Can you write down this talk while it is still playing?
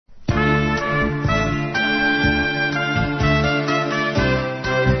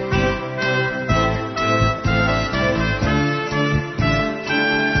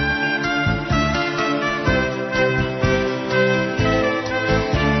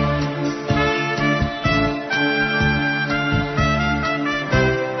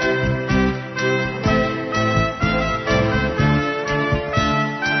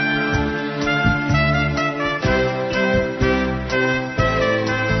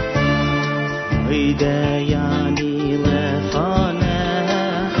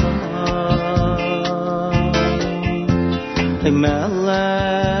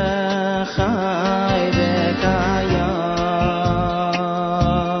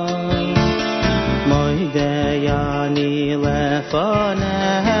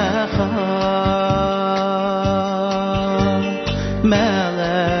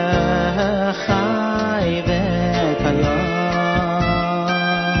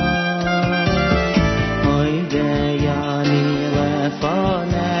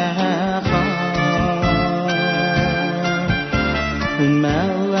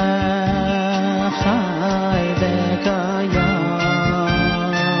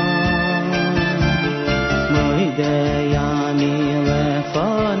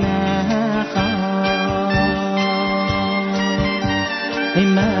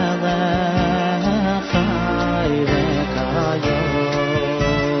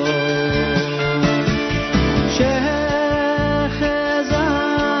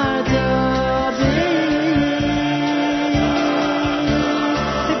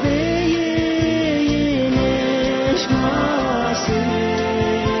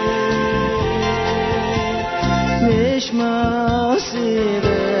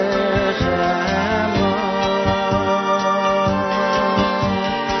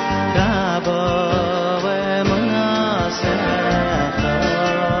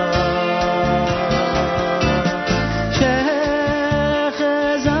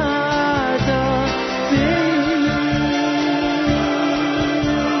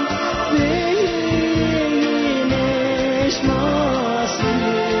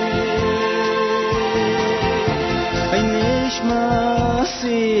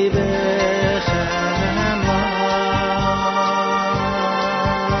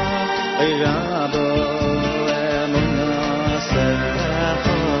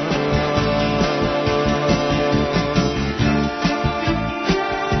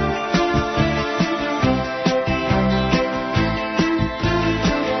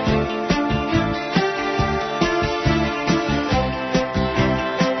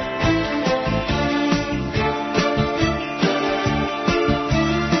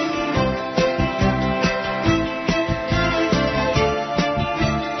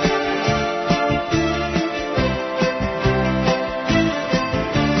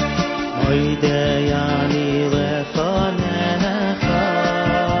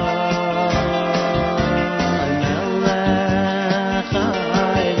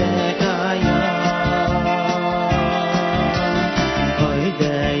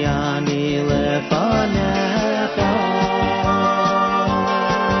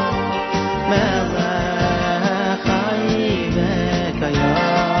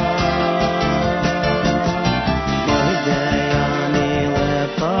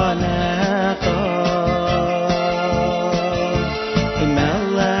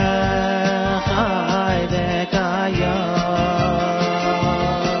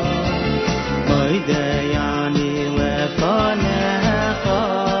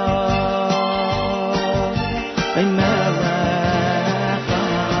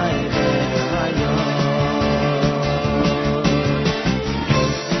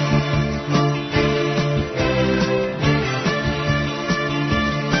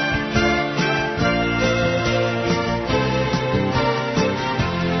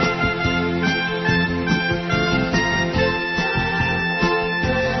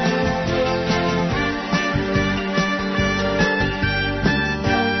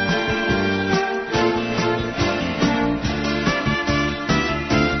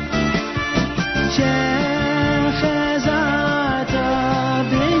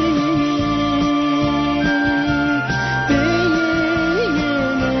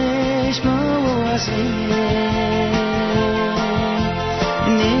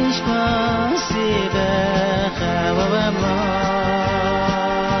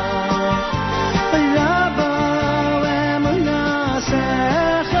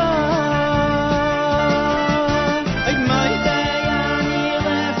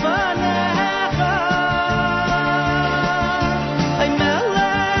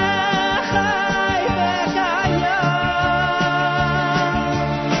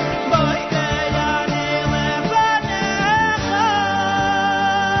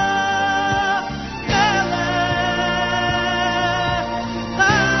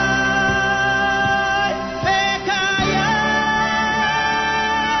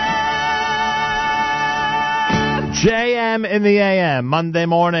JM in the AM, Monday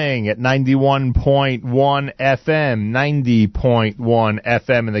morning at 91.1 FM, 90.1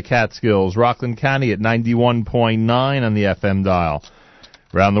 FM in the Catskills, Rockland County at 91.9 on the FM dial.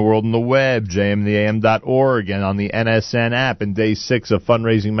 Around the world on the web, jmtheam.org, and on the NSN app. And Day 6 of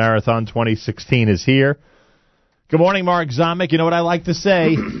Fundraising Marathon 2016 is here. Good morning, Mark Zomick. You know what I like to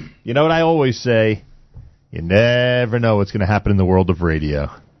say? You know what I always say? You never know what's going to happen in the world of radio.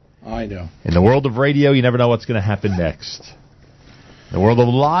 I know. In the world of radio, you never know what's going to happen next. In the world of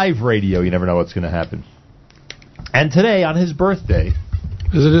live radio, you never know what's going to happen. And today, on his birthday...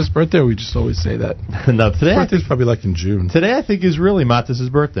 Is it his birthday, or we just always say that? No, today... His birthday's probably like in June. Today, I think, is really Matis's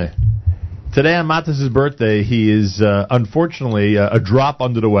birthday. Today, on Matis's birthday, he is, unfortunately, a drop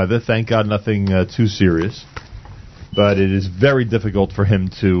under the weather. Thank God nothing too serious. But it is very difficult for him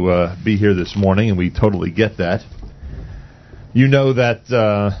to be here this morning, and we totally get that. You know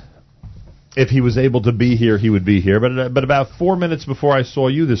that if he was able to be here, he would be here. But about 4 minutes before I saw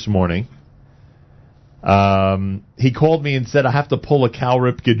you this morning, he called me and said, I have to pull a Cal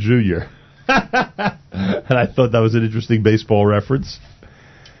Ripken Jr. And I thought that was an interesting baseball reference.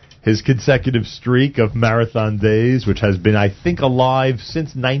 His consecutive streak of marathon days, which has been, I think, alive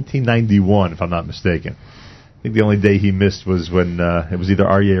since 1991, if I'm not mistaken. I think the only day he missed was when it was either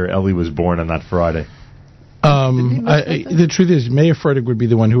Aryeh or Ellie was born on that Friday. The truth is, Mayor Fertig would be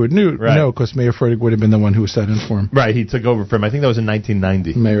the one who would know, because Mayor Fertig would have been the one who sat in for him. Right, he took over for him. I think that was in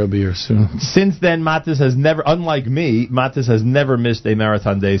 1990. Mayor will be here soon. Since then, Matis has never, unlike me, Matis has never missed a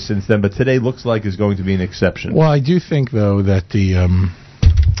marathon day since then, but today looks like is going to be an exception. Well, I do think, though, that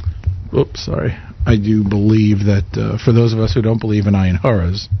I do believe that for those of us who don't believe in Ayin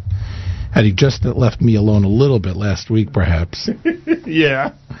Haras, had he just left me alone a little bit last week, perhaps.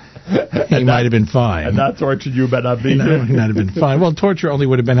 Yeah. He might have been fine. And not tortured you about not being here. He might have been fine. Well, torture only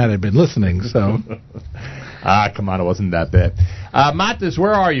would have been had I been listening, so. Come on, it wasn't that bad. Matis,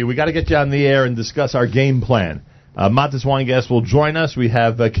 where are you? We got to get you on the air and discuss our game plan. Matis Weingast will join us. We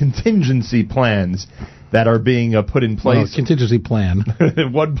have contingency plans that are being put in place. Well, contingency plan.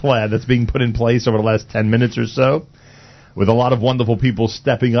 One plan that's being put in place over the last 10 minutes or so, with a lot of wonderful people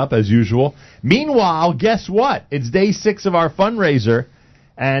stepping up, as usual. Meanwhile, guess what? It's Day 6 of our fundraiser,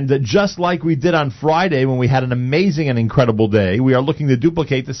 and just like we did on Friday when we had an amazing and incredible day, we are looking to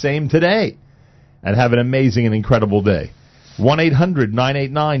duplicate the same today and have an amazing and incredible day.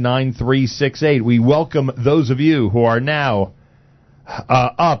 1-800-989-9368. We welcome those of you who are now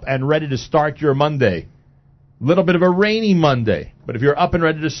up and ready to start your Monday. Little bit of a rainy Monday, but if you're up and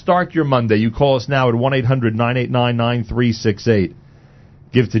ready to start your Monday, you call us now at 1-800-989-9368.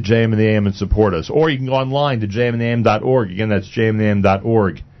 Give to JM and the AM and support us. Or you can go online to jmandtheam.org. Again, that's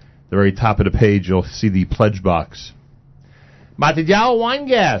jmandtheam.org. The very top of the page, you'll see the pledge box. Matidyahu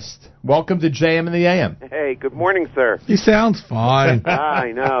Weingast, welcome to JM and the AM. Hey, good morning, sir. He sounds fine.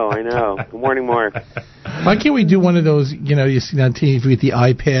 I know. Good morning, Mark. Why can't we do one of those, you see on TV with the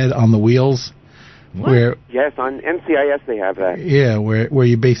iPad on the wheels? What? Yes, on NCIS they have that. Yeah, where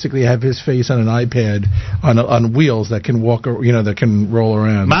you basically have his face on an iPad on wheels that can walk, that can roll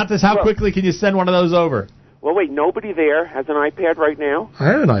around. Matis, how quickly can you send one of those over? Well, wait, nobody there has an iPad right now? I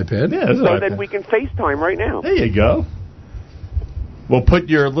have an iPad. Yeah, so then we can FaceTime right now. There you go. We'll put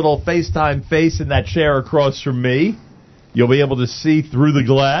your little FaceTime face in that chair across from me. You'll be able to see through the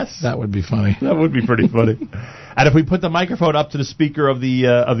glass. That would be funny. That would be pretty funny. And if we put the microphone up to the speaker of the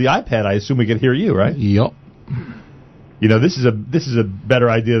iPad, I assume we could hear you, right? Yup. This is a better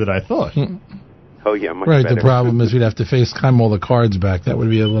idea than I thought. Oh yeah, much right. better. The problem is we'd have to FaceTime all the cards back. That would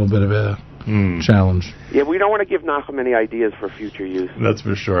be a little bit of a challenge. Yeah, we don't want to give Nachum any ideas for future use. That's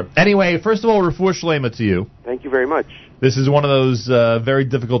for sure. Anyway, first of all, refuah shlema to you. Thank you very much. This is one of those very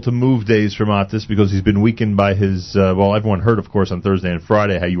difficult to move days for Matis because he's been weakened by his. Everyone heard, of course, on Thursday and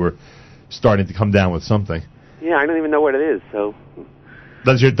Friday how you were starting to come down with something. Yeah, I don't even know what it is. So,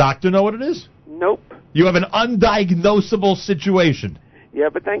 does your doctor know what it is? Nope. You have an undiagnosable situation. Yeah,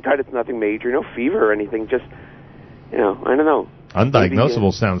 but thank God it's nothing major, no fever or anything. Just, I don't know.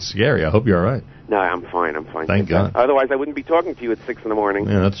 Undiagnosable sounds scary. I hope you're all right. No, I'm fine. Thank God. Otherwise, I wouldn't be talking to you at 6 in the morning.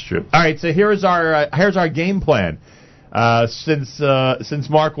 Yeah, that's true. All right, so here's our game plan. Since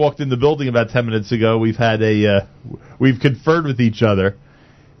Mark walked in the building about 10 minutes ago, we've conferred with each other,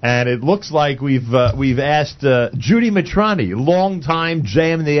 and it looks like we've asked Judy Matrani, longtime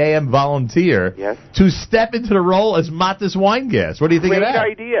JM and the AM volunteer, yes, to step into the role as Matis Weingast. What do you think of that?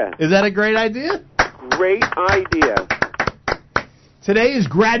 Great idea. Is that a great idea? Great idea. Today is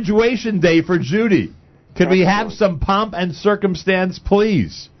graduation day for Judy. Could we have some pomp and circumstance,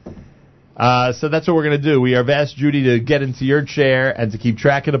 please? So that's what we're going to do. We have asked Judy to get into your chair and to keep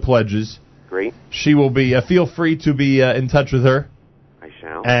track of the pledges. Great. She will be, feel free to be in touch with her. I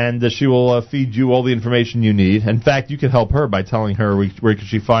shall. And she will feed you all the information you need. In fact, you can help her by telling her where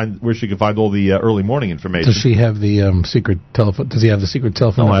she can find all the early morning information. Does she have the secret telephone? Does he have the secret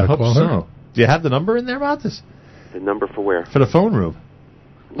telephone number I to hope call so. her? Do you have the number in there, Matis? The number for where? For the phone room.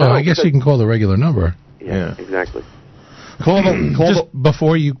 No, I guess you can call the regular number. Yeah, exactly.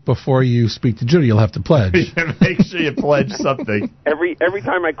 Before you speak to Judy, you'll have to pledge. Make sure you pledge something. Every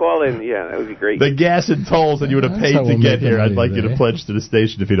time I call in, that would be great. The gas and tolls that you would have paid to get here, I'd like you to pledge to the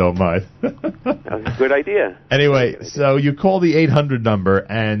station if you don't mind. That's a good idea. Anyway, so you call the 800 number,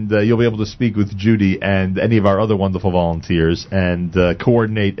 and you'll be able to speak with Judy and any of our other wonderful volunteers and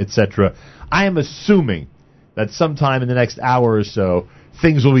coordinate, etc. I am assuming that sometime in the next hour or so,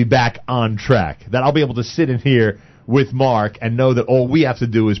 things will be back on track. That I'll be able to sit in here with Mark and know that all we have to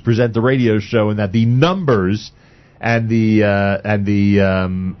do is present the radio show, and that the numbers and the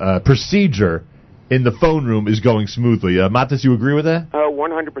procedure in the phone room is going smoothly. Matis, you agree with that?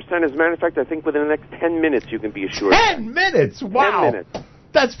 100%. As a matter of fact, I think within the next 10 minutes you can be assured. 10 minutes? Wow. 10 minutes.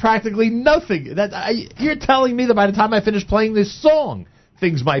 That's practically nothing. You're telling me that by the time I finish playing this song,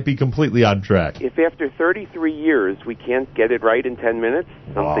 things might be completely on track. If after 33 years we can't get it right in 10 minutes,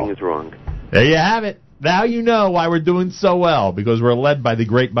 something is wrong. There you have it. Now you know why we're doing so well, because we're led by the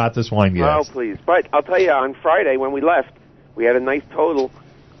great Matis Weingast. Oh, please. But I'll tell you, on Friday when we left, we had a nice total,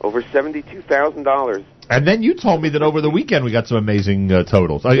 over $72,000. And then you told me that over the weekend we got some amazing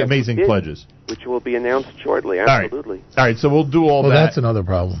totals, amazing pledges. Which will be announced shortly, absolutely. All right, so we'll do all that. Well, that's another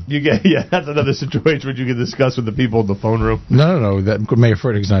problem. That's another situation which you can discuss with the people in the phone room. No, that Mayor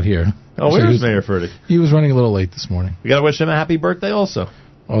Furtick's not here. Oh, where is Mayor Furtick? He was running a little late this morning. We got to wish him a happy birthday also.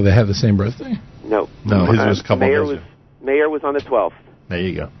 Oh, they have the same birthday? No, his was a couple days ago. Mayor was on the 12th. There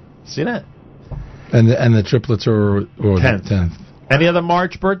you go. See that? And the triplets are 10th. Any other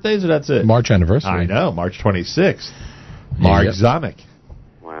March birthdays, or that's it? March anniversary. I know, March 26th. Mark Zamek.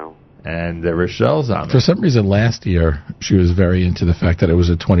 Wow. And Rochelle Zamek. For some reason, last year, she was very into the fact that it was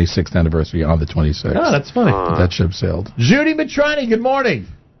a 26th anniversary on the 26th. Oh, that's funny. That ship sailed. Judy Matrani, good morning.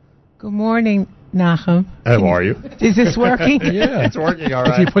 Good morning, Nachum. How are you? Is this working? Yeah. It's working all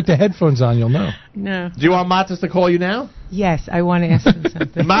right. If you put the headphones on, you'll know. No. Do you want Matis to call you now? Yes, I want to ask him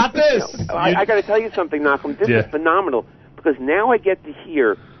something. Matis! I got to tell you something, Nachum. This is phenomenal, because now I get to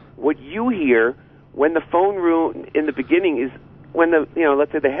hear what you hear when the phone room in the beginning is when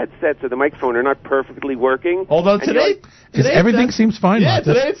let's say the headsets or the microphone are not perfectly working. Although today everything seems fine. Yeah,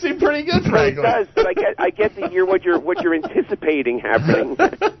 today it seemed pretty good, frankly. It does, but I get to hear what you're anticipating happening.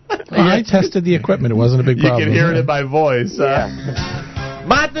 I tested the equipment; it wasn't a big problem. You can hear it in my voice.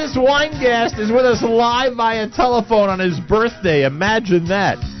 Matis Weingast is with us live via telephone on his birthday. Imagine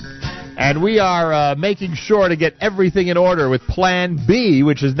that. And we are making sure to get everything in order with Plan B,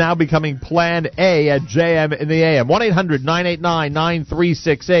 which is now becoming Plan A at JM in the AM.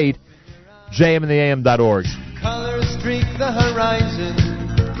 1-800-989-9368, jmintheam.org. Colors streak the horizon.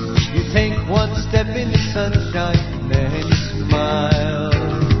 You take one step in the sunshine, then you smile.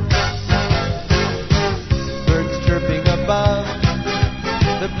 Birds chirping above,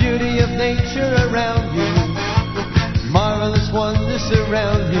 the beauty of nature around you. Marvelous wonders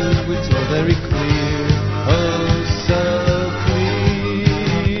around you, it's all very clear, oh so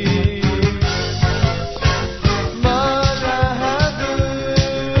clear. Marahabu,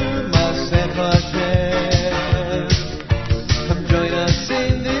 Masech Hashem. Come join us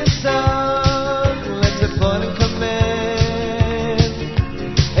in this song, let's applaud and commend.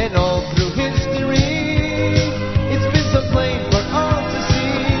 And all through history, it's been so plain for all to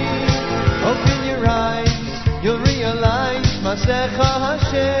see. Open your eyes, you'll realize Masech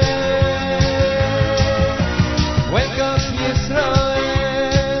Hashem. Wake up, Yisrael.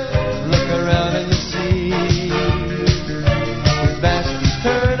 Look around in the sea. His vast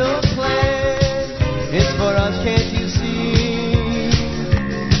eternal plan is for us, can't you see?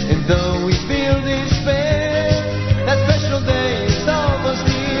 And though we feel despair, that special day is almost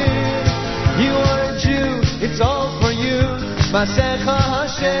here. You are a Jew, it's all for you. Masech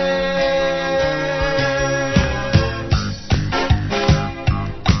Hashem.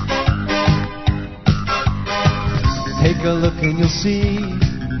 Take a look and you'll see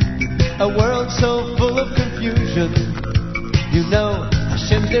a world so full of confusion. You know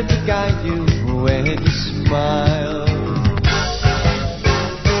Hashem's there to guide you when you smile.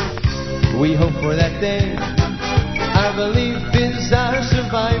 We hope for that day. Our belief is our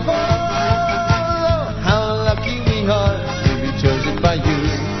survival. Oh, how lucky we are to be chosen by you,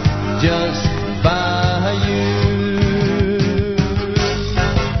 just by you.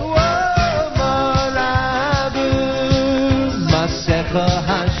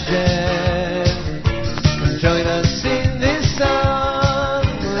 Hashem, join us in this song.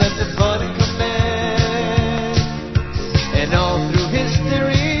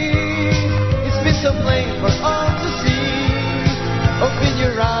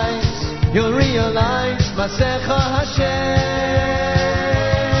 realize Masecha Hashem.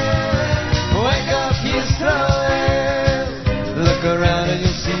 Wake up, Yisrael. Look around and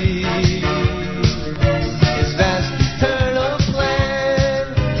you'll see His vast eternal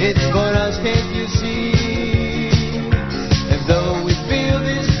plan. It's for us, can't you see? And though we feel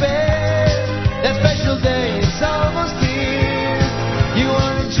despair, that special day is almost here. You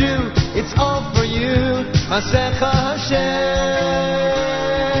are a Jew, it's all for you. Masecha Hashem.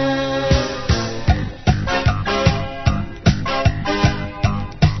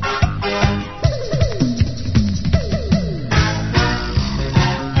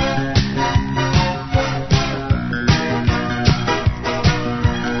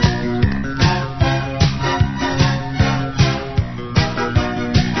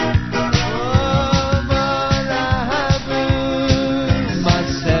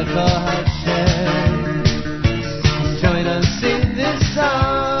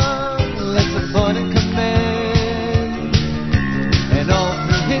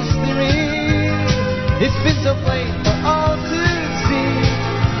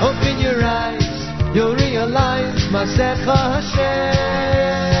 Masecha Hashem.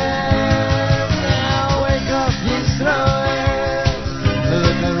 Now wake up, Yisrael.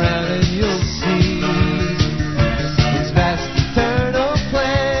 Look around and you'll see His vast eternal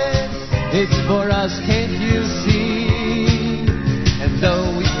plan. It's for us, can't you see? And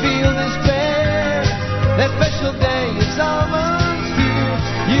though we feel despair, that special day is almost here.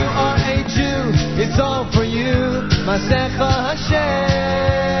 You are a Jew, it's all for you. Masecha Hashem.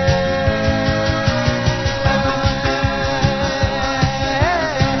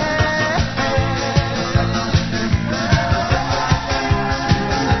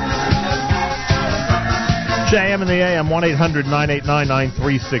 JM in the AM,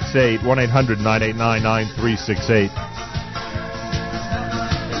 1-800-989-9368, 1-800-989-9368.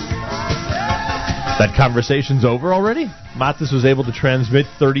 That conversation's over already? Matis was able to transmit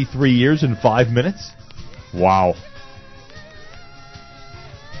 33 years in 5 minutes? Wow.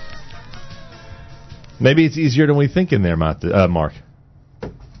 Maybe it's easier than we think in there, Mark.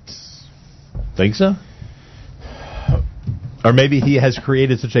 Think so? Or maybe he has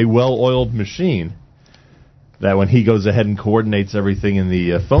created such a well-oiled machine that when he goes ahead and coordinates everything in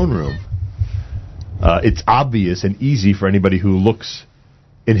the phone room, it's obvious and easy for anybody who looks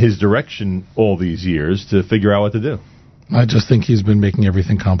in his direction all these years to figure out what to do. I just think he's been making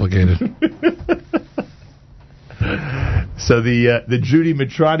everything complicated. So the Judy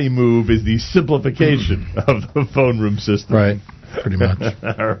Mitrani move is the simplification of the phone room system. Right, pretty much.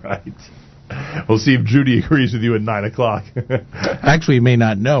 All right. We'll see if Judy agrees with you at 9 o'clock. Actually, he may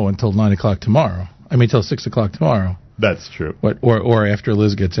not know until 9 o'clock tomorrow. I mean, till 6 o'clock tomorrow. That's true. Or after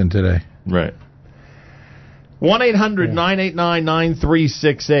Liz gets in today. Right.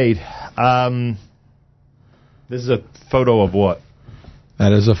 1-800-989-9368. This is a photo of what?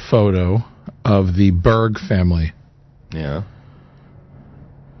 That is a photo of the Berg family. Yeah.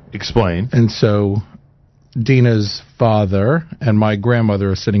 Explain. And so Dina's father and my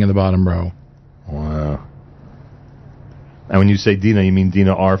grandmother are sitting in the bottom row. Wow. And when you say Dina, you mean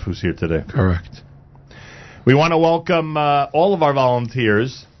Dina Arf, who's here today. Correct. We want to welcome all of our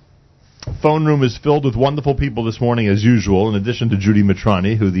volunteers. Phone room is filled with wonderful people this morning, as usual, in addition to Judy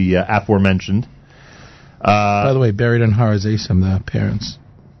Mitrani, who the aforementioned. By the way, buried in Har Hazeisim, the parents.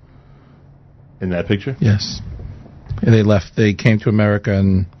 In that picture? Yes. And they left. They came to America,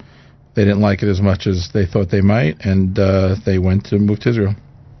 and they didn't like it as much as they thought they might, and they went to move to Israel.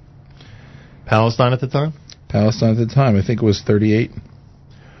 Palestine at the time? Palestine at the time. I think it was 38.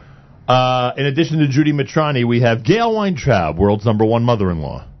 In addition to Judy Mitrani, we have Gail Weintraub, world's #1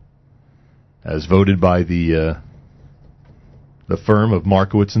 mother-in-law, as voted by the firm of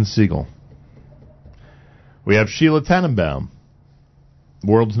Markowitz and Siegel. We have Sheila Tannenbaum,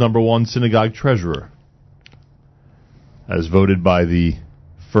 world's #1 synagogue treasurer, as voted by the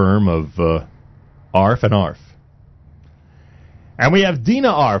firm of Arf and Arf. And we have Dina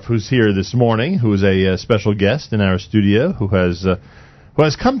Arf, who's here this morning, who is a special guest in our studio, who has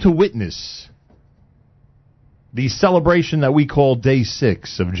come to witness the celebration that we call Day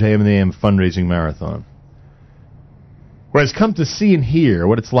 6 of JM and the AM Fundraising Marathon, who has come to see and hear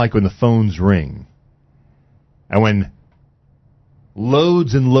what it's like when the phones ring, and when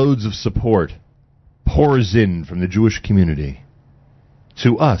loads and loads of support pours in from the Jewish community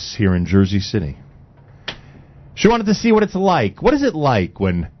to us here in Jersey City. She wanted to see what it's like. What is it like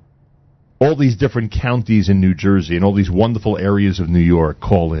when all these different counties in New Jersey and all these wonderful areas of New York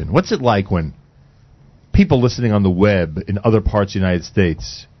call in? What's it like when people listening on the web in other parts of the United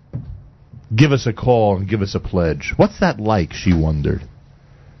States give us a call and give us a pledge? What's that like, she wondered.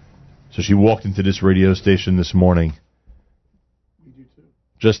 So she walked into this radio station this morning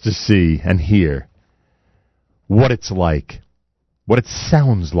just to see and hear what it's like, what it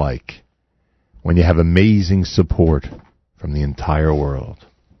sounds like when you have amazing support from the entire world.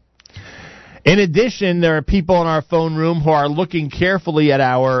 In addition, there are people in our phone room who are looking carefully at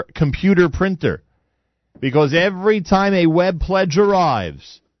our computer printer, because every time a web pledge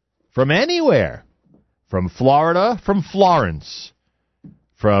arrives from anywhere, from Florida, from Florence,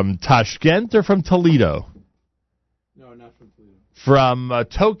 from Tashkent or from Toledo, No, not from Toledo. From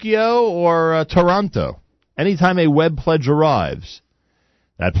Tokyo or Toronto, anytime a web pledge arrives,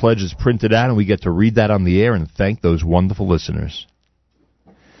 that pledge is printed out and we get to read that on the air and thank those wonderful listeners.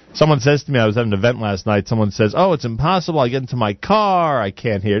 Someone says to me, I was at an event last night, someone says, oh, it's impossible, I get into my car, I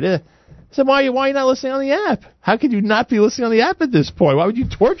can't hear it. I said, why are you not listening on the app? How could you not be listening on the app at this point? Why would you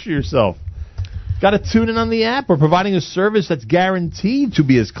torture yourself? Got to tune in on the app. We're providing a service that's guaranteed to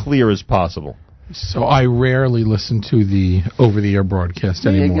be as clear as possible. So I rarely listen to the over-the-air broadcast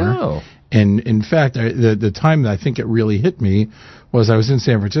anymore. There you go. And in fact, the time that I think it really hit me was I was in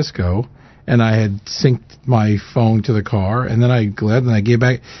San Francisco, and I had synced my phone to the car, and then I got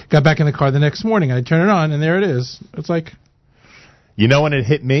back in the car the next morning. I turn it on, and there it is. It's like... You know when it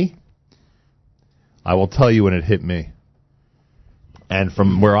hit me? I will tell you when it hit me. And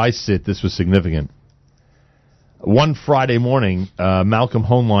from where I sit, this was significant. One Friday morning, Malcolm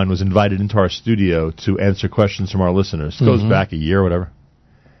Hoenlein was invited into our studio to answer questions from our listeners. It goes back a year or whatever.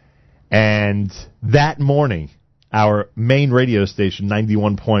 And that morning, our main radio station,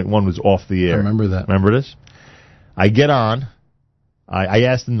 91.1, was off the air. I remember that. Remember this? I get on. I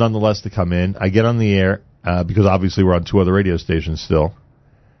asked him nonetheless to come in. I get on the air, because obviously we're on two other radio stations still,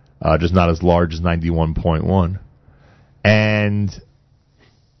 just not as large as 91.1. And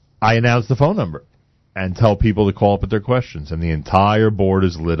I announce the phone number and tell people to call up with their questions. And the entire board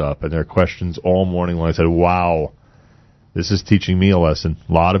is lit up, and their questions all morning long. I said, wow, this is teaching me a lesson.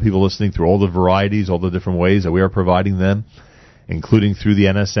 A lot of people listening through all the varieties, all the different ways that we are providing them, including through the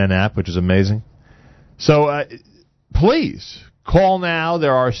NSN app, which is amazing. So please, call now.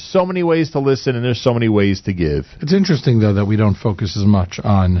 There are so many ways to listen, and there's so many ways to give. It's interesting, though, that we don't focus as much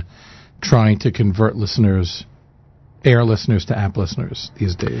on trying to convert air listeners to app listeners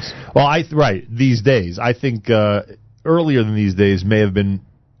these days. Well, these days. I think earlier than these days may have been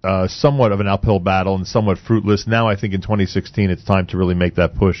somewhat of an uphill battle and somewhat fruitless. Now I think in 2016 it's time to really make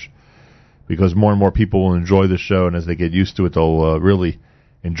that push, because more and more people will enjoy the show, and as they get used to it, they'll really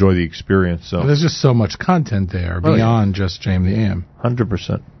enjoy the experience. So there's just so much content there beyond just JM the AM.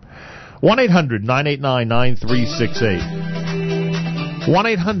 100%. 1-800-989-9368.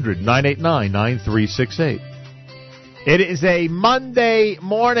 1-800-989-9368. It is a Monday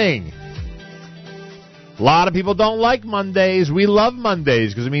morning. A lot of people don't like Mondays. We love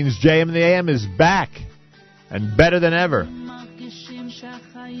Mondays because it means JM and the AM is back and better than ever.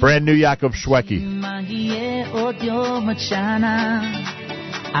 Brand new Yaakov Shweki.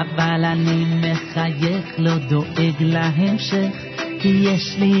 אבל אני מחייך, לא דואג להמשך, כי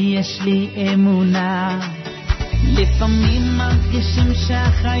יש לי אמונה. לפעמים מרגישים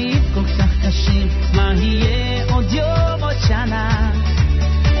שהחיים כל כך קשים, מה יהיה עוד יום עוד שנה,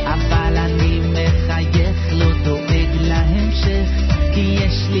 אבל אני מחייך, לא דואג להמשך, כי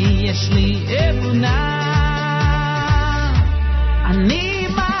יש לי אמונה. אני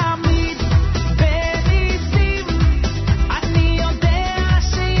מאמין בניסים, אני יודע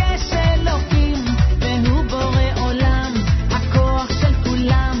שיש אלוקים, והוא בורא עולם, הכוח של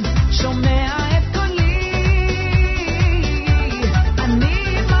כולם, שומע את קולי.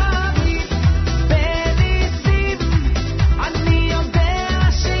 אני מאמין בניסים, אני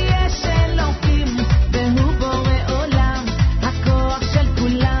יודע שיש אלוקים, והוא בורא עולם, הכוח של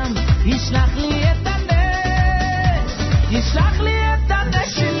כולם, ישלח לי את הנס, ישלח לי את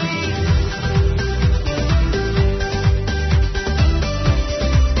הנס שלי.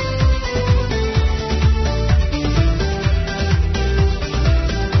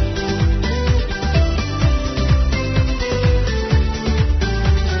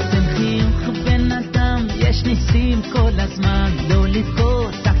 תן חיוך בן אדם, יש ניסים כל הזמן, לא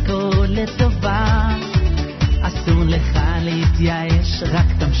לבכות, הכל לטובה. אסור לך להתייאש, רק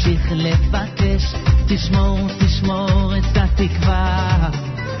תמשיך לבקש, תשמור את התקווה.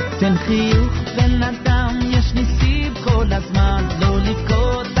 תן חיוך בן אדם, יש ניסים כל הזמן, לא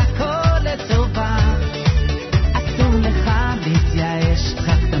לבכות, הכל לטובה. אסור לך להתייאש,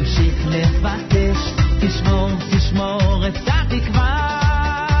 רק תמשיך לבקש, תשמור את התקווה.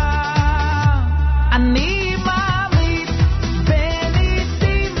 אני מאמין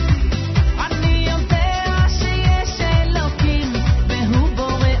בניסים, אני יודע שיש אלוקים, והוא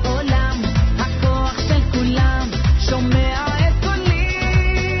בורא עולם,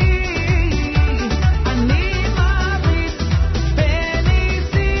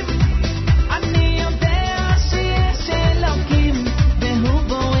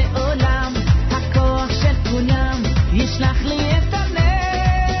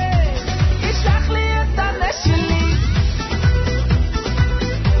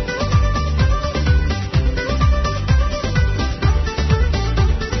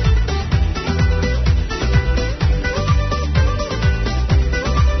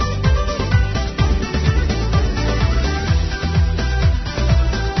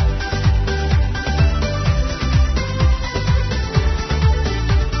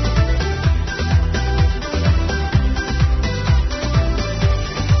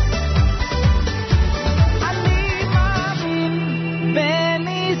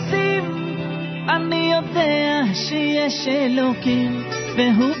 אלוקים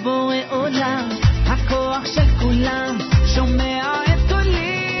והוא בורא עולם, הכוח של כולם שומע את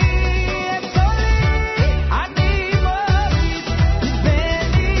קולי, את קולי. אני מוריד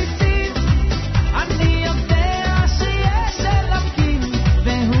בניסים, אני יודע שיש אלוקים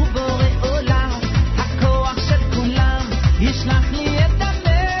והוא בורא עולם, הכוח של כולם ישלח לי את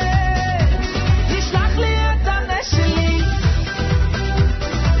הנס, ישלח לי את הנס שלי.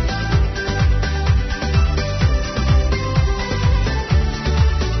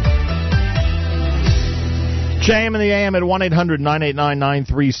 JM and the AM at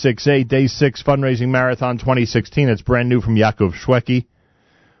 1-800-989-9368, Day 6 Fundraising Marathon 2016. It's brand new from Yaakov Shweki.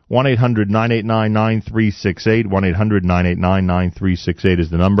 1-800-989-9368. 1-800-989-9368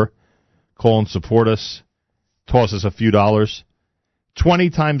 is the number. Call and support us. Toss us a few dollars. 20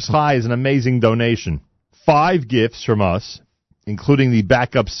 times high is an amazing donation. 5 gifts from us, including the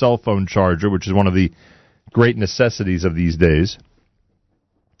backup cell phone charger, which is one of the great necessities of these days.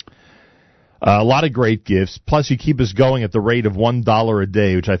 A lot of great gifts. Plus, you keep us going at the rate of $1 a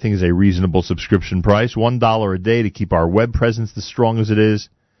day, which I think is a reasonable subscription price. $1 a day to keep our web presence as strong as it is,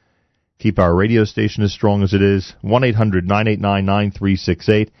 keep our radio station as strong as it is.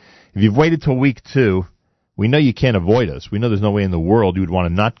 1-800-989-9368. If you've waited till week 2, we know you can't avoid us. We know there's no way in the world you would want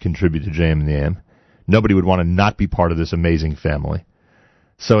to not contribute to JM and the AM. Nobody would want to not be part of this amazing family.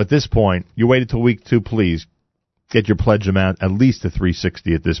 So at this point, you waited till week 2, please. Get your pledge amount at least to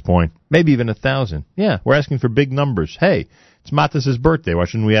 $360 at this point, maybe even $1,000. Yeah, we're asking for big numbers. Hey, it's Mattis's birthday. Why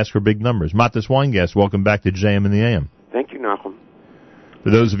shouldn't we ask for big numbers? Mattis Weingast, welcome back to JM and the AM. Thank you, Nachum. For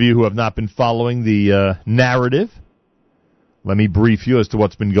those of you who have not been following the narrative, let me brief you as to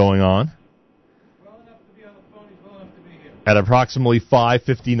what's been going on. Well enough to be on the phone, he's well enough to be here. At approximately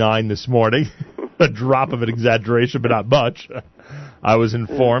 5:59 this morning, a drop of an exaggeration, but not much, I was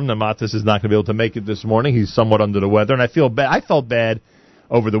informed that Mattis is not going to be able to make it this morning. He's somewhat under the weather, and I feel bad. I felt bad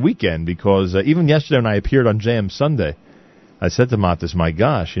over the weekend because even yesterday when I appeared on JM Sunday, I said to Mattis, "My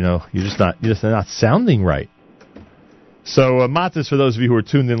gosh, you're just not sounding right." So Mattis, for those of you who were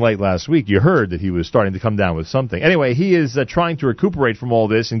tuned in late last week, you heard that he was starting to come down with something. Anyway, he is trying to recuperate from all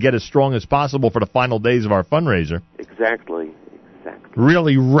this and get as strong as possible for the final days of our fundraiser. Exactly.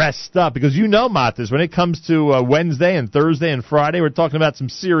 Really rest up, because Mattis, when it comes to Wednesday and Thursday and Friday, we're talking about some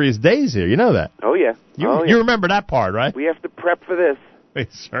serious days here. You know that? Oh, yeah. You remember that part, right? We have to prep for this. We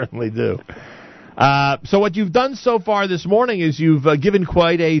certainly do. So what you've done so far this morning is you've given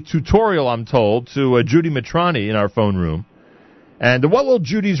quite a tutorial, I'm told, to Judy Mitrani in our phone room. And what will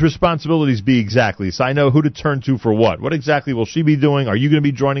Judy's responsibilities be exactly? So I know who to turn to for what. What exactly will she be doing? Are you going to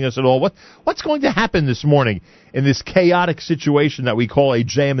be joining us at all? What's going to happen this morning in this chaotic situation that we call a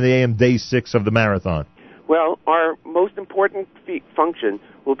JM and the AM Day 6 of the marathon? Well, our most important function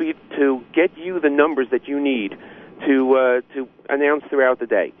will be to get you the numbers that you need to announce throughout the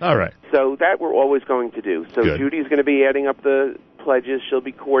day. All right. So that we're always going to do. So good. Judy's going to be adding up the pledges. She'll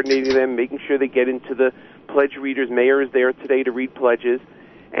be coordinating them, making sure they get into the pledge readers. Mayor is there today to read pledges.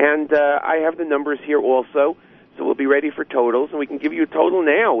 And I have the numbers here also, so we'll be ready for totals, and we can give you a total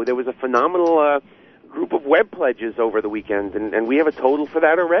now. There was a phenomenal group of web pledges over the weekend, and we have a total for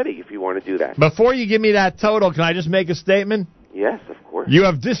that already if you want to do that. Before you give me that total, can I just make a statement? Yes, of course. You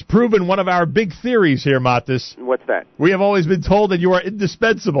have disproven one of our big theories here, Mattis. What's that? We have always been told that you are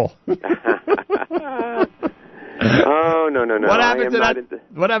indispensable. Oh, no. What happened to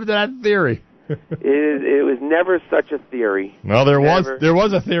that theory? It was never such a theory. Well, there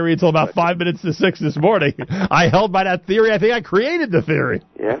was a theory until about 5 minutes to 6 this morning. I held by that theory. I think I created the theory.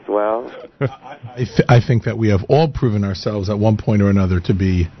 Yes, well. I think that we have all proven ourselves at one point or another to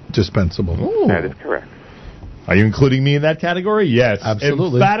be dispensable. Ooh. That is correct. Are you including me in that category? Yes.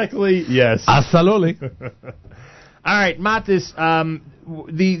 Absolutely. Emphatically, yes. Absolutely. All right, Mattis,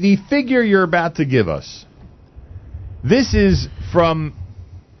 the figure you're about to give us, this is from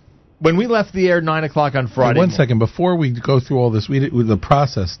when we left the air 9 o'clock on Friday. One second. Before we go through all this, with the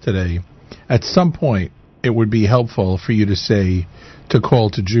process today, at some point, it would be helpful for you to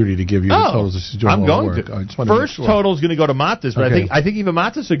call to Judy to give you the totals. She's doing I'm going work. to. First total is going to go to Mattis, but okay. I think even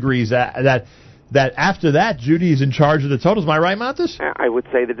Mattis agrees that after that, Judy is in charge of the totals. Am I right, Mattis? I would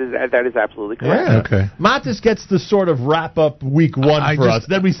say that is absolutely correct. Yeah. Okay. Mattis gets to sort of wrap up week one for us.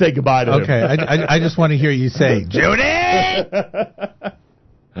 Then we say goodbye to him. Okay. I just want to hear you say, Judy!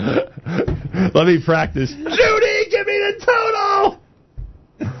 Let me practice. Judy, give me the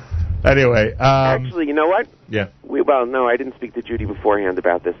total! Anyway. Actually, you know what? Yeah. No, I didn't speak to Judy beforehand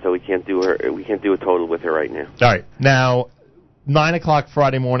about this, so we can't do a total with her right now. All right. Now, 9 o'clock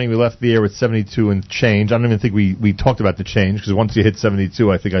Friday morning, we left the air with 72 and change. I don't even think we talked about the change, because once you hit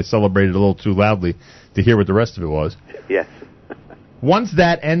 72, I think I celebrated a little too loudly to hear what the rest of it was. Yes. Once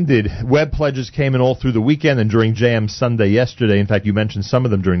that ended, web pledges came in all through the weekend and during JM Sunday yesterday. In fact, you mentioned some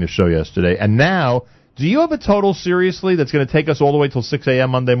of them during the show yesterday. And now, do you have a total, seriously, that's going to take us all the way till 6 a.m.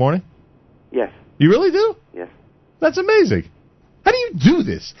 Monday morning? Yes. You really do? Yes. That's amazing. How do you do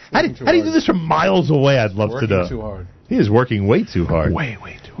this? How do you do this from miles away, I'd love to know. Working too hard. He is working way too hard. Way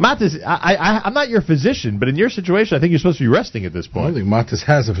too hard. Matis, I'm not your physician, but in your situation, I think you're supposed to be resting at this I don't point. think Matis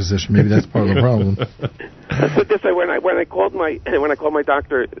has a physician. Maybe that's part of the problem. Let's put it this way: when I called my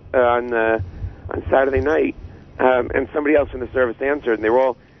doctor on Saturday night, and somebody else in the service answered, and they were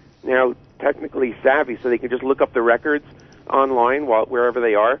all now technically savvy, so they can just look up the records online wherever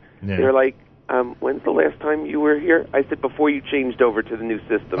they are. Yeah. They're like, when's the last time you were here? I said, before you changed over to the new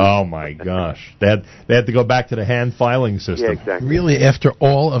system. Oh, my gosh. They had to go back to the hand filing system. Yeah, exactly. Really, after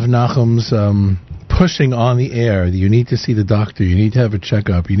all of Nachum's pushing on the air, you need to see the doctor, you need to have a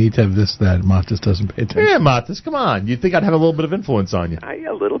checkup, you need to have this, that, Matis doesn't pay attention. Yeah, Matis, come on. You'd think I'd have a little bit of influence on you.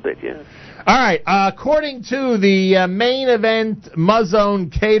 A little bit, yeah. All right. According to the main event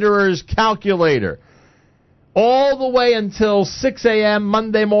Muzzone Caterers calculator, all the way until 6 a.m.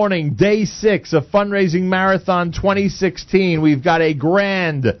 Monday morning, day 6 of Fundraising Marathon 2016, we've got a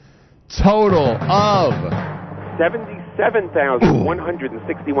grand total of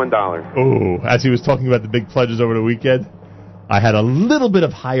 $77,161. Oh, as he was talking about the big pledges over the weekend, I had a little bit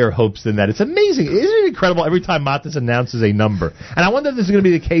of higher hopes than that. It's amazing. Isn't it incredible every time Matis announces a number? And I wonder if this is going to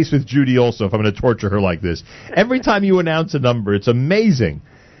be the case with Judy also, if I'm going to torture her like this. Every time you announce a number, it's amazing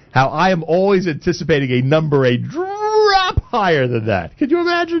how I am always anticipating a number a drop higher than that. Could you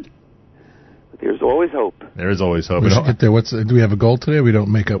imagine? There's always hope. There is always hope. We should get there. Do we have a goal today? We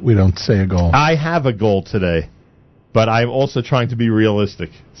don't say a goal. I have a goal today, but I'm also trying to be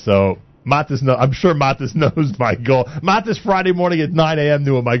realistic. So Matis, I'm sure Matis knows my goal. Matis Friday morning at 9 a.m.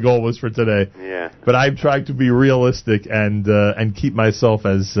 knew what my goal was for today. Yeah. But I'm trying to be realistic and keep myself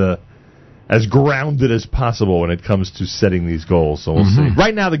as grounded as possible when it comes to setting these goals. So we'll see.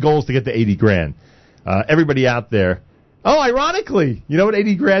 Right now, the goal is to get to 80 grand. Everybody out there. Oh, ironically, you know what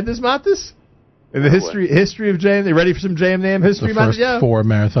 80 grand is, Matis? In the history of JM, they ready for some JM history, The first Matis? 4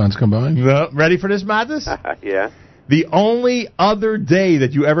 marathons combined. No, ready for this, Matis? Yeah. The only other day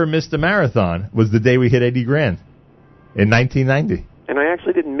that you ever missed a marathon was the day we hit 80 grand in 1990. And I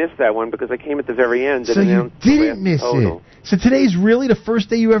actually didn't miss that one because I came at the very end. So you didn't miss it. So today's really the first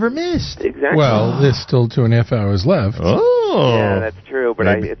day you ever missed. Exactly. Well, there's still 2.5 hours left. Oh. Yeah, that's true, but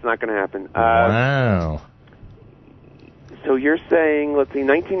it's not going to happen. Wow. So you're saying, let's see,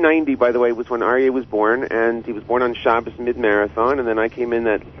 1990, by the way, was when Aryeh was born, and he was born on Shabbos mid-marathon, and then I came in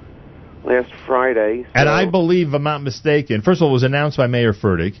that last Friday. So And I believe, if I'm not mistaken, first of all, it was announced by Mayor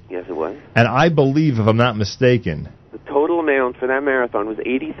Furtick. Yes, it was. And I believe, if I'm not mistaken, The total amount for that marathon was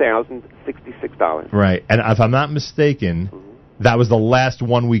 $80,066. right, and if I'm not mistaken, that was the last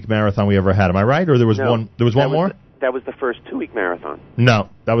 1 week marathon we ever had. Am I right? Or there was one? There was one more? That was the first 2-week marathon. No,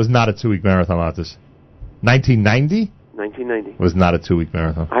 that was not a 2-week marathon, Matis. 1990 1990. was not a 2-week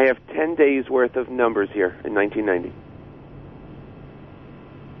marathon. I have 10 days worth of numbers here in 1990.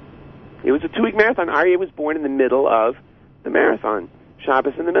 It was a 2-week marathon. Aryeh was born in the middle of the marathon.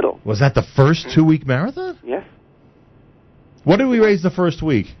 Shabbos in the middle. Was that the first 2-week marathon? Yes. What did we raise the first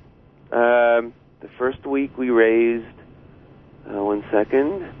week? The first week we raised, 1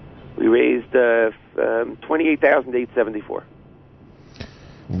 second, we raised $28,874.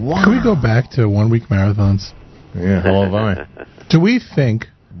 Wow. Can we go back to 1 week marathons? Yeah, hello, I. Do we think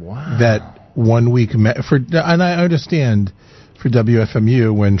that 1 week and I understand for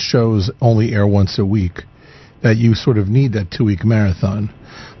WFMU when shows only air once a week that you sort of need that 2-week marathon,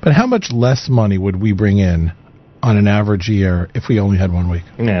 but how much less money would we bring in on an average year if we only had 1 week?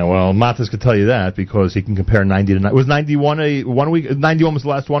 Yeah, well, Matis could tell you that because he can compare 90 to 90. Was 91 a 1 week? 91 was the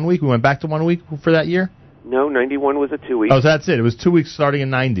last 1 week. We went back to 1 week for that year. No, 91 was a 2-week. Oh, so that's it. It was 2 weeks starting in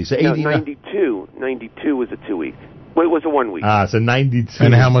 90. So 80. No, 92 was a 2-week. Well, it was a 1 week. So 92.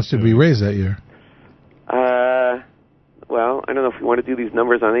 And how much did we raise that year? Well, I don't know if you want to do these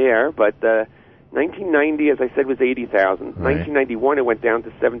numbers on the air, but 1990, as I said, was 80,000. Right. 1991, it went down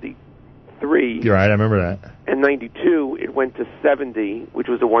to 73. You're right. I remember that. And 92, it went to 70, which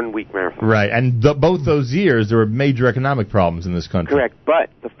was a 1 week marathon. Right, and both those years there were major economic problems in this country. Correct, but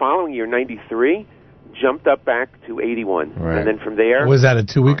the following year, 93, jumped up back to 81. Right. And then from there... Was that a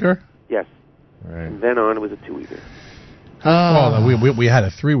 2-weeker? Yes. Right. From then on, it was a 2-weeker. Well, we had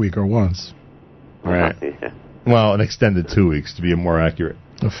a 3-weeker once. Right. Yeah. Well, an extended 2 weeks to be more accurate.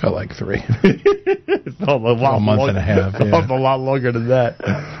 It felt like 3. It felt a month and a half. It felt a lot longer than that.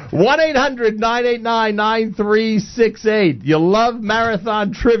 1-800-989-9368. You love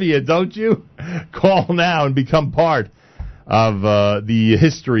marathon trivia, don't you? Call now and become part of the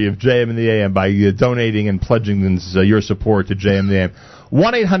history of JM and the AM by donating and pledging your support to JM and the AM.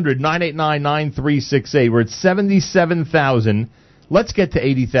 1-800-989-9368. We're at 77,000. Let's get to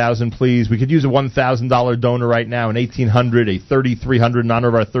 80,000, please. We could use a $1,000 donor right now, an $1,800, a $3,300 in honor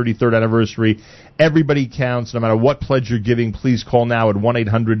of our 33rd anniversary. Everybody counts. No matter what pledge you're giving, please call now at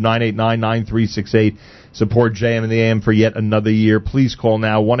 1-800-989-9368. Support JM and the AM for yet another year. Please call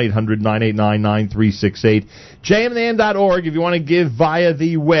now, 1-800-989-9368. jmandtheam.org. If you want to give via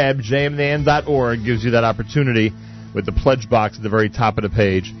the web, jmandtheam.org gives you that opportunity with the pledge box at the very top of the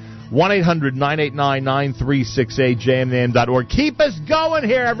page. 1-800-989-9368, jmnam.org. Keep us going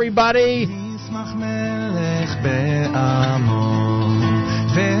here, everybody. ישמח מלך בעמו,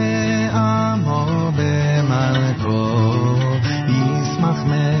 ועמו במלכו. ישמח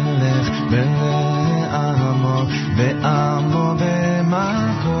מלך בעמו, ועמו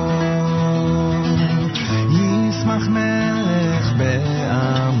במלכו. ישמח מלך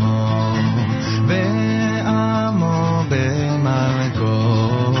בעמו, ועמו במלכו.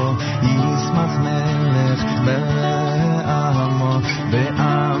 ישמח מלך בעמו,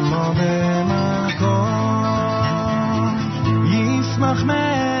 בעמו במלכו. ישמח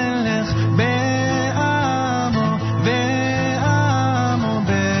מלך בעמו, ועמו במלכו. ישמח מלך בעמו, ועמו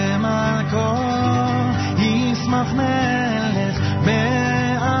במלכו. ישמח מלך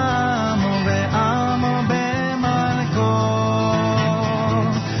בעמו, ועמו במלכו. ישמח מלך בעמו, ועמו במלכו.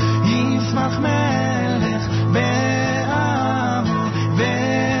 ישמח מלך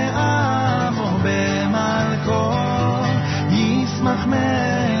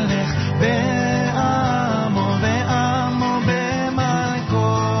בעמו, ועמו במלכו.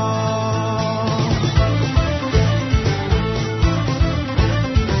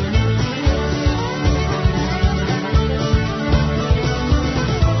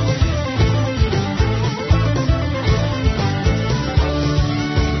 ישמח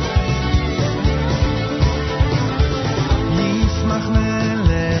מלך בעמו, ועמו במלכו. ישמח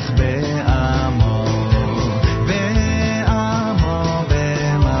מלך בעמו, ועמו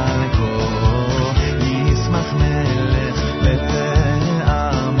במלכו. ישמח מלך בעמו, ועמו במלכו. ישמח מלך בעמו,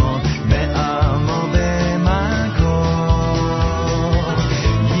 ועמו במלכו.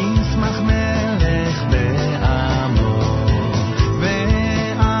 ישמח מלך בעמו,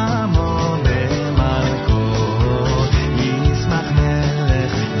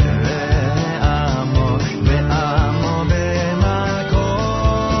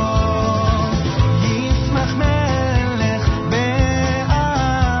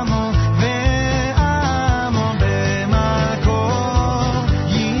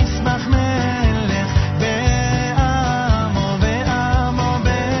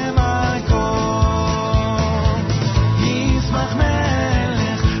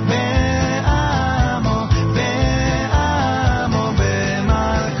 במלכו.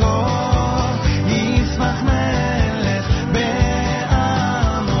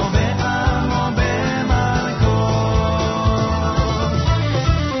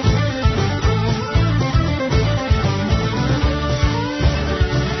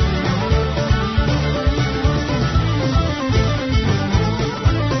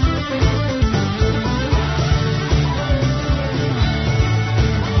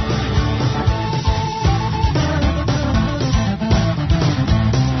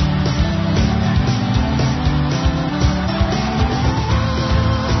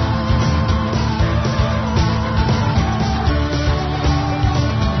 מלך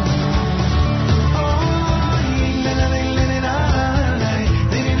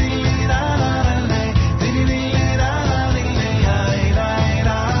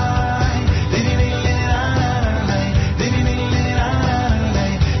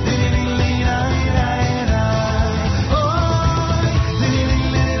בעמו,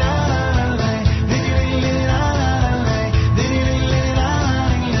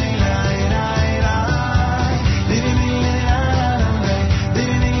 ועמו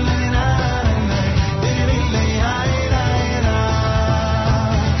במלכו.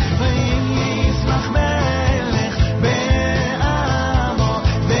 ישמח מלך בעמו, ועמו במלכו. ישמח מלך בעמו,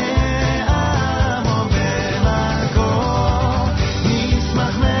 ועמו במלכו.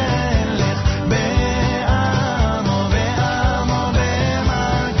 ישמח מלך בעמו, ועמו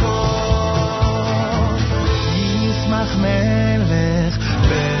במלכו. ישמח מלך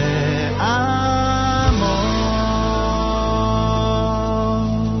בעמו.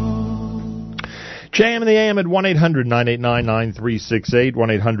 JM and the AM at 1-800-989-9368,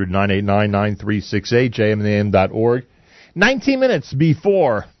 1-800-989-9368, jmandtheam.org. 19 minutes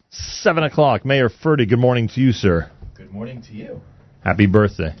before 7 o'clock. Mayor Ferdy, good morning to you, sir. Good morning to you. Happy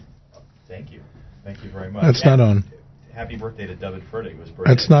birthday. Thank you. Thank you very much. That's not on. happy birthday to David Furtick. It was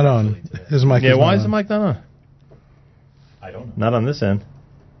birthday. It's not on. His mic Yeah, is why not is the on. mic not on? I don't know. Not on this end.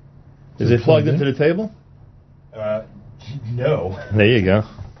 Is Is it it plugged plugged into in? the table? No. There you go.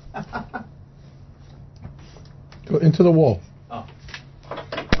 Go into the wall.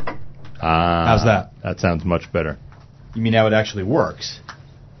 How's that? That sounds much better. You mean how it actually works?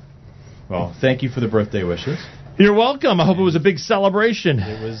 Well, thank you for the birthday wishes. You're welcome. I hope it was a big celebration.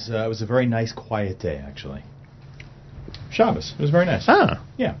 It was a very nice, quiet day, actually. Shabbos. It was very nice. Ah.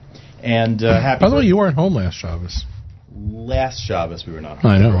 Yeah. And happy By the way, birthday. you weren't home last Shabbos. Last Shabbos we were not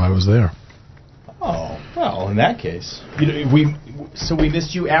home. I know. I was there. Oh, well, in that case. We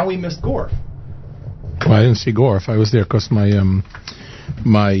missed you and we missed Gore. Well, I didn't see Gorf. I was there because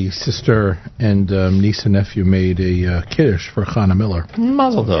my sister and niece and nephew made a kiddush for Chana Miller.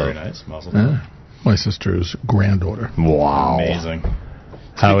 Mazel Very tov. nice. Mazel tov. My sister's granddaughter. Wow. Amazing.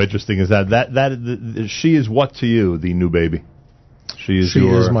 How interesting is that? That she is what to you, the new baby? She is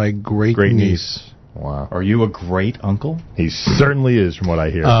my great niece. Wow. Are you a great uncle? He certainly is, from what I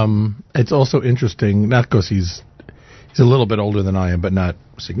hear. It's also interesting, not because he's a little bit older than I am, but not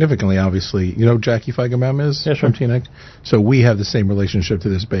significantly, obviously. You know who Jackie Feigenbaum is? Yeah, sure. From TNX? So we have the same relationship to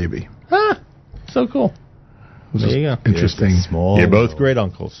this baby. So cool. There you go. Interesting. It's a small You're both world. great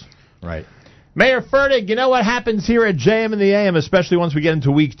uncles. Right. Mayor Fertig, you know what happens here at JM and the AM, especially once we get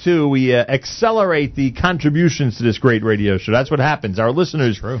into week 2, we accelerate the contributions to this great radio show. That's what happens. Our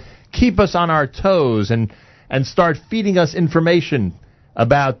listeners keep us on our toes and start feeding us information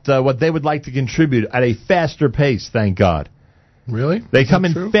about what they would like to contribute at a faster pace, thank God. Really? They Is come that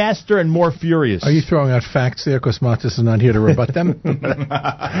in true? faster and more furious. Are you throwing out facts there because Matis is not here to rebut them?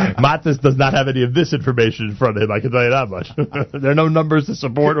 Matis does not have any of this information in front of him, I can tell you that much. There are no numbers to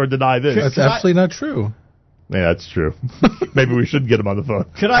support or deny this. That's absolutely not true. Yeah, that's true. Maybe we should get him on the phone.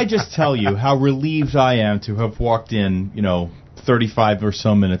 Could I just tell you how relieved I am to have walked in, 35 or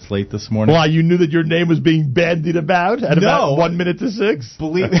so minutes late this morning? Why, you knew that your name was being bandied about at about 1 minute to 6?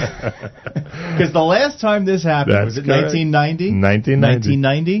 Believe because the last time this happened, That's was it correct. 1990?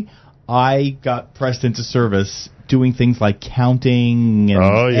 1990. I got pressed into service doing things like counting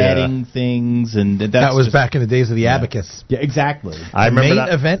and adding things, and That was back in the days of the abacus. Yeah, exactly. I remember Main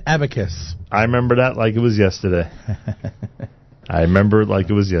that. event abacus. I remember that like it was yesterday. I remember it like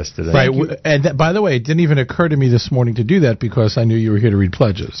it was yesterday. Right. And by the way, it didn't even occur to me this morning to do that because I knew you were here to read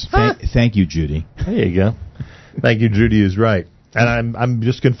pledges. Thank you, Judy. There you go. Thank you, Judy is right. And I'm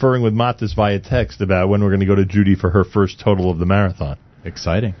just conferring with Matis via text about when we're going to go to Judy for her first total of the marathon.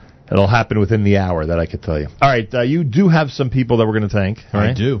 Exciting. It'll happen within the hour, that I could tell you. All right, you do have some people that we're going to thank, right?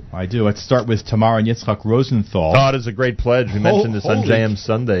 I do. Let's start with Tamar and Yitzchak Rosenthal. Oh, it is a great pledge. We mentioned this on JM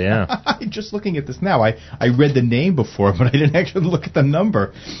Sunday, yeah. Just looking at this now, I read the name before, but I didn't actually look at the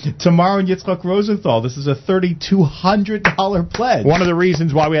number. Tamar and Yitzchak Rosenthal, this is a $3,200 pledge. One of the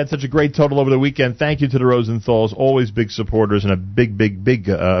reasons why we had such a great total over the weekend, thank you to the Rosenthals, always big supporters, and a big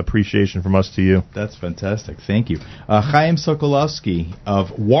appreciation from us to you. That's fantastic. Thank you. Chaim Sokolovsky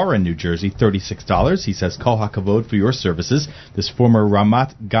of Warren, New Jersey, $36. He says, Kol HaKavod for your services. This former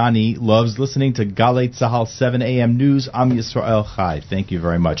Ramat Gani loves listening to Galei Tzahal 7 a.m. News. Am Yisrael Chai. Thank you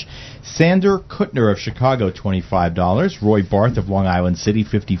very much. Sander Kuttner of Chicago, $25. Roy Barth of Long Island City,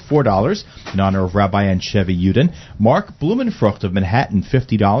 $54, in honor of Rabbi and Chevy Yudin. Mark Blumenfrucht of Manhattan,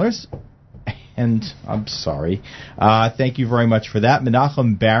 $50. And I'm sorry. Thank you very much for that.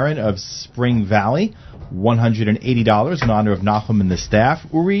 Menachem Barron of Spring Valley, $180 in honor of Nachum and the staff.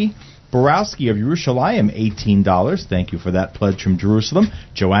 Uri Borowski of Yerushalayim, $18. Thank you for that pledge from Jerusalem.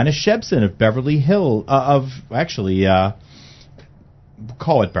 Joanna Shebson of Beverly Hills,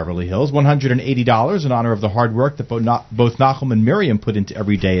 call it Beverly Hills, $180 in honor of the hard work that both Nachum and Miriam put into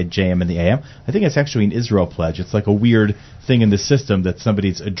every day at JM and the AM. I think it's actually an Israel pledge. It's like a weird thing in the system that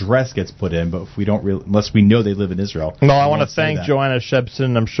somebody's address gets put in, but if we don't unless we know they live in Israel. No, I want to thank Joanna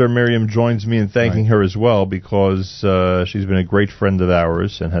Shebson. I'm sure Miriam joins me in thanking her as well, because she's been a great friend of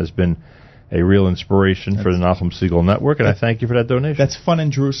ours and has been a real inspiration for the Nachum Segal Network, and I thank you for that donation. That's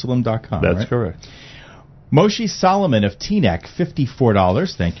funinjerusalem.com. That's right? correct. Moshe Solomon of Teaneck,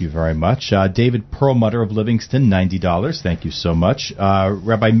 $54. Thank you very much. David Perlmutter of Livingston, $90. Thank you so much.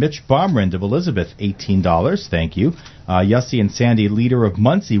 Rabbi Mitch Baumrind of Elizabeth, $18. Thank you. Yossi and Sandy Leader of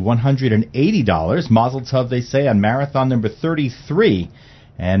Muncie, $180. Mazel tov, they say, on marathon number 33.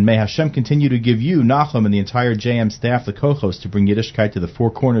 And may Hashem continue to give you, Nachum, and the entire JM staff the kochos to bring Yiddishkeit to the four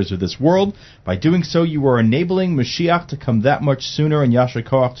corners of this world. By doing so, you are enabling Mashiach to come that much sooner, and Yasher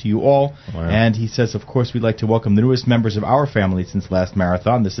Koach to you all. Wow. And he says, of course, we'd like to welcome the newest members of our family since last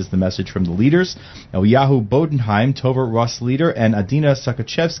marathon. This is the message from the leaders. Eliyahu Bodenheim, Tover Ross Leader, and Adina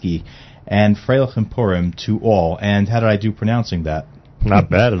Sakachevsky, and Freilich Purim to all. And how did I do pronouncing that?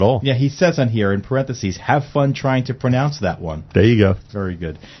 Not bad at all. Yeah, he says on here, in parentheses, have fun trying to pronounce that one. There you go. Very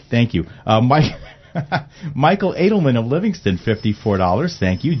good. Thank you. Michael Edelman of Livingston, $54.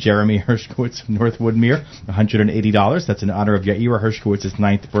 Thank you. Jeremy Hershkowitz of North Woodmere, $180. That's in honor of Yaira Hershkowitz's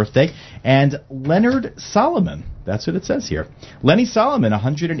 9th birthday. And Leonard Solomon, that's what it says here. Lenny Solomon,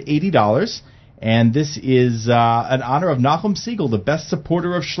 $180. And this is in honor of Nachum Siegel, the best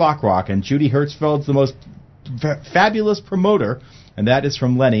supporter of Schlock Rock, and Judy Hertzfeld's the most fabulous promoter. And that is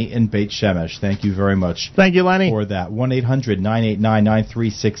from Lenny in Beit Shemesh. Thank you very much. Thank you, Lenny. For that.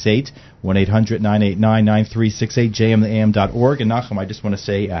 1-800-989-9368. 1-800-989-9368. jmtheam.org. And Nachum, I just want to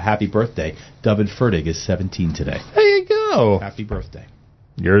say happy birthday. David Fertig is 17 today. There you go. Happy birthday.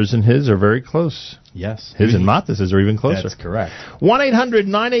 Yours and his are very close. Yes. His and Matis's are even closer. That's correct.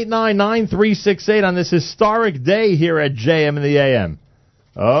 1-800-989-9368 on this historic day here at JM in the AM.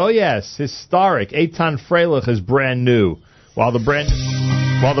 Oh, yes. Historic. Eitan Freilich is brand new. While the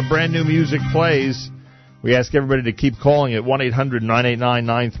brand new music plays, we ask everybody to keep calling at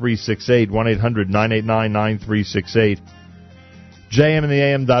 1-800-989-9368, 1-800-989-9368,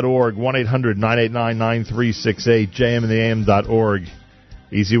 jmintheam.org, 1-800-989-9368, jmintheam.org.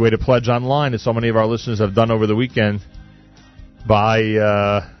 Easy way to pledge online, as so many of our listeners have done over the weekend, by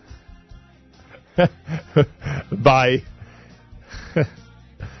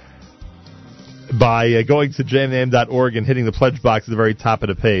going to jmintheam.org and hitting the pledge box at the very top of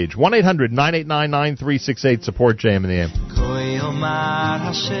the page. 1-800-989-9368. Support JM in the AM.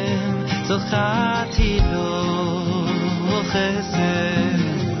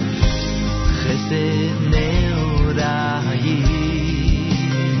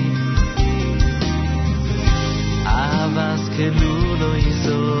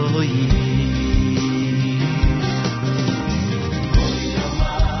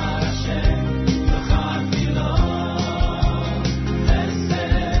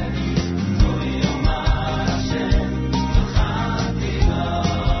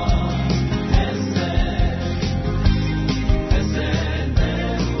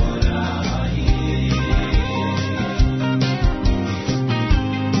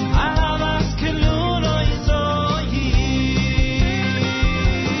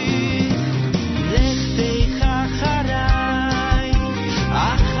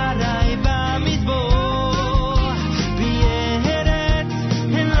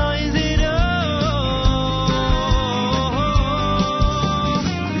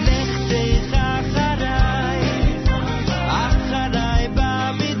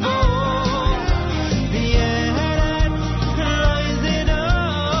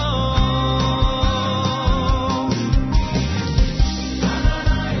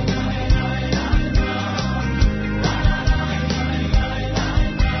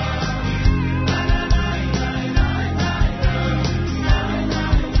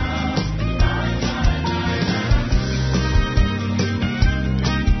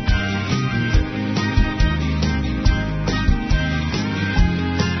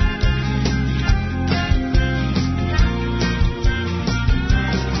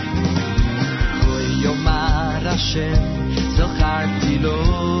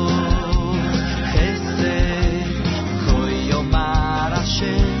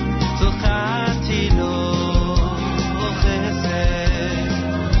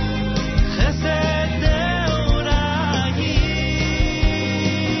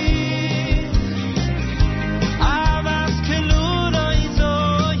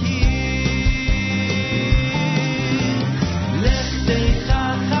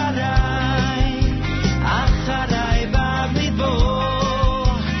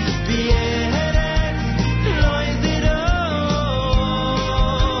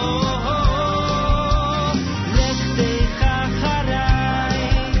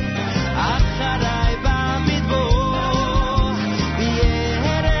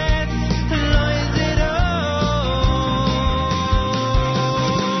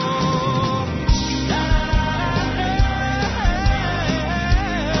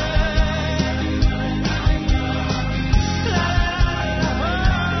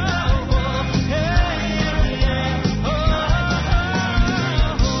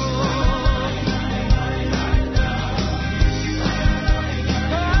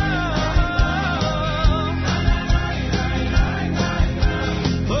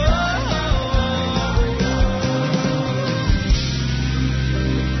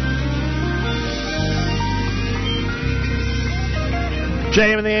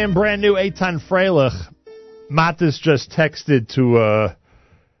 JM and the AM, brand new Eitan Freilich. Matis just texted to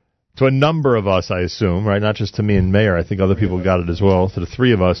a number of us, I assume, right? Not just to me and Mayor. I think other people got it as well, to the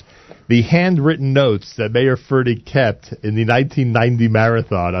three of us. The handwritten notes that Mayor Fertig kept in the 1990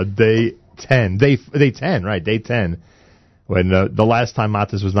 marathon on day 10. Day 10, right, day 10. When the last time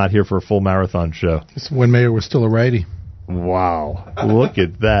Matis was not here for a full marathon show. It's when Mayor was still a righty. Wow. Look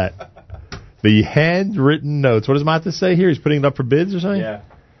at that. The handwritten notes. What does Matis say here? He's putting it up for bids or something? Yeah.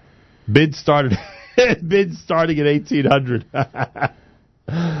 Bids starting at 1,800.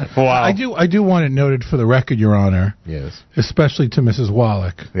 Wow. I do want it noted for the record, Your Honor. Yes. Especially to Mrs.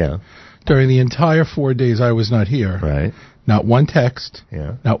 Wallach. Yeah. During the entire 4 days I was not here. Right. Not one text.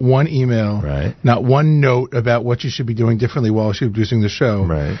 Yeah. Not one email. Right. Not one note about what you should be doing differently while she was producing the show.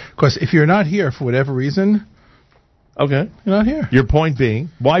 Right. Because if you're not here for whatever reason, okay, you're not here. Your point being,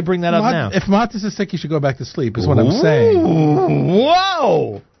 why bring that up now? If Matis is sick, you should go back to sleep, is what I'm saying.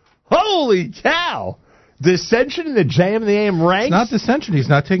 Whoa! Holy cow! Dissension in the JM and the AM ranks? It's not dissension. He's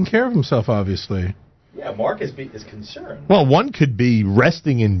not taking care of himself, obviously. Yeah, Mark is concerned. Well, one could be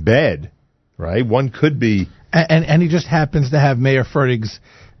resting in bed, right? One could be... And he just happens to have Mayor Fertig's,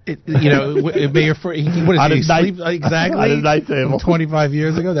 Mayor Fertig, what is he, sleep? Exactly. On his night table. 25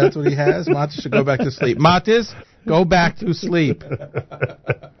 years ago, that's what he has. Matis should go back to sleep. Matis, go back to sleep.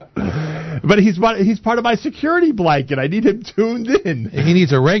 But he's part of my security blanket. I need him tuned in. He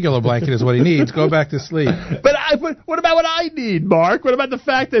needs a regular blanket is what he needs. Go back to sleep. But what about what I need, Mark? What about the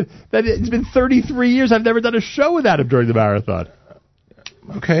fact that it's been 33 years I've never done a show without him during the marathon?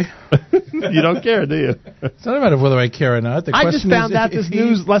 Okay. You don't care, do you? It's not a matter of whether I care or not. I just found out this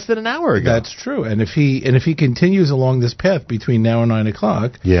news less than an hour ago. That's true. And if he continues along this path between now and 9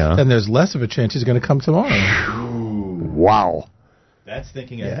 o'clock, then there's less of a chance he's going to come tomorrow. Wow. That's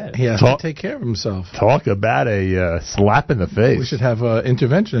thinking ahead. He has to take care of himself. Talk about a slap in the face. We should have an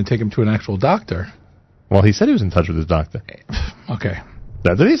intervention and take him to an actual doctor. Well, he said he was in touch with his doctor. Okay.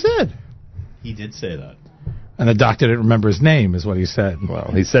 That's what he said. He did say that. And the doctor didn't remember his name, is what he said.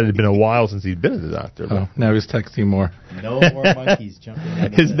 Well, he said it had been a while since he'd been to the doctor. Oh, now he's texting more. No more monkeys jumping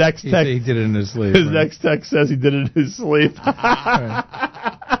in. His next text... He did it in his sleep. His next text says he did it in his sleep.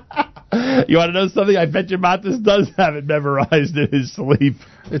 You want to know something? I bet your Matis does have it memorized in his sleep.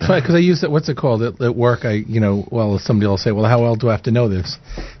 It's funny, because I use it, what's it called? At work, somebody will say, well, how well do I have to know this?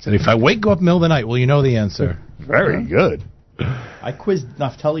 I said, if I wake up in the middle of the night, well, you know the answer. Very good. I quizzed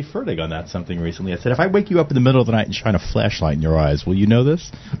Naftali Fertig on that something recently. I said, if I wake you up in the middle of the night and shine a flashlight in your eyes, will you know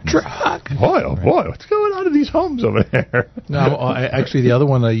this? Truck. Boy, oh boy, what's going on in these homes over there? No, actually, the other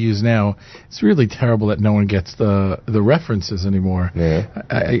one I use now, it's really terrible that no one gets the references anymore. Yeah.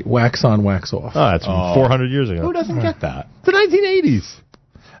 I wax on, wax off. Oh, that's from 400 years ago. Who doesn't get that? The 1980s.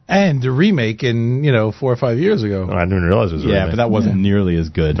 And the remake in, 4 or 5 years ago. Oh, I didn't realize it was a remake. But that wasn't nearly as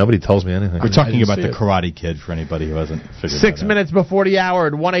good. Nobody tells me anything. We're talking about the Karate Kid for anybody who hasn't figured 6 minutes before the hour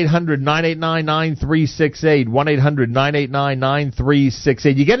at 1-800-989-9368.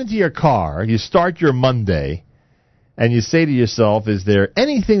 1-800-989-9368. You get into your car, you start your Monday, and you say to yourself, is there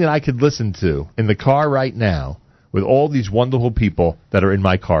anything that I could listen to in the car right now with all these wonderful people that are in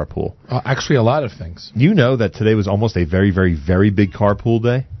my carpool? Actually, a lot of things. You know that today was almost a very, very, very big carpool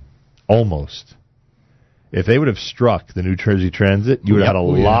day? Almost. If they would have struck the New Jersey Transit, you would have had a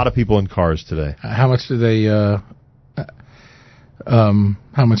lot of people in cars today. How much do they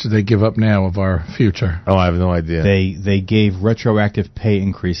give up now of our future? Oh, I have no idea. They gave retroactive pay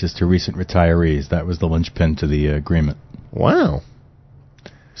increases to recent retirees. That was the linchpin to the agreement. Wow.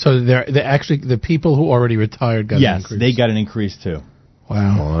 So they're actually the people who already retired got an increase. Yes, they got an increase too.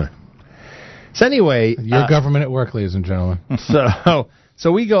 Wow. So anyway, your government at work, ladies and gentlemen.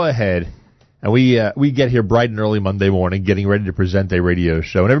 So we go ahead and we get here bright and early Monday morning, getting ready to present a radio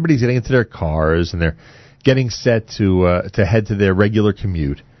show, and everybody's getting into their cars and they're getting set to head to their regular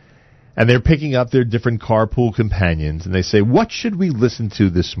commute, and they're picking up their different carpool companions, and they say, "What should we listen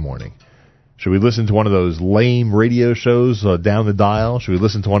to this morning? Should we listen to one of those lame radio shows down the dial? Should we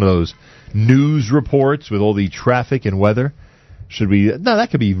listen to one of those news reports with all the traffic and weather? Should we? No,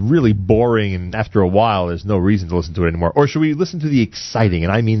 that could be really boring, and after a while, there's no reason to listen to it anymore. Or should we listen to the exciting,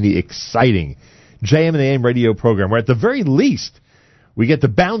 and I mean the exciting, JM and the AM radio program, where at the very least, we get to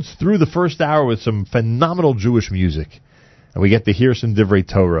bounce through the first hour with some phenomenal Jewish music, and we get to hear some Divrei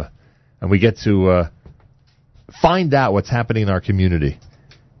Torah, and we get to find out what's happening in our community,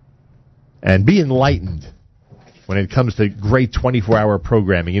 and be enlightened when it comes to great 24-hour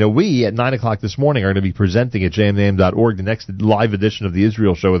programming. We, at 9 o'clock this morning, are going to be presenting at jmam.org the next live edition of the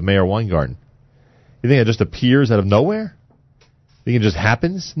Israel Show with Mayor Weingarten. You think it just appears out of nowhere? You think it just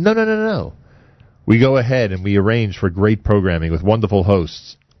happens? No. we go ahead and we arrange for great programming with wonderful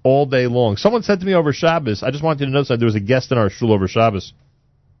hosts all day long. Someone said to me over Shabbos, I just wanted you to know that there was a guest in our shul over Shabbos.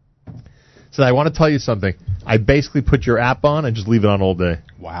 Said, I want to tell you something. I basically put your app on and just leave it on all day.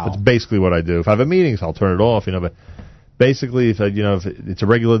 Wow. That's basically what I do. If I have a meeting, I'll turn it off, but basically, if it's a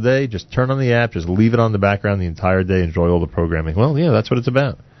regular day, just turn on the app, just leave it on the background the entire day, enjoy all the programming. Well, yeah, that's what it's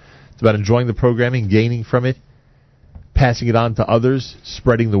about. It's about enjoying the programming, gaining from it, passing it on to others,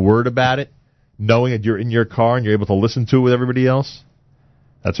 spreading the word about it, knowing that you're in your car and you're able to listen to it with everybody else.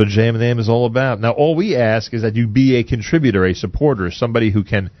 That's what JM and AM is all about. Now, all we ask is that you be a contributor, a supporter, somebody who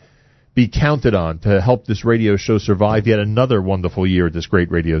can be counted on to help this radio show survive yet another wonderful year at this great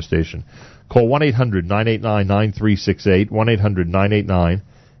radio station. Call 1-800-989-9368,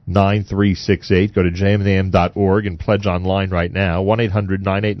 1-800-989-9368. Go to jmandam.org and pledge online right now,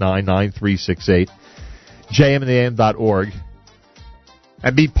 1-800-989-9368, jmandam.org.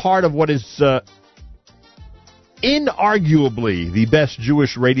 And be part of what is inarguably the best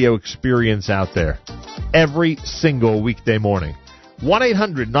Jewish radio experience out there every single weekday morning.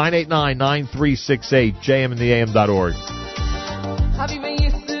 1-800-989-9368, jmandam.org.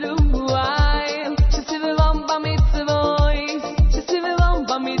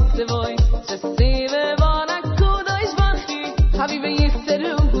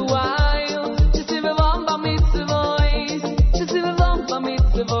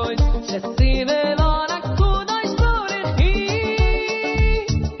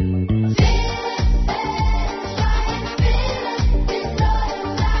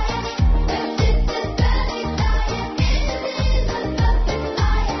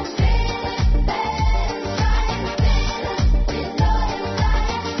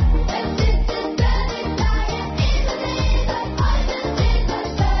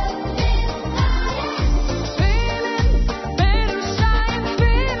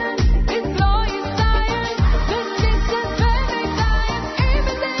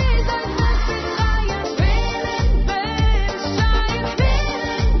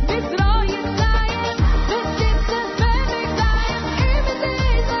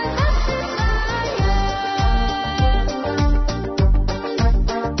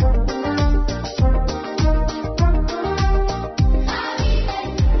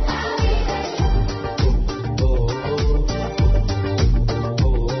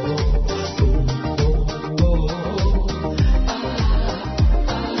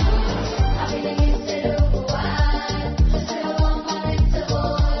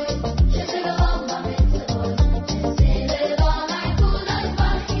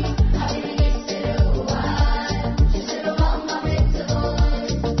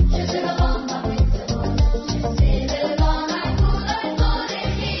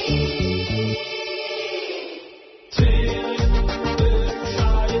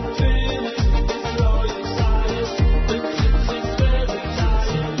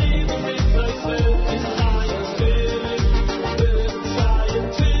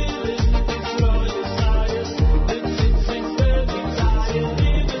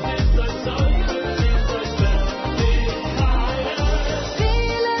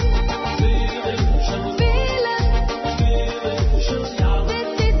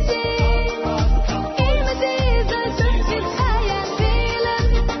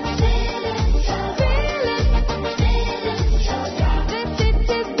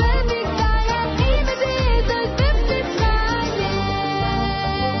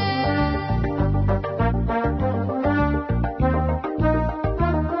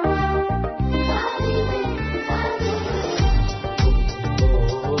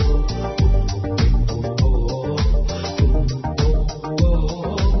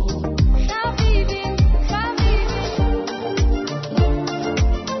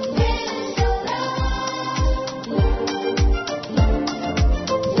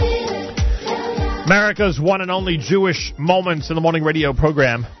 America's one and only Jewish Moments in the Morning radio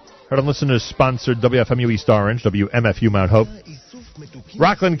program. Heard on listeners-sponsored WFMU East Orange, WMFU Mount Hope.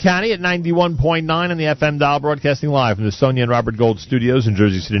 Rockland County at 91.9 on the FM dial, broadcasting live from the Sonia and Robert Gold studios in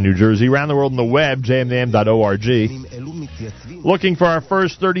Jersey City, New Jersey. Around the world on the web, jmam.org. Looking for our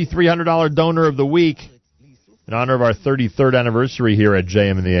first $3,300 donor of the week in honor of our 33rd anniversary here at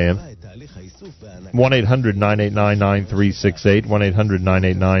JM in the AM. 1-800-989-9368,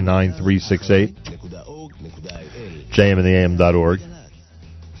 1-800-989-9368, jmandam.org,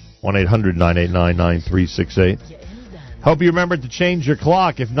 1-800-989-9368. Hope you remember to change your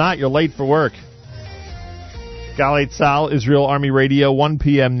clock. If not, you're late for work. Galei Tzahal, Israel Army Radio, 1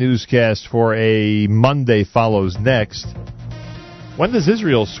 p.m. newscast for a Monday follows next. When does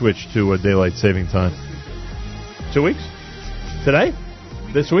Israel switch to a daylight saving time? 2 weeks? Today?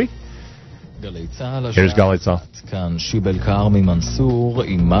 This week? גלי צהל, Here's Galei Tzahal. כאן שיבל כרמי מנסור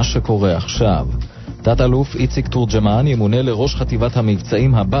עם מה שקורה עכשיו. תת-אלוף איציק תורג'מן ימונה לראש חטיבת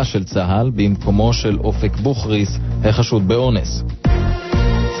המבצעים הבא של צהל במקומו של אופק בוכריס, החשוד באונס.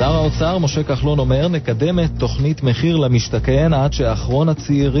 שר האוצר משה כחלון אומר נקדם את תוכנית מחיר למשתכן עד שאחרון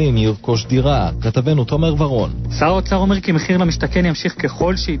הצעירים ירכוש דירה. כתבנו תומר ורון. שר האוצר אומר כי מחיר למשתכן ימשיך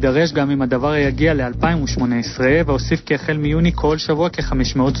ככל שידרש גם אם הדבר יגיע ל-2018, והוסיף כי החל מיוני כל שבוע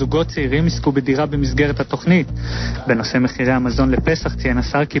כ-500 זוגות צעירים יזכו בדירה במסגרת התוכנית. בנושא מחירי המזון לפסח ציין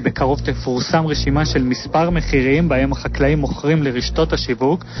השר כי בקרוב תפורסם רשימה של מספר מחירים בהם החקלאים מוכרים לרשתות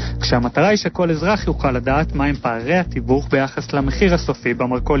השיווק, כשהמטרה היא שכל אזרח יוכל לדעת מהם פערי התיווך ביחס למחיר הסופי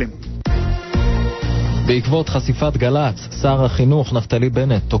במרכולים. בעקבות חשיפת גל"צ, שר החינוך נפתלי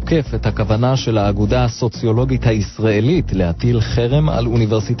בנט תוקף את הכוונה של האגודה הסוציולוגית הישראלית להטיל חרם על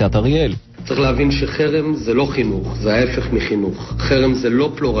אוניברסיטת אריאל. צריך להבין שחרם זה לא חינוך, זה ההפך מחינוך. חרם זה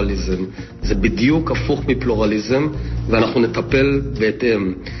לא פלורליזם, זה בדיוק הפוך מפלורליזם, ואנחנו נטפל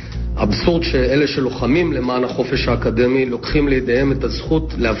בהתאם. אבסורד שאלה שלוחמים למען החופש האקדמי לוקחים לידיהם את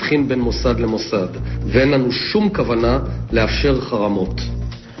הזכות להבחין בין מוסד למוסד, ואין לנו שום כוונה לאפשר חרמות.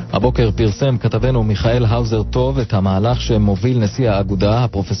 הבוקר פרסם כתבנו מיכאל האוזר טוב את המהלך שמוביל נשיא האגודה,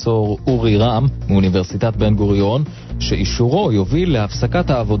 הפרופסור אורי רם, מאוניברסיטת בן גוריון, שאישורו יוביל להפסקת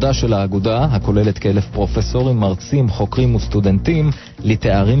העבודה של האגודה, הכוללת כ1,000 פרופסורים, מרצים, חוקרים וסטודנטים,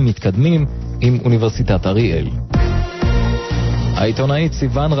 לתארים מתקדמים עם אוניברסיטת אריאל. העיתונאית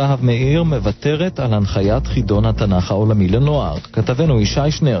סיוון רהב מאיר מבטרת על הנחיית חידון התנ"ך העולמי לנוער. כתבנו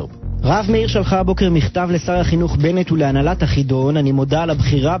ישי שנר. רהב מאיר שלחה הבוקר מכתב לשר החינוך בנט ולהנהלת החידון. אני מודה על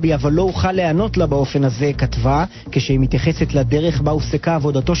הבחירה בי, אבל לא אוכל לענות לה באופן הזה, כתבה, כשהיא מתייחסת לדרך בה הופסקה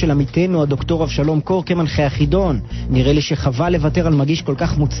עבודתו של עמיתנו הדוקטור אבשלום קור כמנחה החידון. נראה לי שחבל לוותר על מגיש כל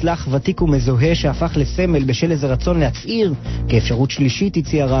כך מוצלח, ותיק ומזוהה שהפך לסמל בשל איזה רצון להצעיר. כאפשרות שלישית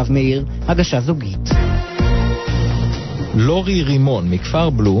הציע רהב מאיר הגשה זוגית. לורי רימון מכפר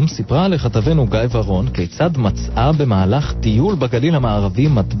בלום סיפרה לכתבנו גיא ורון כיצד מצאה במהלך טיול בגליל המערבי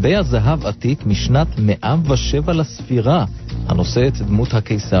מטבע זהב עתיק משנת 107 לספירה, הנושא את דמות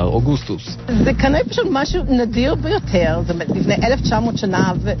הקיסר אוגוסטוס. זה כנראה פשוט משהו נדיר ביותר, זה לפני 1900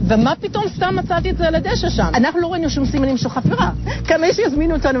 שנה, ומה פתאום סתם מצאתי את זה על הדשא שם? אנחנו לא ראינו שום סימנים של חפירה. כנראה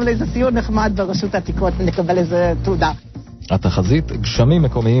שיזמינו אותנו לאיזה סיור נחמד ברשות העתיקות ונקבל איזה תעודה. התחזית, גשמים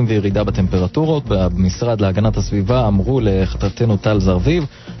מקומיים וירידה בטמפרטורות. במשרד להגנת הסביבה אמרו לכתבתנו טל זרביב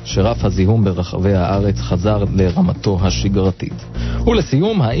שרף הזיהום ברחבי הארץ חזר לרמתו השגרתית.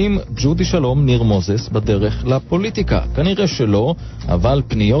 ולסיום, האם ג'ודי שלום ניר מוזס בדרך לפוליטיקה? כנראה שלא, אבל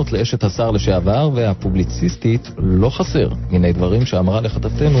פניות לאשת השר לשעבר והפובליציסטית לא חסר. הנה דברים שאמרה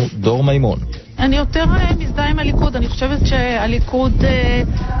לכתבתנו דור מימון. אני יותר מזדהה עם הליכוד. אני חושבת שהליכוד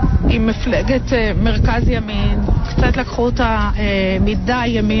עם מפלגת מרכז ימין קצת לקחו אותה מדי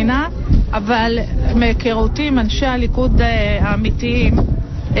ימינה, אבל מהיכרותי עם אנשי הליכוד האמיתיים,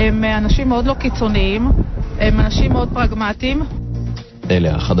 הם אנשים מאוד לא קיצוניים, הם אנשים מאוד פרגמטיים.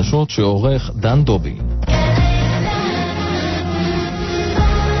 אלה החדשות שעורך דן דובי.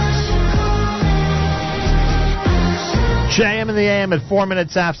 JM in the AM at 4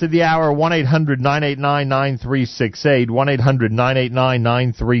 minutes after the hour. 1-800-989-9368.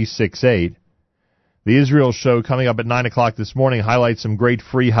 1-800-989-9368. The Israel show coming up at 9 o'clock this morning highlights some great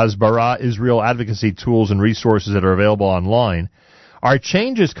free Hasbara Israel advocacy tools and resources that are available online. Are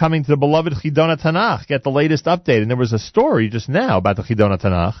changes coming to the beloved Chidon Tanakh? Get the latest update. And there was a story just now about the Chidon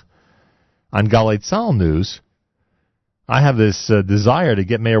Tanakh on Galei Tzahal News. I have this desire to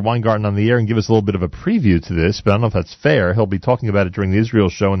get Mayor Weingarten on the air and give us a little bit of a preview to this, but I don't know if that's fair. He'll be talking about it during the Israel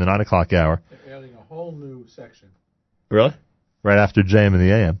show in the 9 o'clock hour. They're adding a whole new section. Really? Right after JM in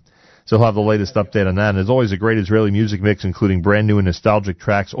the AM. So he'll have the latest update on that. And there's always a great Israeli music mix, including brand new and nostalgic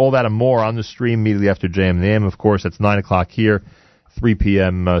tracks. All that and more on the stream immediately after JM in the AM. Of course, that's 9 o'clock here, 3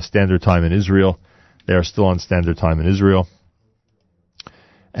 p.m. Standard Time in Israel. They are still on Standard Time in Israel.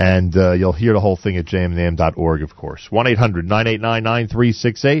 And you'll hear the whole thing at jmnam.org, of course.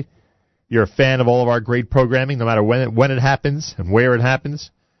 1-800-989-9368. You're a fan of all of our great programming, no matter when it happens and where it happens,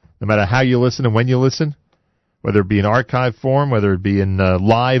 no matter how you listen and when you listen, whether it be in archive form, whether it be in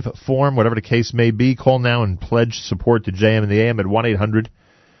live form, whatever the case may be. Call now and pledge support to JM in the AM at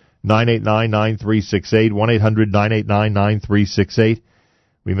 1-800-989-9368, 1-800-989-9368.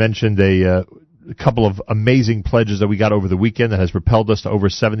 We mentioned a couple of amazing pledges that we got over the weekend that has propelled us to over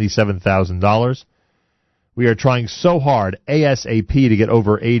 $77,000. We are trying so hard ASAP to get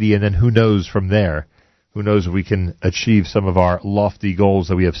over 80, and then who knows from there. Who knows if we can achieve some of our lofty goals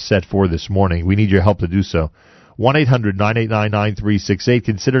that we have set for this morning. We need your help to do so. 1-800-989-9368.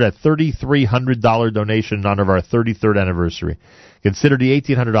 Consider that $3,300 donation in honor of our 33rd anniversary. Consider the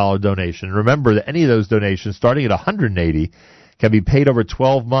 $1,800 donation. Remember that any of those donations, starting at $180, can be paid over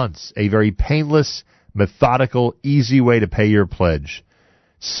 12 months. A very painless, methodical, easy way to pay your pledge.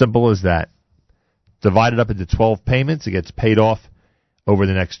 Simple as that. Divide it up into 12 payments. It gets paid off over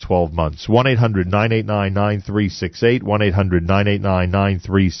the next 12 months. 1-800-989-9368.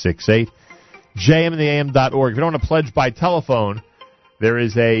 1-800-989-9368. jmandtheam.org. If you don't want to pledge by telephone, there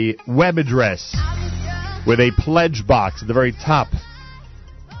is a web address with a pledge box at the very top.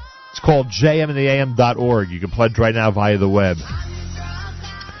 It's called jmandtheam.org. You can pledge right now via the web.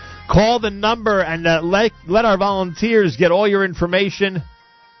 Call the number and let our volunteers get all your information.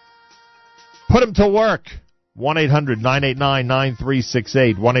 Put them to work.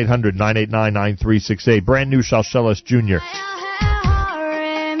 1-800-989-9368. 1-800-989-9368. Brand new Shalshelis Jr.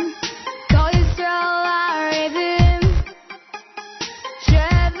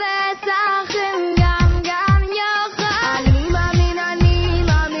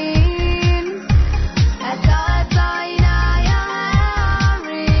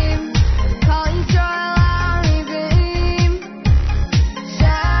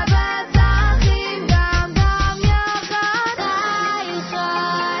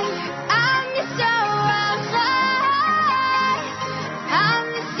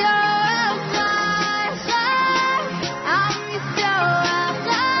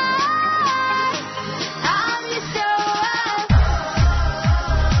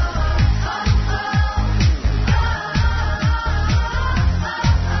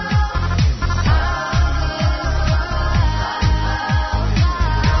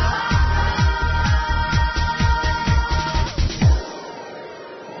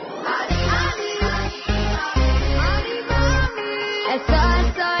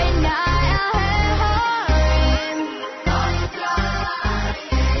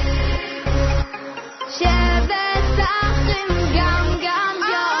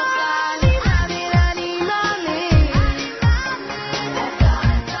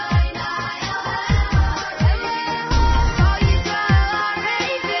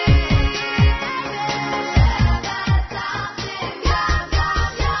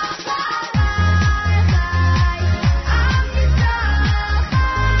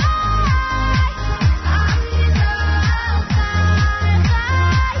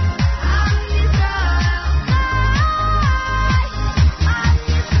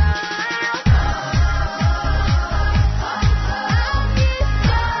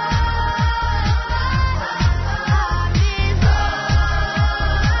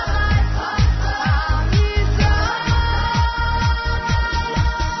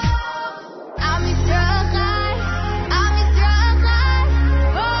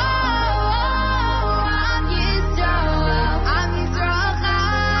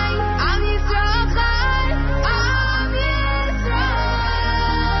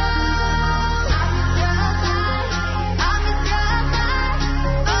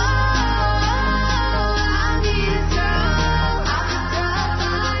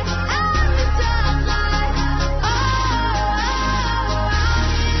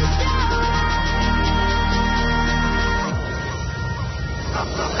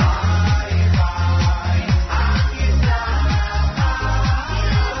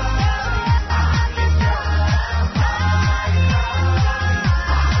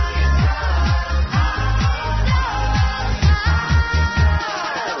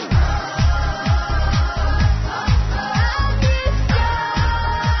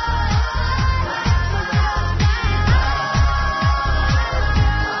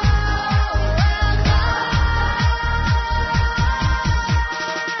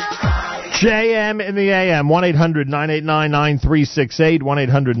 JM in the AM, 1-800-989-9368,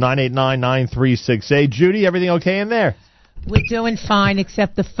 1-800-989-9368. Judy, everything okay in there? We're doing fine,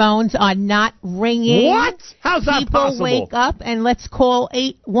 except the phones are not ringing. What? How's that possible? People wake up and let's call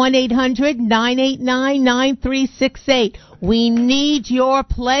 1-800-989-9368. We need your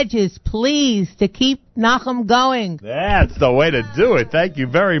pledges, please, to keep Nachum going. That's the way to do it. Thank you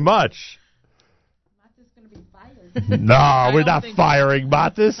very much. No, we're not firing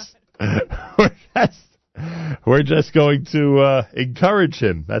Matis. We're just going to encourage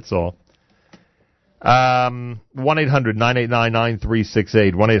him. That's all.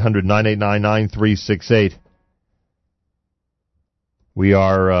 1-800-989-9368. 1-800-989-9368. We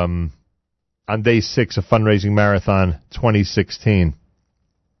are on day 6 of Fundraising Marathon 2016.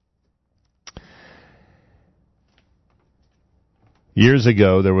 Years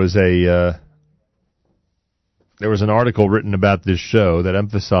ago, there was an article written about this show that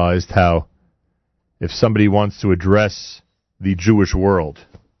emphasized how if somebody wants to address the Jewish world,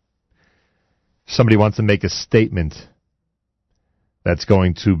 somebody wants to make a statement that's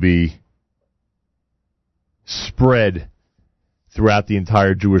going to be spread throughout the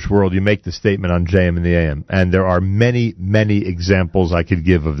entire Jewish world, you make the statement on JM and the AM. And there are many, many examples I could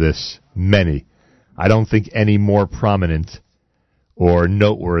give of this. Many. I don't think any more prominent or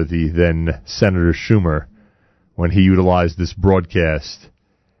noteworthy than Senator Schumer when he utilized this broadcast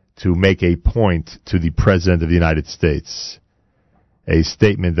to make a point to the President of the United States. A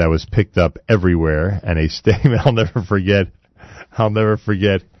statement that was picked up everywhere, and a statement I'll never forget.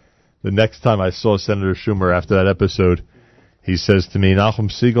 The next time I saw Senator Schumer after that episode, he says to me,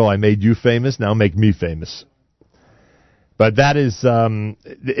 Nachum Siegel, I made you famous, now make me famous. But that is,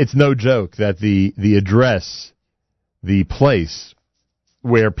 it's no joke that the address, the place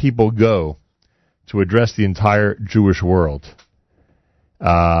where people go to address the entire Jewish world,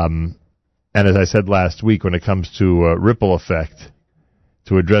 and as I said last week, when it comes to ripple effect,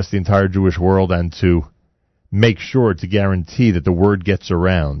 to address the entire Jewish world and to make sure to guarantee that the word gets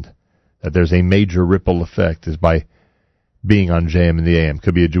around, that there's a major ripple effect, is by being on JM and the AM.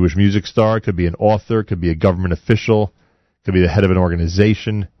 Could be a Jewish music star, could be an author, could be a government official, could be the head of an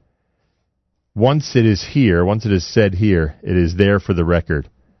organization. Once it is here, once it is said here, it is there for the record.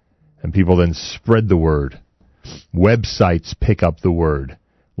 And people then spread the word. Websites pick up the word.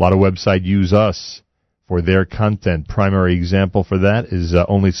 A lot of websites use us for their content. Primary example for that is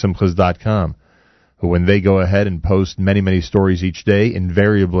OnlySimchas.com, who when they go ahead and post many, many stories each day,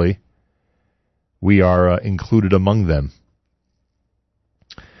 invariably we are included among them.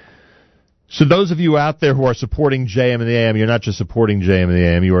 So those of you out there who are supporting JM and the AM, you're not just supporting JM and the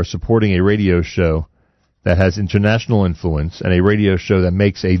AM, you are supporting a radio show that has international influence and a radio show that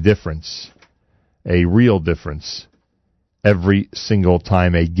makes a difference, a real difference, every single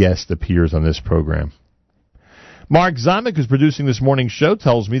time a guest appears on this program. Mark Zamek, who's producing this morning's show,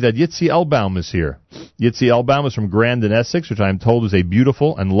 tells me that Yitzi Elbaum is here. Yitzi Elbaum is from Grandin, Essex, which I am told is a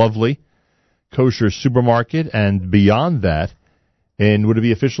beautiful and lovely kosher supermarket, and beyond that, in, would it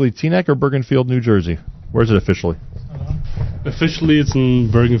be officially Teaneck or Bergenfield, New Jersey? Where's it officially? Officially, it's in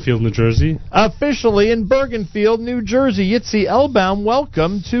Bergenfield, New Jersey. Officially in Bergenfield, New Jersey. Yitzi Elbaum,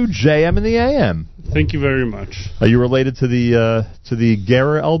 welcome to JM and the AM. Thank you very much. Are you related to the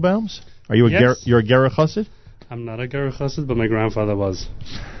Gera Elbaums? Are you you're a Gera Chassid? I'm not a Gera Chassid, but my grandfather was.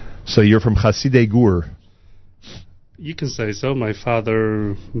 So you're from Chassidei Gur. You can say so. My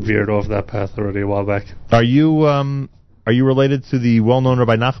father veered off that path already a while back. Are you related to the well-known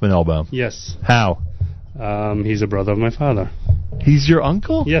Rabbi Nachman Elbaum? Yes. How? He's a brother of my father. He's your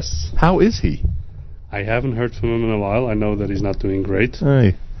uncle? Yes. How is he? I haven't heard from him in a while. I know that he's not doing great.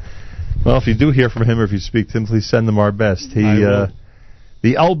 Hey. Well, if you do hear from him or if you speak to him, please send them our best. The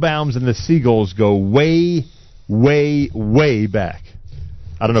Elbaums and the Siegels go way, way, way back.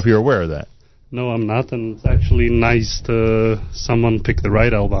 I don't know if you're aware of that. No, I'm not, and it's actually nice to someone pick the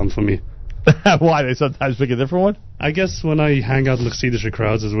right Elbaum for me. Why? They sometimes pick a different one? I guess when I hang out in the Chassidish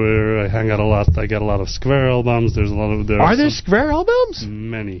crowds is where I hang out a lot. I get a lot of square Elbaums. There's a lot of... Are there square Elbaums?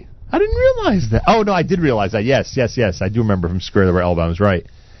 Many. I didn't realize that. Oh, no, I did realize that. Yes. I do remember from square there were Elbaums, right.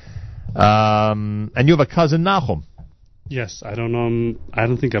 And you have a cousin, Nachum. Yes, I don't know him. I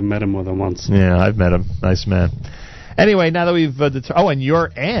don't think I've met him more than once. Yeah, I've met him. Nice man. Anyway, now that we've... and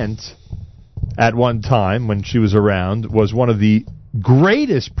your aunt, at one time, when she was around, was one of the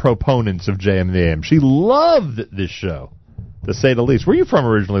greatest proponents of JM and the AM. She loved this show, to say the least. Where are you from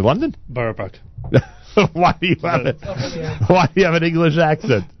originally? London? Borough Park. Why do you have it? Why do you have an English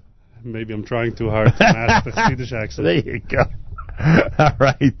accent? Maybe I'm trying too hard to match the Swedish accent. There you go. All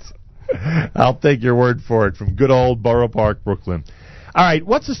right. I'll take your word for it, from good old Borough Park, Brooklyn. All right,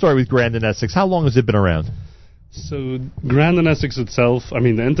 what's the story with Grandin, Essex? How long has it been around? So, Grandin, Essex itself, the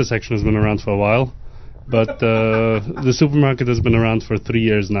intersection has been around for a while. But the supermarket has been around for 3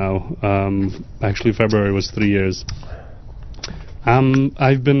 years now. Actually, February was 3 years.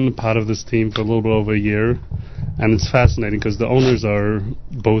 I've been part of this team for a little bit over a year, and it's fascinating because the owners are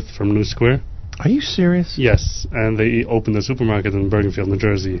both from New Square. Are you serious? Yes, and they opened a supermarket in Bergenfield, New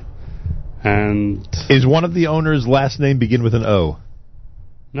Jersey. And is one of the owners' last name begin with an O?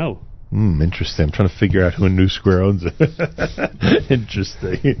 No. Interesting. I'm trying to figure out who in New Square owns it.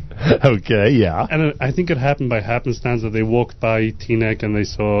 Interesting. Okay, yeah. And I think it happened by happenstance that they walked by Teaneck and they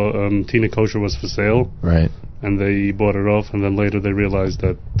saw Teaneck Kosher was for sale. Right. And they bought it off, and then later they realized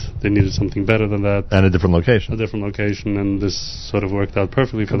that they needed something better than that. And a different location. And this sort of worked out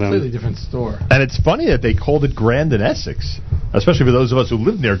perfectly for them. Completely different store. And it's funny that they called it Grandin, Essex, especially for those of us who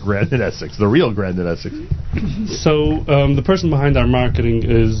live near Grandin, Essex, the real Grandin, Essex. So the person behind our marketing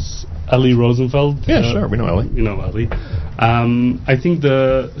is Ellie Rosenfeld. Yeah, sure, we know Ellie. You know Ellie. I think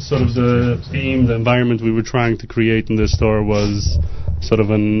the theme, the environment we were trying to create in this store was sort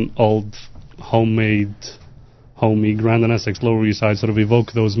of an old, homey Grand and Essex, Lower East Side, sort of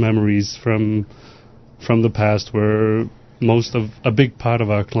evoke those memories from the past, where a big part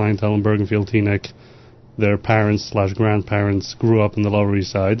of our clientele in Bergenfield, Teaneck, their parents/grandparents grew up in the Lower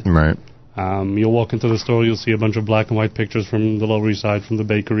East Side. Right. You'll walk into the store, you'll see a bunch of black and white pictures from the Lower East Side, from the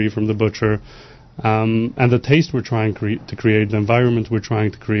bakery, from the butcher. And the taste we're trying to create, the environment we're trying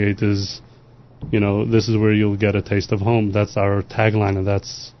to create is, this is where you'll get a taste of home. That's our tagline, and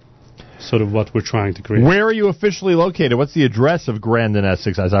that's sort of what we're trying to create. Where are you officially located? What's the address of Grand and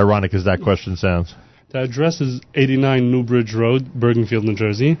Essex, as ironic as that question sounds? The address is 89 Newbridge Road, Bergenfield, New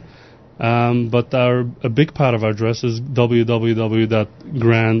Jersey. But a big part of our address is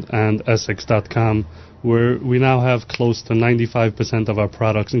www.grandandessex.com, where we now have close to 95% of our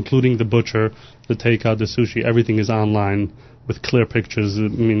products, including the butcher, the takeout, the sushi. Everything is online with clear pictures. I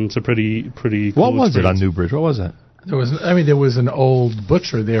mean, it's a pretty cool What was experience. it on Newbridge? What was it? There was an old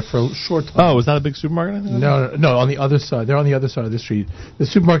butcher there for a short time. Oh, was that a big supermarket? No, on the other side. They're on the other side of the street. The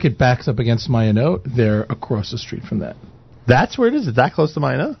supermarket backs up against Mayanot. They're across the street from that. That's where it is? It's that close to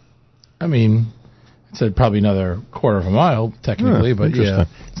Mayanot? I mean, it's probably another quarter of a mile, technically, but yeah.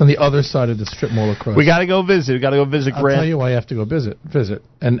 It's on the other side of the strip mall across. We got to go visit. Grand. I'll tell you why you have to go visit.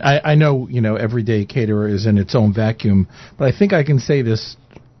 And I know, everyday caterer is in its own vacuum, but I think I can say this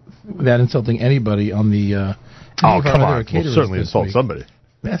without insulting anybody on the... come on. We'll certainly insult somebody.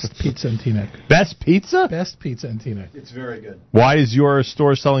 Best pizza in Teaneck. Best pizza? Best pizza in Teaneck. It's very good. Why is your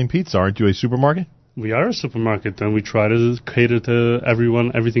store selling pizza? Aren't you a supermarket? We are a supermarket, and we try to cater to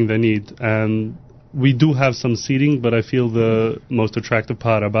everyone, everything they need. And we do have some seating, but I feel the most attractive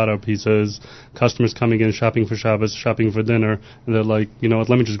part about our pizza is customers coming in, shopping for Shabbos, shopping for dinner, and they're like, you know what,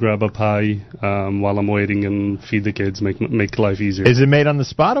 let me just grab a pie while I'm waiting and feed the kids, make life easier. Is it made on the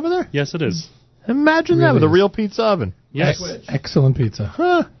spot over there? Yes, it is. Imagine that with a real pizza oven. Yes. Excellent pizza.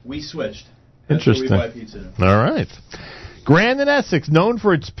 Huh. We switched. Interesting. That's where we buy pizza. All right. Grand and Essex, known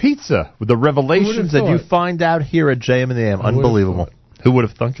for its pizza, with the revelations that you find out here at JM and the AM. Unbelievable. Who would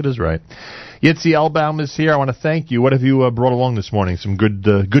have thunk it is right. Yitzi Elbaum is here. I want to thank you. What have you brought along this morning? Some good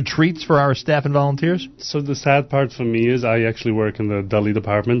treats for our staff and volunteers? So the sad part for me is I actually work in the deli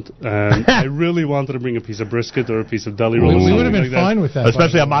department, and I really wanted to bring a piece of brisket or a piece of deli roll. We would have been fine with that.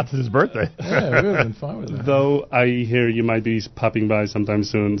 Especially on Matz's birthday. Yeah, we would have been fine with that. Though I hear you might be popping by sometime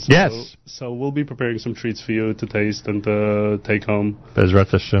soon. So, yes. So we'll be preparing some treats for you to taste and to take home Bezrat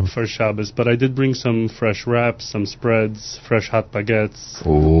Hashem. For Shabbos. But I did bring some fresh wraps, some spreads, fresh hot baguettes.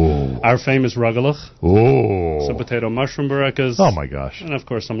 Ooh. Our famous ragalach. Ooh. Some potato mushroom barakas. Oh, my gosh. And, of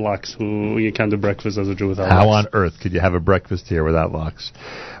course, some lox, who you can't do breakfast as a Jew without How lox. on earth could you have a breakfast here without lox?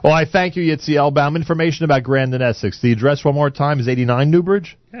 Well, I thank you, Yitzi Elbaum. Information about Grand and Essex. The address one more time is 89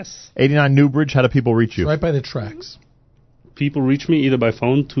 Newbridge? Yes. 89 Newbridge. How do people reach you? Right by the tracks. People reach me either by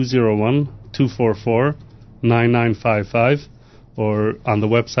phone, 201-244-9955, or on the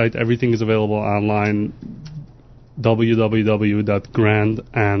website. Everything is available online,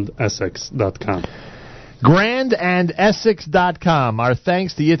 www.grandandessex.com. Grandandessex.com. Our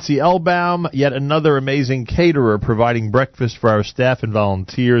thanks to Yitzi Elbaum, yet another amazing caterer providing breakfast for our staff and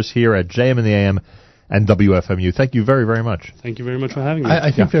volunteers here at JM and the AM and WFMU. Thank you very, very much. Thank you very much for having me.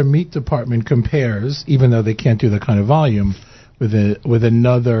 I think their meat department compares, even though they can't do the kind of volume, with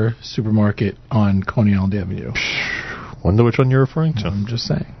another supermarket on Coney Island Avenue. Wonder which one you're referring to. I'm just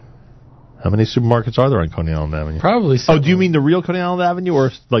saying. How many supermarkets are there on Coney Island Avenue? Probably several. Oh, do you mean the real Coney Island Avenue,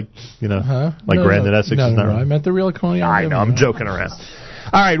 or like, Grand and Essex? No, I meant the real Coney Island Avenue. I know, I'm joking around.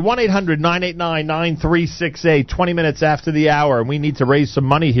 All right, 1-800-989-9368, 20 minutes after the hour, and we need to raise some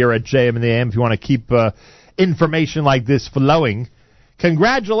money here at JM and the AM if you want to keep information like this flowing.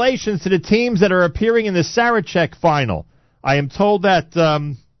 Congratulations to the teams that are appearing in the Sarachek final. I am told that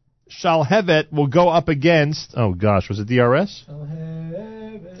Shalhevet will go up against, oh gosh, was it DRS?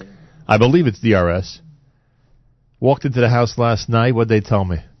 I believe it's DRS. Walked into the house last night. What'd they tell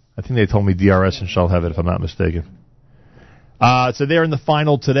me? I think they told me DRS and Shalhevet, if I'm not mistaken. So they're in the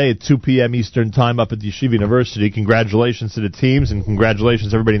final today at 2 p.m. Eastern Time up at Yeshiva University. Congratulations to the teams, and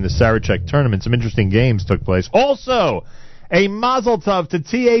congratulations to everybody in the Sarachek tournament. Some interesting games took place. Also, a mazel tov to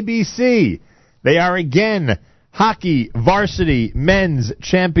TABC. They are again hockey varsity men's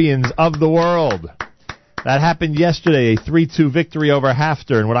champions of the world. That happened yesterday, a 3-2 victory over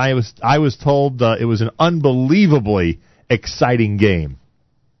Hafter, and what I was told it was an unbelievably exciting game.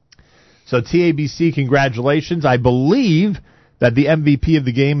 So TABC, congratulations. I believe that the MVP of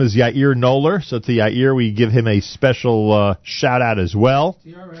the game is Yair Noller. So to Yair, we give him a special shout-out as well.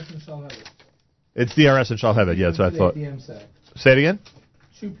 DRS and Shalhevet. It's DRS and Shalhevet, yeah, that's what I thought. Say it again?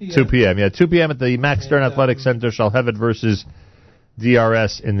 2 p.m. 2 p.m., yeah. 2 p.m. at the Max Stern Athletic Center, Shalhevet versus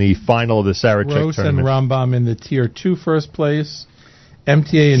DRS in the final of the Sarachek Gross tournament. and Rambam in the Tier 2 first place.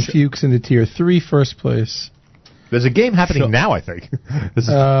 MTA and Fuchs in the Tier 3 first place. There's a game happening now, I think. This is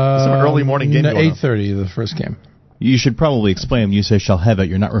some early morning game. 8:30, the first game. You should probably explain when you say Shalhevet,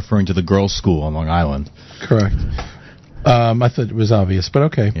 you're not referring to the girls' school on Long Island. Correct. I thought it was obvious, but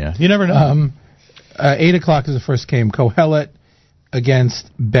okay. Yeah, you never know. 8 o'clock is the first game. Kohelet against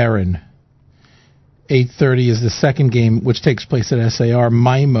Barron. 8:30 is the second game, which takes place at SAR.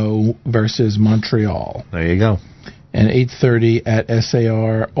 Maimo versus Montreal. There you go. And 8:30 at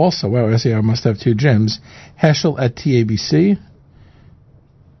SAR. Also, wow, SAR must have two gyms. Heschel at TABC.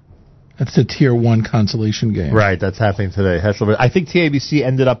 That's the Tier 1 consolation game. Right, that's happening today. Heschel. I think TABC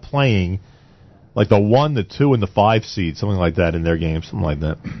ended up playing like the 1, the 2, and the 5 seed, something like that in their game, something like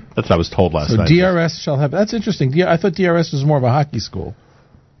that. That's what I was told last night. So DRS shall have. That's interesting. I thought DRS was more of a hockey school.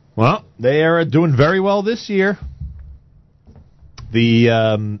 Well, they are doing very well this year.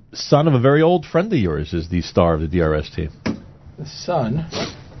 The son of a very old friend of yours is the star of the DRS team. The son.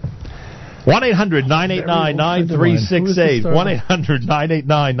 1-800-989-9368.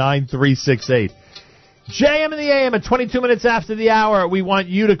 1-800-989-9368. JM in the AM at 22 minutes after the hour. We want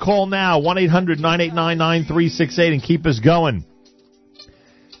you to call now. 1-800-989-9368 and keep us going.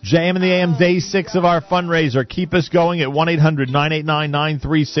 JM in the AM, day 6 of our fundraiser. Keep us going at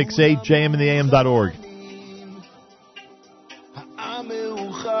 1-800-989-9368. jmintheam.org.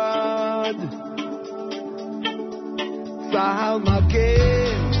 צהל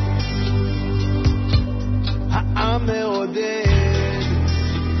מגן, העם מעודד,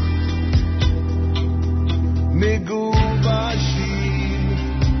 מגובשים,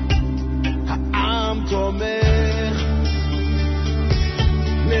 העם תומך,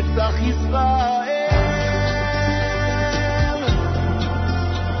 נצח ישראל.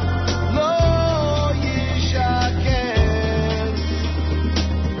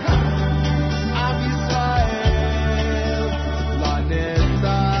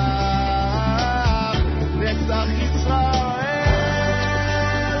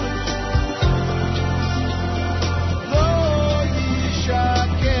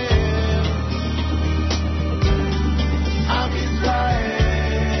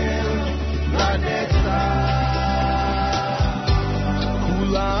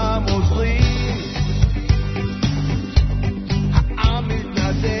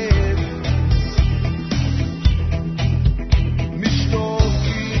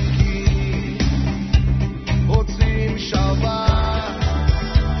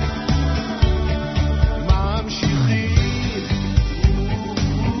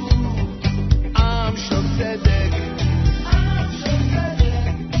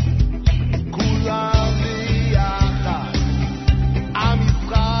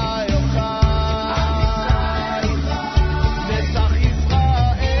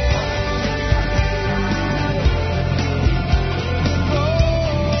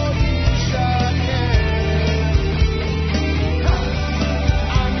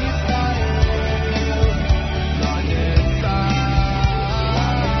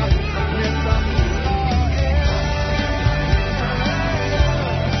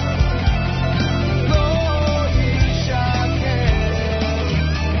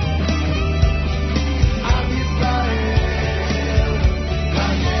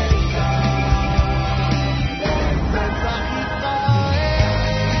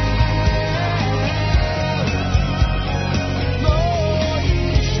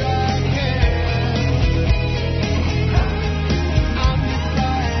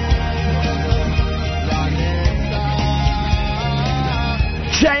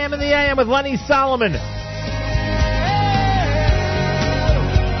 With Lenny Solomon.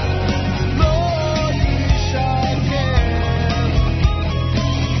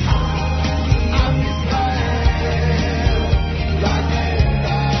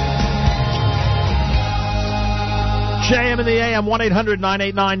 JM in the AM,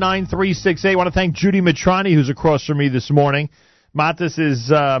 1-800-989-9368. I want to thank Judy Mitrani, who's across from me this morning. Matis is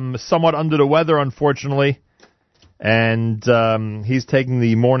somewhat under the weather, unfortunately. And he's taking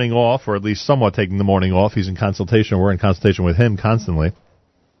the morning off, or at least somewhat taking the morning off. He's in consultation. We're in consultation with him constantly.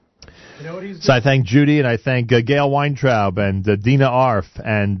 You know what he's doing? So I thank Judy, and I thank Gail Weintraub, and Dina Arf,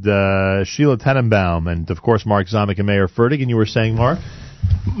 and Sheila Tenenbaum, and, of course, Mark Zomick and Mayor Fertig. And you were saying, Mark?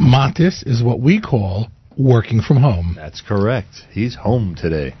 Matis is what we call working from home. That's correct. He's home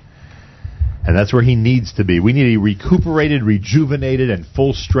today. And that's where he needs to be. We need a recuperated, rejuvenated, and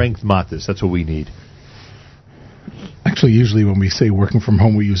full-strength Matis. That's what we need. Actually, usually when we say working from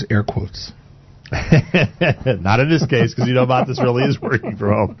home, we use air quotes. Not in this case, because Matis really is working from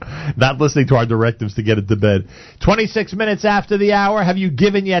home. Not listening to our directives to get it to bed. 26 minutes after the hour, have you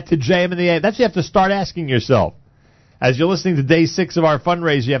given yet to JM and the AM? That's what you have to start asking yourself. As you're listening to day 6 of our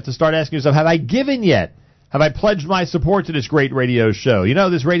fundraiser, you have to start asking yourself, have I given yet? Have I pledged my support to this great radio show?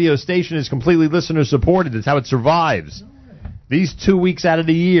 This radio station is completely listener-supported. It's how it survives. These 2 weeks out of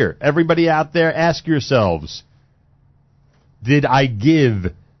the year, everybody out there, ask yourselves, did I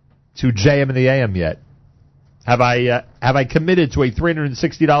give to JM and the AM yet? Have I committed to a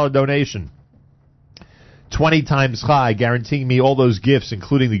 $360 donation? 20 times high, guaranteeing me all those gifts,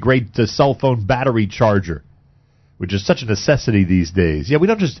 including the great cell phone battery charger, which is such a necessity these days. Yeah, we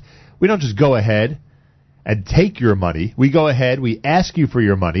don't just go ahead and take your money. We go ahead, we ask you for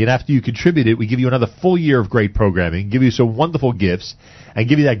your money, and after you contribute it, we give you another full year of great programming, give you some wonderful gifts, and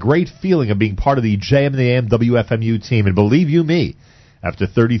give you that great feeling of being part of the JM and the AM WFMU team. And believe you me, after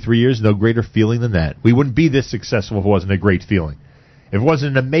 33 years, no greater feeling than that. We wouldn't be this successful if it wasn't a great feeling. If it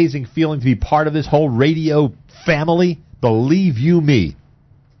wasn't an amazing feeling to be part of this whole radio family, believe you me,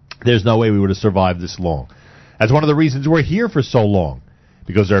 there's no way we would have survived this long. That's one of the reasons we're here for so long,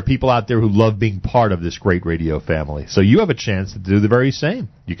 because there are people out there who love being part of this great radio family. So you have a chance to do the very same.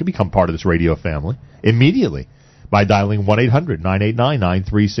 You can become part of this radio family immediately by dialing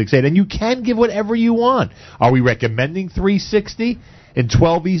 1-800-989-9368. And you can give whatever you want. Are we recommending $360 in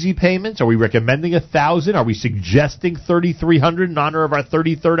 12 easy payments? Are we recommending $1,000? Are we suggesting $3,300 in honor of our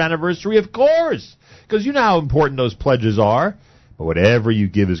 33rd anniversary? Of course, because you know how important those pledges are. But whatever you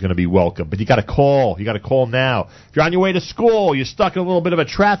give is going to be welcome. But you got to call. You got to call now. If you're on your way to school, you're stuck in a little bit of a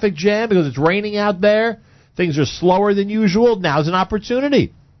traffic jam because it's raining out there, things are slower than usual, now's an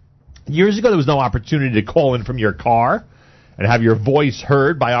opportunity. Years ago, there was no opportunity to call in from your car and have your voice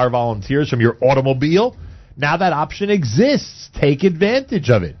heard by our volunteers from your automobile. Now that option exists. Take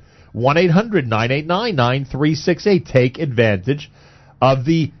advantage of it. 1-800-989-9368. Take advantage of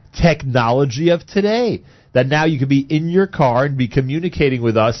the technology of today. That now you can be in your car and be communicating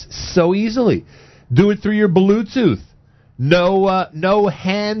with us so easily. Do it through your Bluetooth. No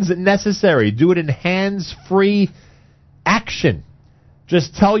hands necessary. Do it in hands-free action.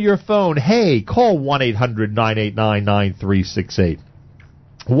 Just tell your phone, hey, call 1-800-989-9368.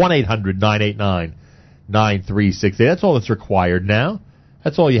 1-800-989-9368. That's all that's required now.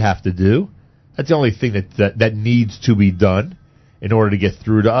 That's all you have to do. That's the only thing that needs to be done in order to get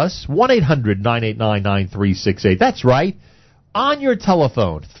through to us. 1-800-989-9368. That's right. On your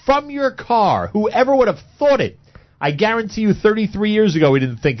telephone, from your car. Whoever would have thought it? I guarantee you 33 years ago we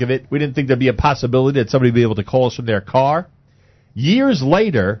didn't think of it. We didn't think there'd be a possibility that somebody would be able to call us from their car. Years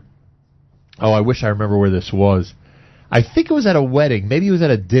later, I wish I remember where this was. I think it was at a wedding. Maybe it was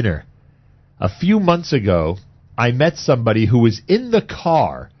at a dinner. A few months ago, I met somebody who was in the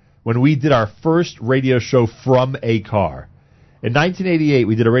car when we did our first radio show from a car. In 1988,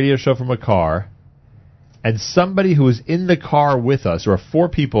 we did a radio show from a car, and somebody who was in the car with us, there were 4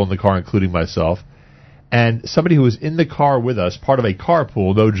 people in the car, including myself, and somebody who was in the car with us, part of a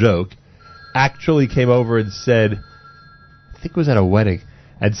carpool, no joke, actually came over and said, I think it was at a wedding,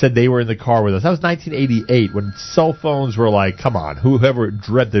 and said they were in the car with us. That was 1988, when cell phones were like, come on, whoever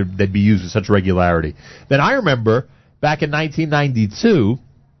dreamt they'd be used with such regularity. Then I remember, back in 1992,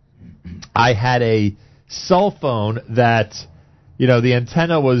 I had a cell phone that... the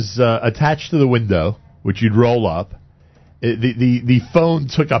antenna was attached to the window, which you'd roll up. The phone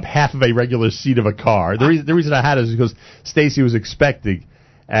took up half of a regular seat of a car. The reason I had it is because Stacy was expecting,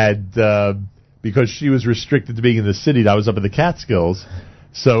 and because she was restricted to being in the city, I was up in the Catskills.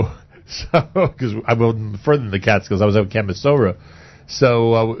 So because I wasn't further than the Catskills, I was up in Kamasora.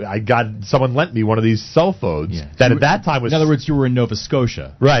 So someone lent me one of these cell phones that at that time was... In other words, you were in Nova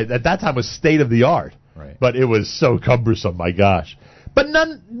Scotia. Right. At that time was state of the art. Right. But it was so cumbersome, my gosh. But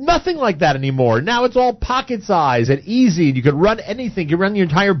nothing like that anymore. Now it's all pocket size and easy, and you can run anything. You can run your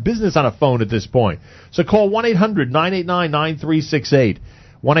entire business on a phone at this point. So call 1-800-989-9368.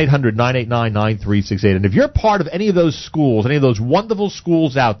 1-800-989-9368. And if you're part of any of those schools, any of those wonderful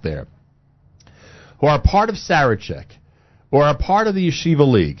schools out there who are part of Sarachek or are part of the Yeshiva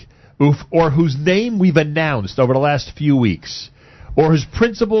League, or whose name we've announced over the last few weeks, or whose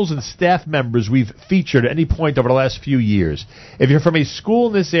principals and staff members we've featured at any point over the last few years. If you're from a school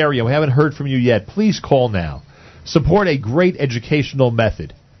in this area and we haven't heard from you yet, please call now. Support a great educational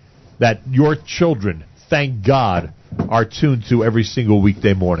method that your children, thank God, are tuned to every single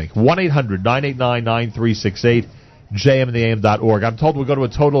weekday morning. 1-800-989-9368. jmandtheam.org. I'm told we'll go to a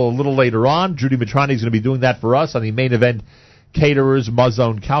total a little later on. Judy Matrani is going to be doing that for us on the main event caterers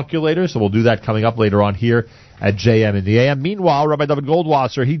Muzzone calculator, so we'll do that coming up later on here at JM in the AM. Meanwhile, Rabbi David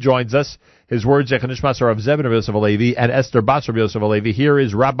Goldwasser, he joins us. His words, Echanishmas are of Zebin of Yosef Alevi and Esther Bas of Yosef Alevi. Here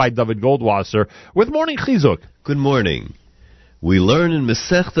is Rabbi David Goldwasser with Morning Chizuk. Good morning. We learn in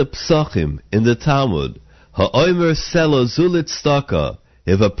Masechta Psachim in the Talmud, Ha'omer selo zulit staka.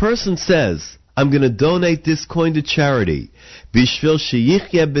 If a person says, I'm going to donate this coin to charity, bishvil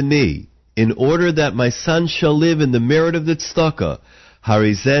sheyichya b'ni, in order that my son shall live in the merit of the tzedakah,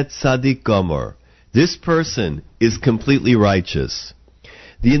 harizet tzadik gomer. This person is completely righteous.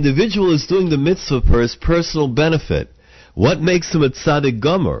 The individual is doing the mitzvah for his personal benefit. What makes him a tzadik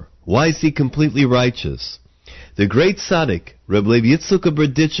gomer? Why is he completely righteous? The great tzaddik, Reb Levi Yitzchak of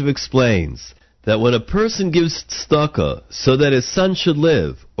Berditchev, explains that when a person gives tzedakah so that his son should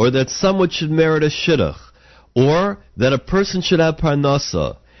live, or that someone should merit a shidduch, or that a person should have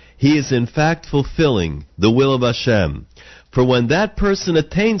parnasa, he is in fact fulfilling the will of Hashem. For when that person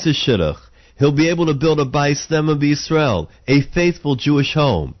attains a shidduch, he'll be able to build a Bais Nema B'Yisrael, a faithful Jewish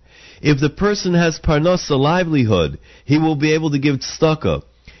home. If the person has parnasa, livelihood, he will be able to give tzedakah.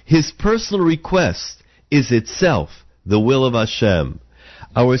 His personal request is itself the will of Hashem.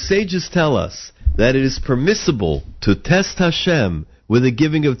 Our sages tell us that it is permissible to test Hashem with the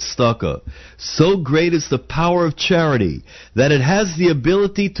giving of tzedakah. So great is the power of charity that it has the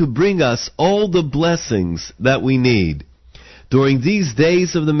ability to bring us all the blessings that we need. During these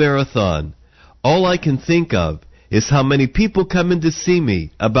days of the marathon, all I can think of is how many people come in to see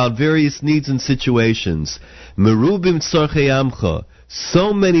me about various needs and situations. Merubim tzarchei amcha.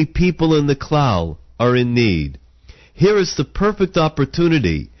 So many people in the klal are in need. Here is the perfect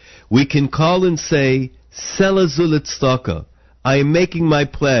opportunity. We can call and say, Sela zulit tzedakah. I am making my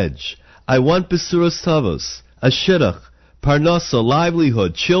pledge. I want besuros tavos, a shidduch, parnasa,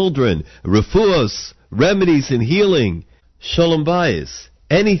 livelihood, children, refuos, remedies and healing, shalom bayis,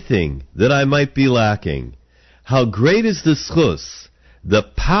 anything that I might be lacking. How great is the schus! The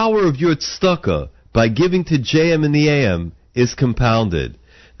power of your tzedakah by giving to JM in the AM is compounded.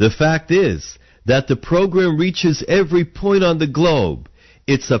 The fact is that the program reaches every point on the globe.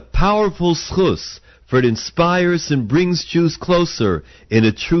 It's a powerful schus, for it inspires and brings Jews closer in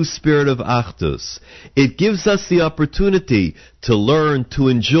a true spirit of Achdus. It gives us the opportunity to learn, to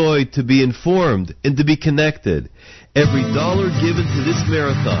enjoy, to be informed, and to be connected. Every dollar given to this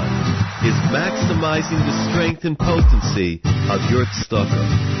marathon is maximizing the strength and potency of your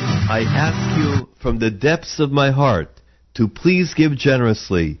tzedakah. I ask you from the depths of my heart to please give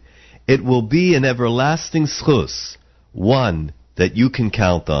generously. It will be an everlasting schus, one that you can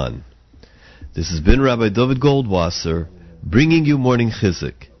count on. This has been Rabbi David Goldwasser, bringing you Morning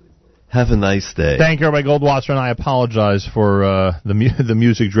Chizuk. Have a nice day. Thank you, Rabbi Goldwasser, and I apologize for the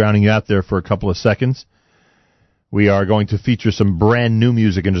music drowning you out there for a couple of seconds. We are going to feature some brand new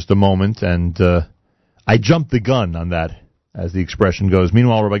music in just a moment, and I jumped the gun on that, as the expression goes.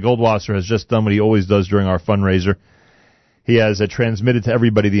 Meanwhile, Rabbi Goldwasser has just done what he always does during our fundraiser. He has transmitted to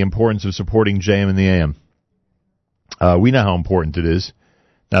everybody the importance of supporting JM in the AM. We know how important it is.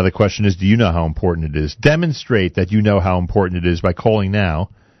 Now the question is, do you know how important it is? Demonstrate that you know how important it is by calling now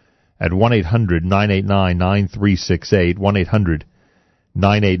at 1-800-989-9368,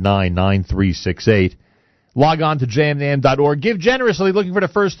 1-800-989-9368. Log on to jmnam.org. Give generously, looking for the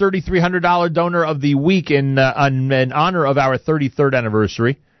first $3,300 donor of the week in honor of our 33rd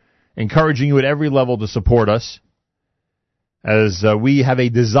anniversary. Encouraging you at every level to support us, as we have a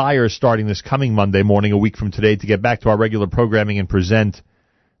desire starting this coming Monday morning, a week from today, to get back to our regular programming and present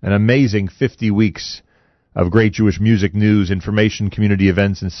an amazing 50 weeks of great Jewish music, news, information, community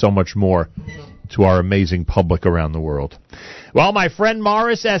events, and so much more to our amazing public around the world. Well, my friend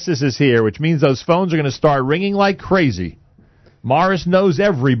Morris Esses is here, which means those phones are going to start ringing like crazy. Morris knows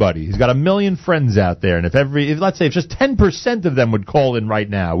everybody. He's got 1 million friends out there, and if let's say if just 10% of them would call in right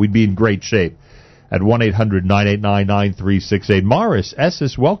now, we'd be in great shape. At 1-800-989-9368. Morris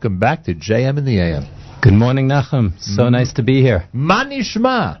Esses, welcome back to JM in the AM. Good morning, Nachum. So nice to be here. Ma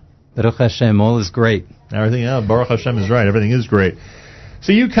nishma. Baruch Hashem, all is great. Everything else, Baruch Hashem is right. Everything is great.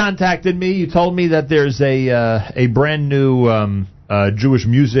 So you contacted me. You told me that there's a brand new Jewish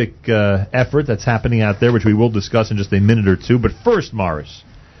music effort that's happening out there, which we will discuss in just a minute or two. But first, Morris,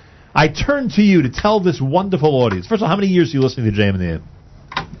 I turn to you to tell this wonderful audience. First of all, how many years are you listening to JM in the AM?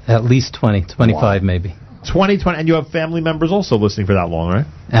 At least 20, 25 maybe. 20, and you have family members also listening for that long, right?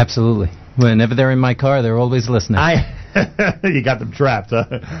 Absolutely. Whenever they're in my car, they're always listening. You got them trapped, huh?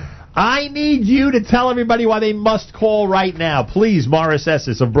 I need you to tell everybody why they must call right now. Please, Morris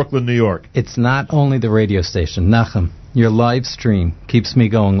Esses of Brooklyn, New York. It's not only the radio station, Nachum. Your live stream keeps me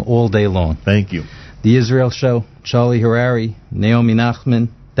going all day long. Thank you. The Israel Show, Charlie Harari, Naomi Nachman,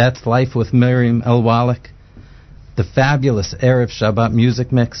 That's Life with Miriam El Wallach, the fabulous Erev Shabbat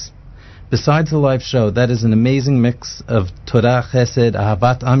music mix. Besides the live show, that is an amazing mix of Torah, Chesed,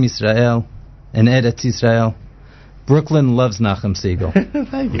 Ahavat Am Yisrael, and Eretz Yisrael. Brooklyn loves Nachum Siegel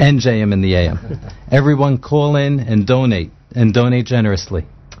and JM in the AM. Everyone call in and donate generously.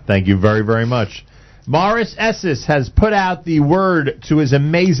 Thank you very, very much. Morris Esses has put out the word to his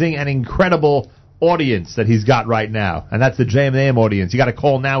amazing and incredible audience that he's got right now, and that's the JM in the AM audience. You got to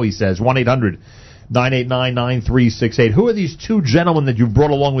call now, he says, 1-800-989-9368. Who are these two gentlemen that you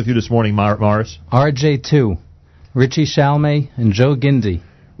brought along with you this morning, Morris? RJ2, Richie Shalmay, and Joe Gindy.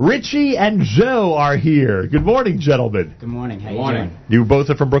 Richie and Joe are here. Good morning, gentlemen. Good morning. How you doing? You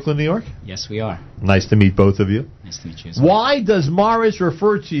both are from Brooklyn, New York? Yes, we are. Nice to meet both of you. Nice to meet you as well. Why does Morris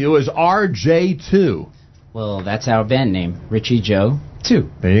refer to you as RJ2? Well, that's our band name, Richie Joe 2.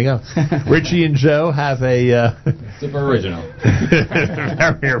 There you go. Richie and Joe have a... Super original.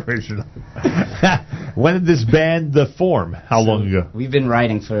 Very original. When did this band form? How long ago? We've been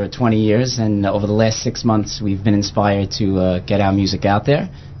writing for 20 years, and over the last 6 months, we've been inspired to get our music out there,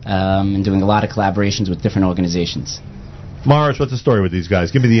 and doing a lot of collaborations with different organizations. Morris, what's the story with these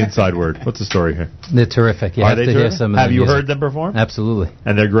guys? Give me the inside word. What's the story here? They're terrific. You Are have they to terrific? hear some of Have their you music. heard them perform? Absolutely.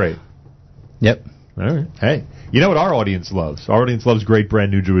 And they're great. Yep. All right. Hey, you know what our audience loves? Our audience loves great,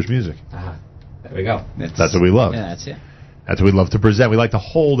 brand new Jewish music. There we go. That's what we love. Yeah, that's it. That's what we love to present. We like to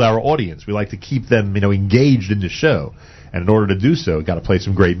hold our audience. We like to keep them, engaged in the show. And in order to do so, we've got to play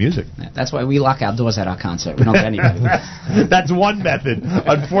some great music. That's why we lock our doors at our concert. We don't let anybody. That's one method.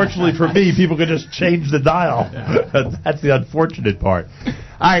 Unfortunately for me, people can just change the dial. That's the unfortunate part.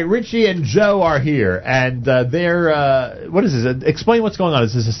 All right, Richie and Joe are here, and they're what is this? Explain what's going on.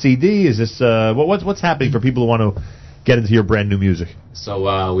 Is this a CD? Is this what's happening for people who want to get into your brand new music?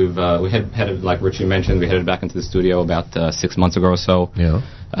 So we headed, like Richie mentioned, we headed back into the studio about 6 months ago or so. Yeah.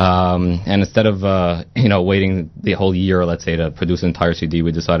 And instead of waiting the whole year, let's say, to produce an entire CD,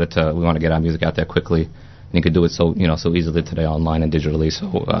 we decided we want to get our music out there quickly, and you could do it so easily today online and digitally.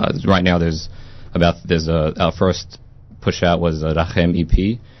 So right now our first push out was a Rachem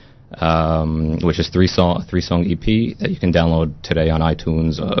EP, which is three song EP that you can download today on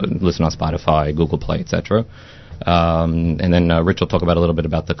iTunes, listen on Spotify, Google Play, etc. And then Rich will talk about a little bit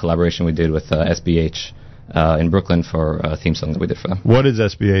about the collaboration we did with SBH in Brooklyn for a theme song that we did for them. What is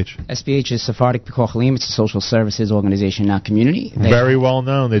SBH? SBH is Sephardic B'Kol Chalim. It's a social services organization in our community. Very well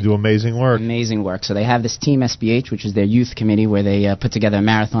known. They do amazing work. Amazing work. So they have this team SBH, which is their youth committee, where they put together a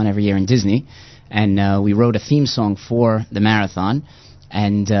marathon every year in Disney. And we wrote a theme song for the marathon.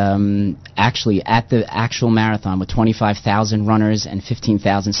 And actually, at the actual marathon with 25,000 runners and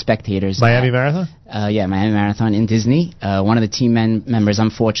 15,000 spectators. Miami Marathon? Yeah, Miami Marathon in Disney. One of the team members,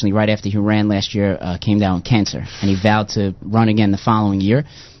 unfortunately, right after he ran last year, came down with cancer. And he vowed to run again the following year.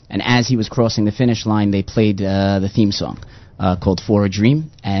 And as he was crossing the finish line, they played the theme song called For a Dream.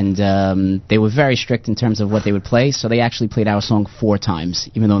 And they were very strict in terms of what they would play. So they actually played our song 4 times,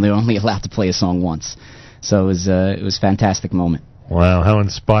 even though they were only allowed to play a song once. So it was a fantastic moment. Wow, how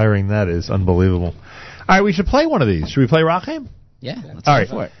inspiring that is. Unbelievable. All right, we should play one of these. Should we play Rachem? Yeah, let's go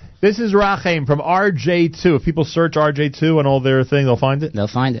for it. This is Rachem from RJ2. If people search RJ2 on all their thing, they'll find it? They'll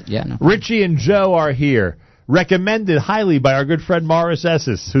find it, yeah. No. Richie and Joe are here. Recommended highly by our good friend Morris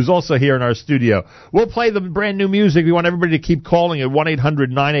Esses, who's also here in our studio. We'll play the brand new music. We want everybody to keep calling at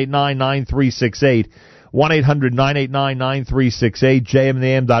 1-800-989-9368. 1-800-989-9368,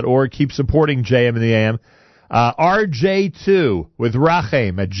 jmintheam.org. Keep supporting JM in the AM. RJ2 with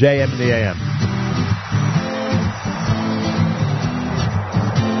Rachem at JM in the AM.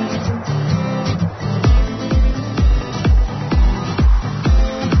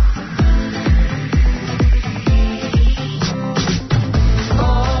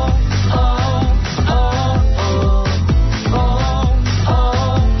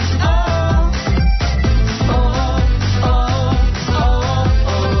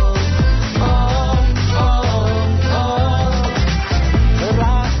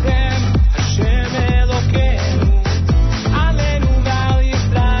 Hashem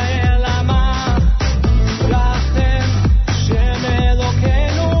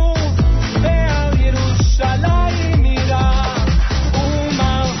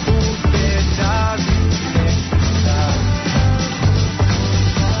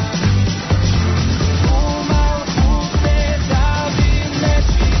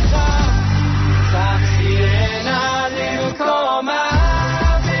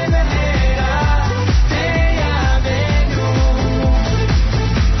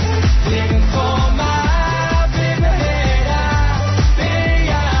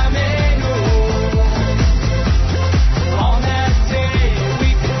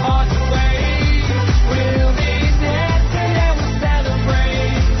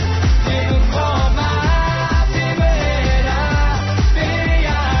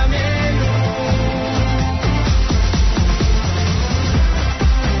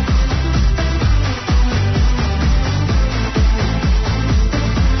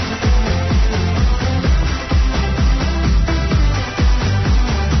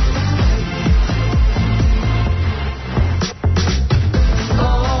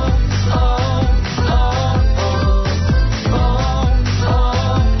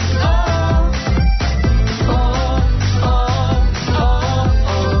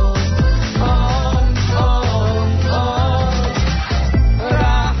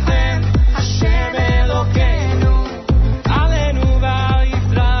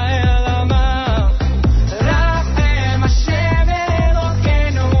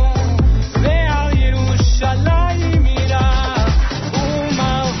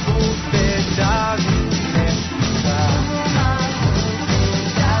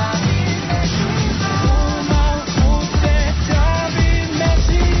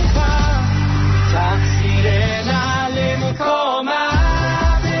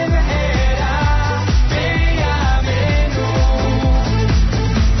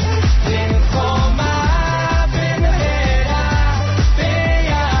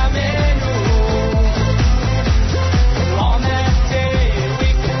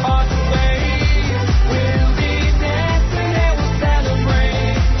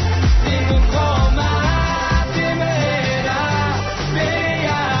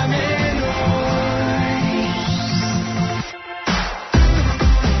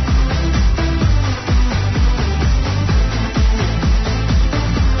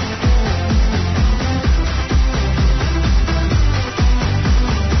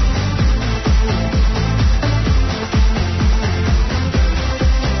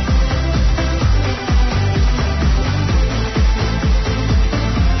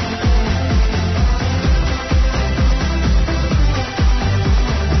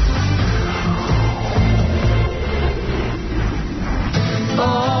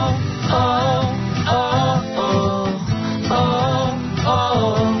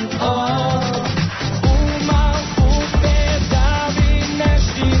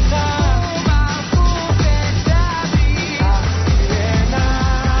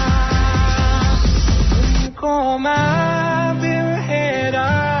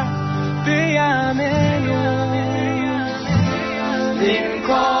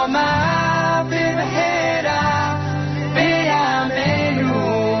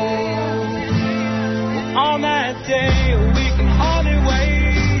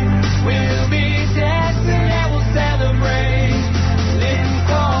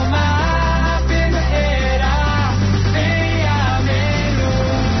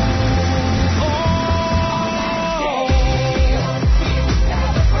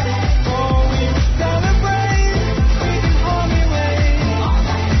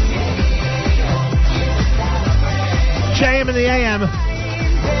in the AM.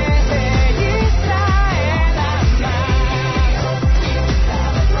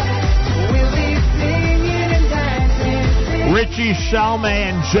 Richie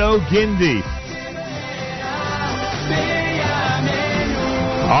Chalmé and Joe Gindi.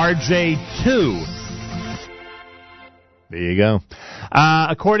 RJ2. There you go.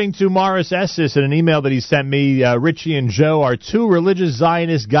 According to Morris Esses in an email that he sent me, Richie and Joe are two religious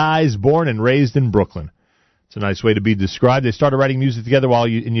Zionist guys born and raised in Brooklyn. It's a nice way to be described. They started writing music together while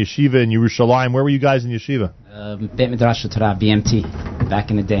in yeshiva in Yerushalayim. Where were you guys in yeshiva? Beit Midrash Torah, BMT, back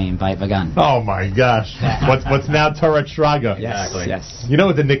in the day in Beit Vagan. Oh my gosh! What's now Torah Shraga? Yes. You know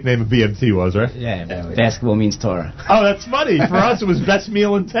what the nickname of BMT was, right? Yeah, basketball means Torah. Oh, that's funny. For us, it was best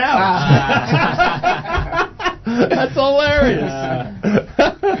meal in town. That's hilarious.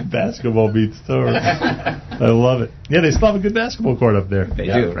 Basketball beats Torah. I love it. Yeah, they still have a good basketball court up there. They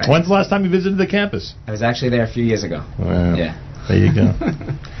do, right? When's the last time you visited the campus? I was actually there a few years ago. Wow. Yeah. There you go.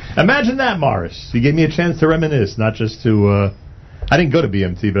 Imagine that, Morris. You gave me a chance to reminisce, not just to... I didn't go to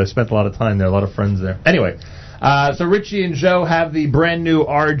BMT, but I spent a lot of time there, a lot of friends there. Anyway, so Richie and Joe have the brand new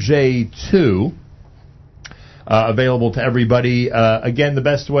RJ2 available to everybody. Again, the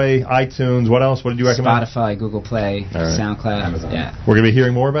best way, iTunes. What else? What did you recommend? Spotify, Google Play, SoundCloud, Amazon. Yeah. We're going to be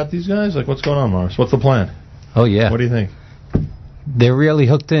hearing more about these guys? Like, what's going on, Morris? What's the plan? Oh, yeah. What do you think? They're really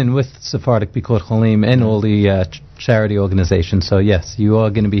hooked in with Sephardic Bikot Cholim and all the charity organizations. So, yes, you are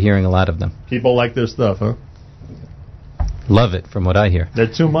going to be hearing a lot of them. People like their stuff, huh? Love it, from what I hear.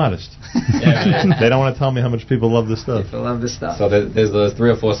 They're too modest. They don't want to tell me how much people love this stuff. People love this stuff. So there's 3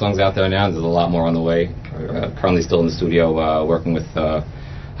 or 4 songs out there now. There's a lot more on the way. We're currently still in the studio working with our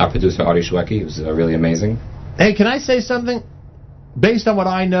producer, Artie Shweki, who's really amazing. Hey, can I say something? Based on what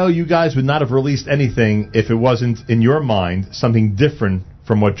I know, you guys would not have released anything if it wasn't, in your mind, something different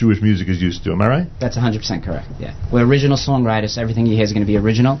from what Jewish music is used to. Am I right? That's 100% correct, yeah. We're original songwriters. So everything you hear is going to be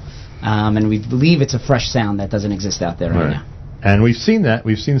original. And we believe it's a fresh sound that doesn't exist out there right now. And we've seen that.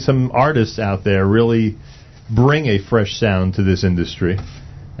 We've seen some artists out there really bring a fresh sound to this industry.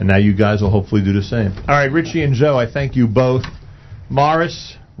 And now you guys will hopefully do the same. All right, Richie and Joe, I thank you both.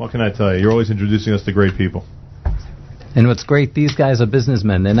 Morris, what can I tell you? You're always introducing us to great people. And what's great, these guys are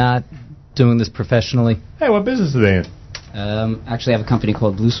businessmen. They're not doing this professionally. Hey, what business are they in? Actually, I have a company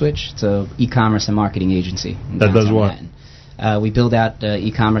called Blue Switch. It's an e-commerce and marketing agency. That does what? We build out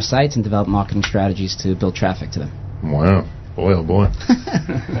e-commerce sites and develop marketing strategies to build traffic to them. Wow. Boy, oh boy.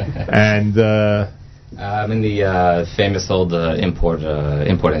 And I'm in the famous old import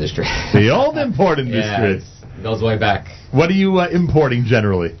industry. The old import industry. Yeah, it goes way back. What are you importing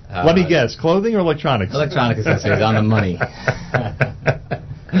generally? Let me guess. Clothing or electronics? Electronic accessories on the money.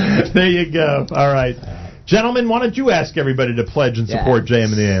 There you go. All right. Gentlemen, why don't you ask everybody to pledge and support JM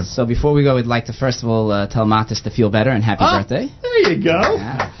and the AM? So before we go, we'd like to first of all tell Matis to feel better and happy birthday. There you go.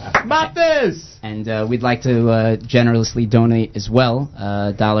 Matis! And we'd like to generously donate as well,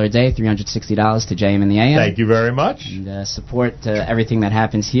 $1 a day, $360 to JM and the AM. Thank you very much. And support everything that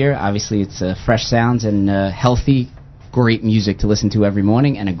happens here. Obviously, it's fresh sounds and healthy, great music to listen to every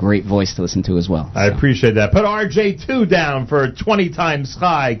morning and a great voice to listen to as well. I appreciate that. Put RJ2 down for 20 times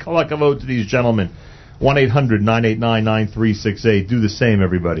high. Collect a vote to these gentlemen. 1-800-989-9368. Do the same,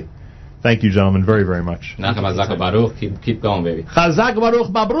 everybody. Thank you, gentlemen, very, very much. Nachem Hazak Baruch. Keep going, baby. Chazak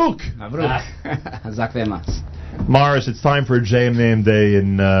Baruch Mabruk. Hazak ve'emas. Morris, it's time for a JM Name Day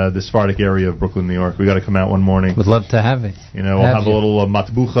in the Sephardic area of Brooklyn, New York. We got to come out one morning. Would love to have it. You know, we'll have a little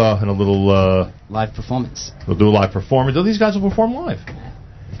matbucha and a little live performance. We'll do a live performance. Oh, these guys will perform live.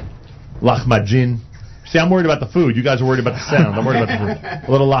 Lachmajin. See, I'm worried about the food. You guys are worried about the sound. I'm worried about the food.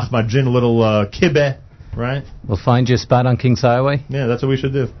 A little lachmajin, a little kibbeh, right? We'll find you a spot on Kings Highway. Yeah, that's what we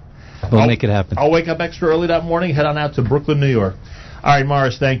should do. We'll make it happen. I'll wake up extra early that morning, head on out to Brooklyn, New York. All right,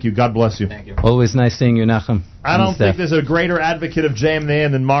 Morris, thank you. God bless you. Thank you. Always nice seeing you, Nachum. I don't think there's a greater advocate of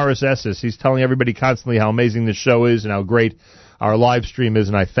JM than Morris Esses. He's telling everybody constantly how amazing this show is and how great our live stream is,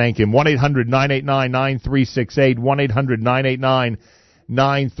 and I thank him. 1-800-989-9368,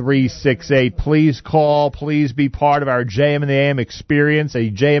 1-800-989-9368. Please call. Please be part of our JM and the AM experience.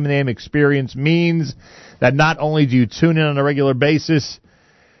 A JM and the AM experience means that not only do you tune in on a regular basis,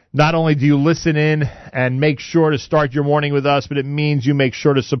 not only do you listen in and make sure to start your morning with us, but it means you make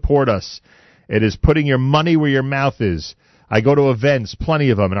sure to support us. It is putting your money where your mouth is. I go to events, plenty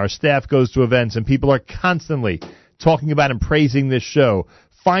of them, and our staff goes to events, and people are constantly talking about and praising this show,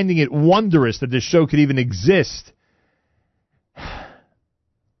 finding it wondrous that this show could even exist.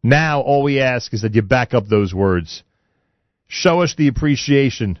 Now all we ask is that you back up those words. Show us the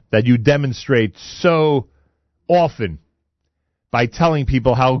appreciation that you demonstrate so often by telling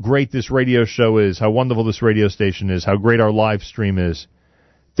people how great this radio show is, how wonderful this radio station is, how great our live stream is.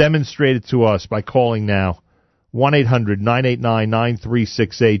 Demonstrate it to us by calling now.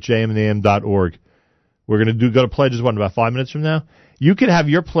 1-800-989-9368, jmandam.org. We're going to go to pledges, in about 5 minutes from now? You can have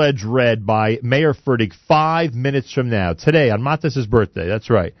your pledge read by Mayor Fertig 5 minutes from now. Today, on Matis's birthday. That's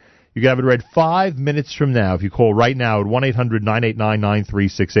right. You can have it read 5 minutes from now if you call right now at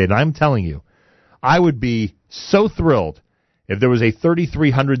 1-800-989-9368. And I'm telling you, I would be so thrilled if there was a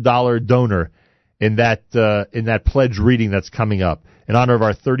 $3,300 donor in that pledge reading that's coming up in honor of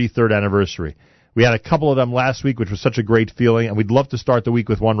our 33rd anniversary. We had a couple of them last week, which was such a great feeling, and we'd love to start the week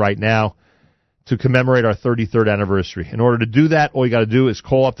with one right now to commemorate our 33rd anniversary. In order to do that, all you got to do is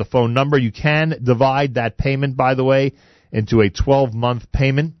call up the phone number. You can divide that payment, by the way, into a 12-month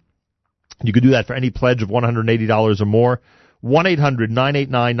payment. You could do that for any pledge of $180 or more.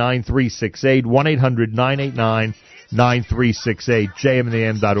 1-800-989-9368, 1-800-989-9368,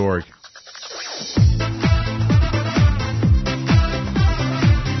 jmandam.org.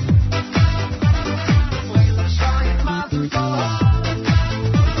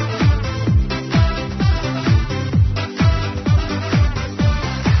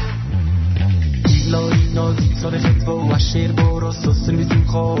 אשר בורוסוס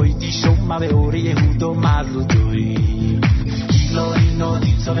מזמחוי דישום באורי יהודו מזלותוי לא אינו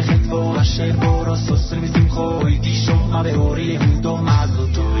דיצו וחטבו אשר בורוסוס מזמחוי דישום באורי יהודו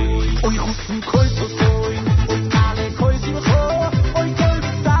מזלותוי אוי חוסם כל סוסוי אוי קאלה כל שמחו אוי כל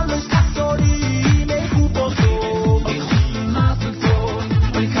סלוש תחסורי מחובותו אוי חוסם מזלותוי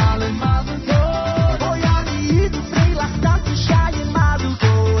אוי קאלה מזלותוי אוי אני ידפרי לך דסו שיין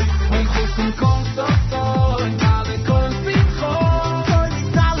מזלותוי אוי חוסם כל סוסוי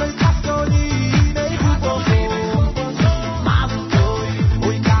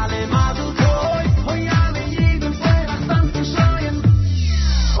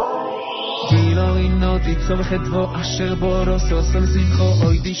דיצו וחטבו אשר בורוסו סל שמחו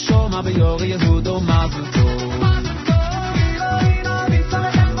אוי דישום ביור יהודו מזלתו דיצו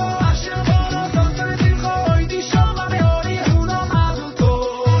וחטבו אשר בורוסו סל שמחו אוי דישום ביור יהודו מזלתו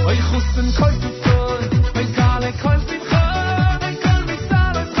אוי חוסן כל תוצוי אוי קאלה כל שמחו אוי כל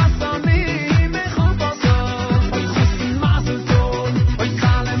מסל אוי חסוני מחובוסו אוי חוסן מזלתו אוי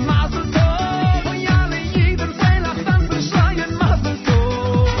קאלה מזלתו אוי יאללה יידן פלח דן פשליין מזלתו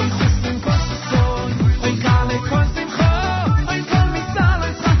אוי חוסן כל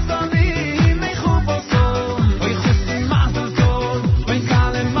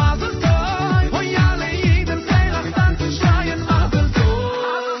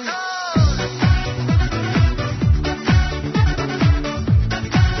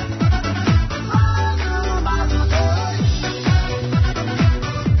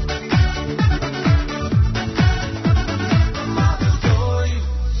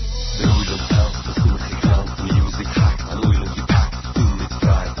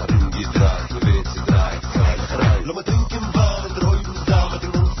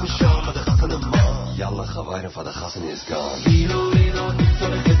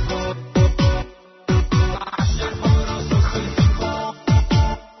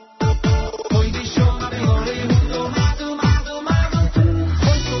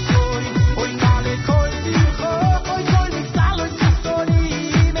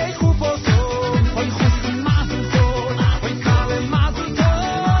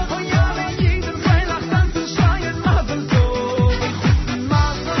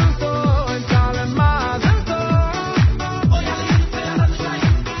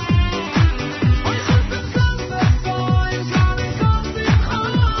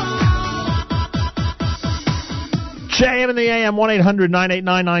JM in the AM,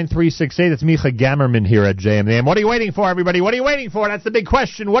 1-800-989-9368. That's Micha Gammerman here at JM in the AM. What are you waiting for, everybody? What are you waiting for? That's the big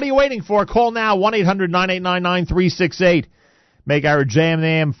question. What are you waiting for? Call now, 1-800-989-9368. Make our JM in the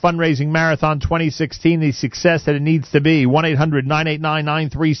AM Fundraising Marathon 2016 the success that it needs to be.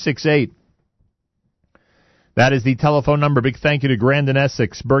 1-800-989-9368. That is the telephone number. Big thank you to Grandin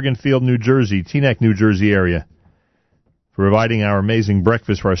Essex, Bergenfield, New Jersey, Teaneck, New Jersey area, for providing our amazing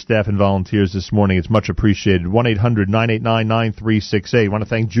breakfast for our staff and volunteers this morning. It's much appreciated. 1-800-989-9368. I want to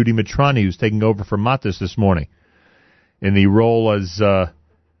thank Judy Mitrani, who's taking over for Matis this morning in the role as the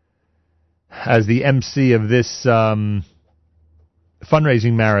MC of this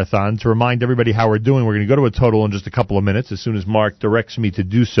fundraising marathon. To remind everybody how we're doing, we're going to go to a total in just a couple of minutes as soon as Mark directs me to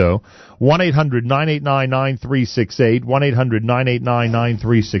do so. 1-800-989-9368.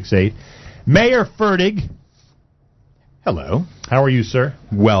 1-800-989-9368. Mayor Fertig. Hello. How are you, sir?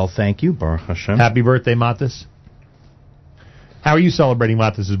 Well, thank you, Baruch Hashem. Happy birthday, Matis. How are you celebrating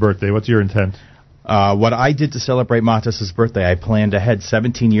Matis' birthday? What's your intent? What I did to celebrate Matis's birthday, I planned ahead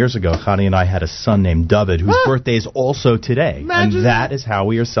 17 years ago. Chani and I had a son named David, whose birthday is also today. Imagine and that is how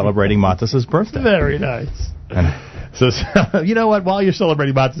we are celebrating Matis's birthday. Very nice. So, you know what? While you're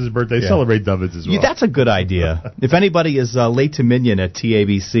celebrating Matis's birthday, celebrate David's as well. Yeah, that's a good idea. If anybody is late to Minion at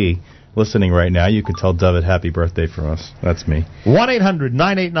TABC listening right now, you could tell David happy birthday for us. That's me.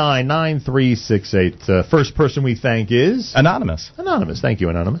 1-800-989-9368. First person we thank is... Anonymous. Anonymous. Thank you,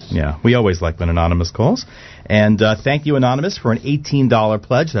 Anonymous. Yeah, we always like when Anonymous calls. And thank you, Anonymous, for an $18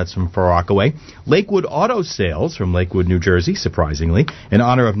 pledge. That's from Far Rockaway. Lakewood Auto Sales from Lakewood, New Jersey, surprisingly, in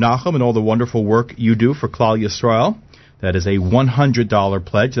honor of Nachum and all the wonderful work you do for Klal Yisrael. That is a $100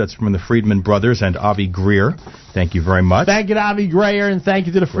 pledge. That's from the Friedman Brothers and Avi Greer. Thank you very much. Thank you to Avi Greer, and thank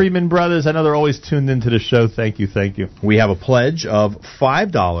you to the Friedman Brothers. I know they're always tuned into the show. Thank you, thank you. We have a pledge of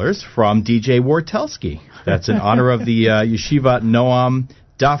 $5 from DJ Wartelski. That's in honor of the Yeshiva Noam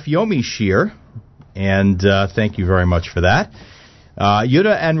Daf Yomi Shir. And thank you very much for that.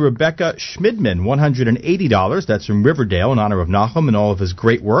 Yuda and Rebecca Schmidman, $180. That's from Riverdale in honor of Nachum and all of his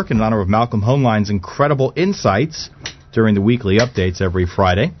great work, in honor of Malcolm Hoenlein's incredible insights during the weekly updates every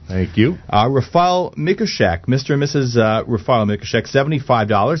Friday. Thank you. Rafael Mikushek, Mr. and Mrs. Rafael Mikushek,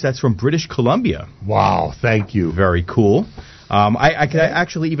 $75. That's from British Columbia. Wow, thank you. Very cool. I could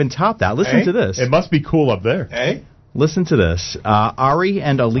actually even top that. Listen to this. It must be cool up there. Hey? Listen to this. Ari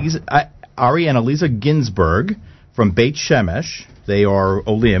and Eliza Ginsberg from Beit Shemesh. They are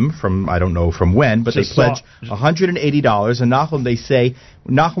Olim from, I don't know from when, but they pledge $180. And Nachum, they say,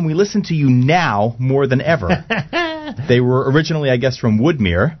 Nachum, we listen to you now more than ever. They were originally, I guess, from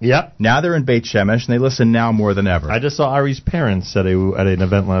Woodmere. Yep. Now they're in Beit Shemesh, and they listen now more than ever. I just saw Ari's parents at an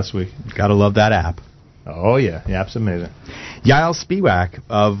event last week. Gotta love that app. Oh, yeah. The app's amazing. Yael Spiewak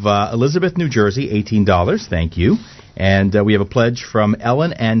of Elizabeth, New Jersey, $18. Thank you. And we have a pledge from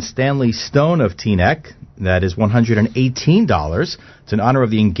Ellen and Stanley Stone of Teaneck. That is $118. It's in honor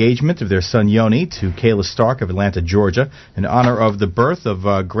of the engagement of their son Yoni to Kayla Stark of Atlanta, Georgia. In honor of the birth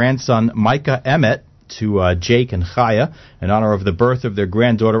of grandson Micah Emmett to Jake and Chaya. In honor of the birth of their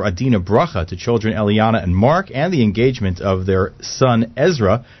granddaughter Adina Bracha to children Eliana and Mark. And the engagement of their son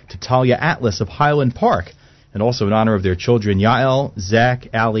Ezra to Talia Atlas of Highland Park. And also in honor of their children Yael, Zach,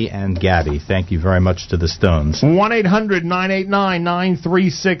 Allie, and Gabby. Thank you very much to the Stones.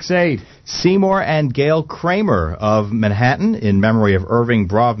 1-800-989-9368. Seymour and Gail Kramer of Manhattan in memory of Irving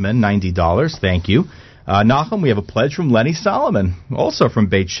Brovman, $90. Thank you. Nachum, we have a pledge from Lenny Solomon, also from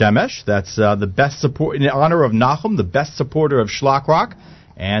Beit Shemesh. That's the best support in honor of Nachum, the best supporter of Schlock Rock.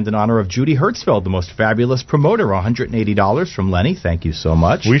 And in honor of Judy Hertzfeld, the most fabulous promoter, $180 from Lenny. Thank you so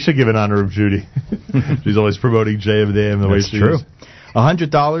much. We should give in honor of Judy. She's always promoting JMDM the way she is.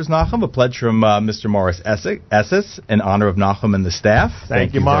 $100, Nachum, a pledge from Mr. Morris Esses in honor of Nachum and the staff.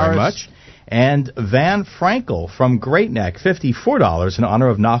 Thank you Morris. Very much. And Van Frankel from Great Neck, $54 in honor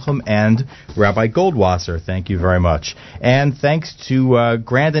of Nachum and Rabbi Goldwasser. Thank you very much. And thanks to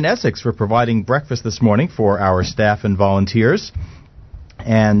Grandin Essex for providing breakfast this morning for our staff and volunteers.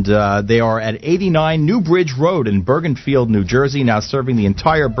 And they are at 89 New Bridge Road in Bergenfield, New Jersey, now serving the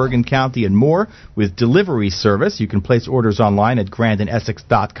entire Bergen County and more with delivery service. You can place orders online at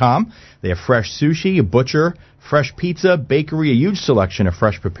GrandinEssex.com. They have fresh sushi, a butcher, fresh pizza, bakery, a huge selection of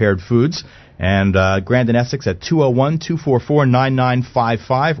fresh prepared foods. And Grandin Essex at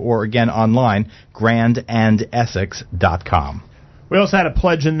 201-244-9955 or again online, GrandandEssex.com. We also had a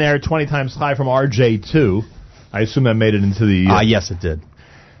pledge in there, 20 times high from RJ2. I assume that made it into the... yes, it did.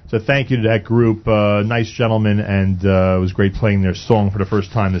 So thank you to that group. Nice gentlemen, and it was great playing their song for the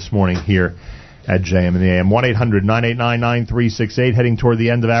first time this morning here at JM in the AM. 1-800-989-9368. Heading toward the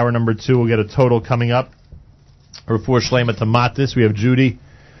end of hour number 2. We'll get a total coming up. Before Shlema Tamatis, we have Judy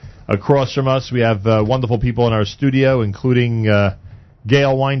across from us. We have wonderful people in our studio, including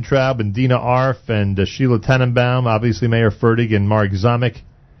Gail Weintraub and Dina Arf and Sheila Tenenbaum, obviously Mayor Fertig and Mark Zamek.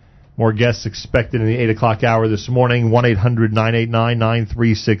 More guests expected in the 8 o'clock hour this morning.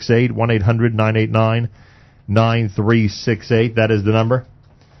 1-800-989-9368. 1-800-989-9368. That is the number.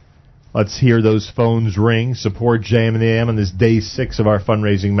 Let's hear those phones ring. Support JM and the AM on this day 6 of our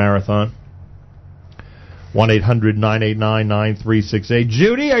fundraising marathon. 1-800-989-9368.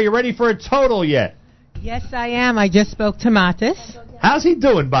 Judy, are you ready for a total yet? Yes, I am. I just spoke to Matis. How's he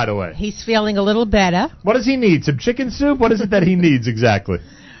doing, by the way? He's feeling a little better. What does he need? Some chicken soup? What is it that he needs exactly?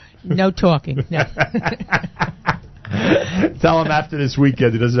 No talking. No. Tell him after this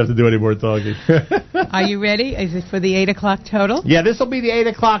weekend he doesn't have to do any more talking. Are you ready? Is it for the 8 o'clock total? Yeah, this will be the 8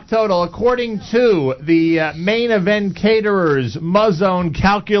 o'clock total. According to the main event caterers Muzzone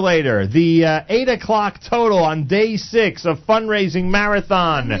calculator, the 8 o'clock total on day 6 of Fundraising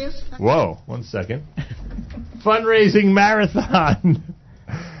Marathon. Whoa, 1 second. Fundraising Marathon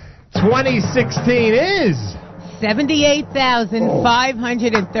 2016 is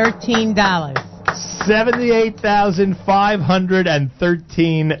 $78,513.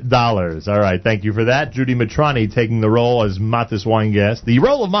 $78,513. All right, thank you for that. Judy Matrani taking the role as Matis Weingast. The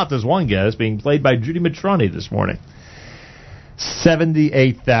role of Matis Weingast being played by Judy Matrani this morning.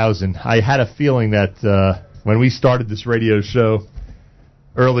 78,000. I had a feeling that when we started this radio show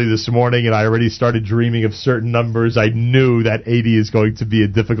early this morning and I already started dreaming of certain numbers, I knew that 80 is going to be a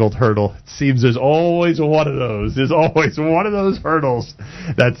difficult hurdle. It seems there's always one of those. There's always one of those hurdles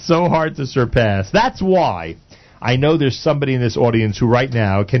that's so hard to surpass. That's why I know there's somebody in this audience who right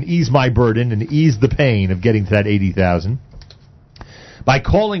now can ease my burden and ease the pain of getting to that 80,000 by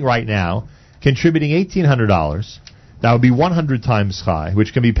calling right now, contributing $1,800. That would be 100 times high,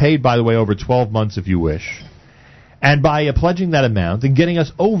 which can be paid, by the way, over 12 months if you wish. And by pledging that amount and getting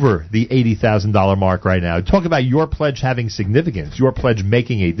us over the $80,000 mark right now, talk about your pledge having significance, your pledge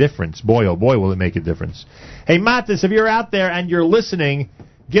making a difference. Boy, oh boy, will it make a difference. Hey, Matis, if you're out there and you're listening,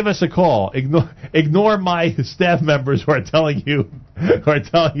 give us a call. Ignore my staff members who are telling you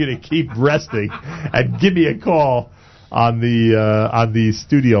to keep resting, and give me a call on the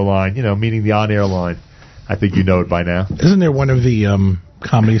studio line, meaning the on-air line. I think you know it by now. Isn't there one of the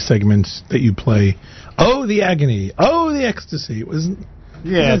comedy segments that you play? Oh, the agony. Oh, the ecstasy.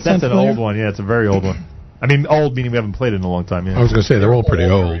 Yeah, that's an old one. Yeah, it's a very old one. I mean, old meaning we haven't played it in a long time. Yeah. I was going to say, they're all pretty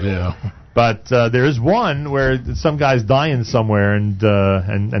old, yeah. But there is one where some guy's dying somewhere, and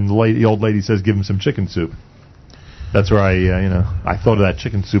the old lady says, give him some chicken soup. That's where I thought of that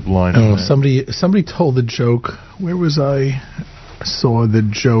chicken soup line. Oh, somebody told the joke. Where was I? Saw the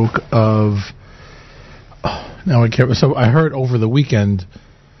joke of... Now I can't... So I heard over the weekend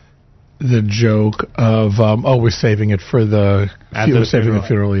the joke of, we're saving it for the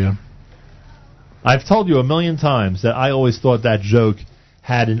funeral, yeah. I've told you a million times that I always thought that joke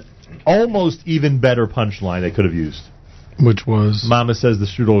had an almost even better punchline they could have used. Which was? Mama says the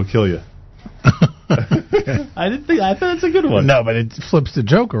strudel will kill you. I thought that's a good one. No, but it flips the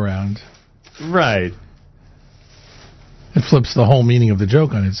joke around. Right. It flips the whole meaning of the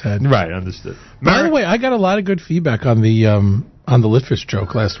joke on its head. Right, understood. By the way, I got a lot of good feedback on the Litfish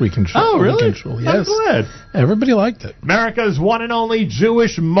joke last week in show. Oh, really? Yes. I'm glad. Everybody liked it. America's one and only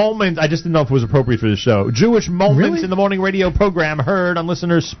Jewish moment. I just didn't know if it was appropriate for the show. Jewish Moments in the Morning radio program heard on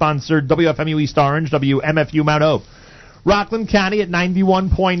listeners-sponsored WFMU East Orange, WMFU Mount Hope. Rockland County at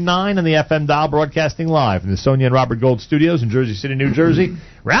 91.9 on the FM dial, broadcasting live from the Sonia and Robert Gold studios in Jersey City, New Jersey.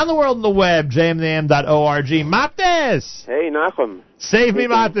 Around the world on the web, jmnam.org. Matis! Hey, Nachum. Save me,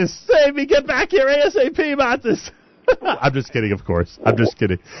 Matis. Save me. Get back here ASAP, Matis. I'm just kidding, of course. I'm just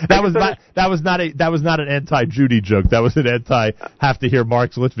kidding. That was not an anti-Judy joke. That was an anti-have to hear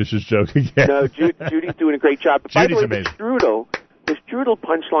Mark's Litvish's joke again. No, Judy's doing a great job. But by the way, amazing. The strudel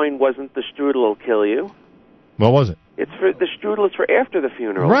punchline wasn't the strudel will kill you. What was it? It's for the strudel is for after the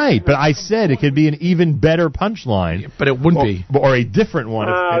funeral. Right, but I said it could be an even better punchline. But it wouldn't be. Or a different one.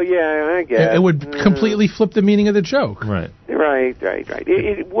 Yeah, I guess. It would completely flip the meaning of the joke. Right. Right.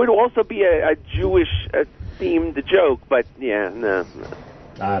 It would also be a Jewish themed joke, but no.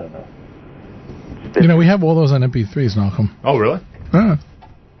 I don't know. We have all those on MP3s, Malcolm. Oh, really?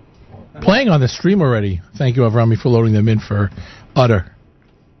 Playing on the stream already. Thank you, Avrami, for loading them in for Utter.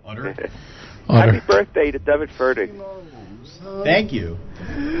 Happy birthday to David Furtick. Thank you.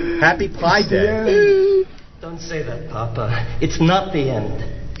 Happy Pi Day. Don't say that, Papa. It's not the end.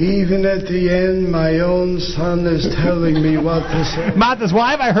 Even at the end, my own son is telling me what to say. Matis,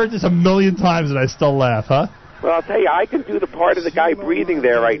 why have I heard this a million times and I still laugh, huh? Well, I'll tell you, I can do the part of the guy breathing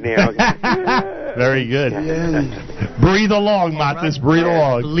there right now. Very good. Breathe along, Matis. Breathe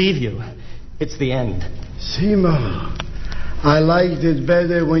along. Believe you. It's the end. Sima, I liked it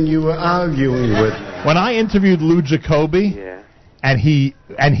better when you were arguing with me. When I interviewed Lou Jacoby, and he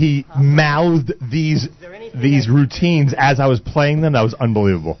mouthed these routines as I was playing them, that was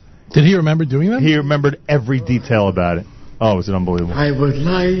unbelievable. Did he remember doing them? He remembered every detail about it. Oh, it was unbelievable. I would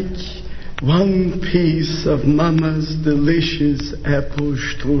like one piece of Mama's delicious apple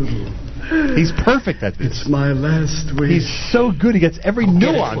strudel. He's perfect at this. It's my last wish. He's so good. He gets every nuance.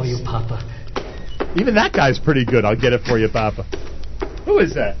 Get it for you, Papa. Even that guy's pretty good. I'll get it for you, Papa. Who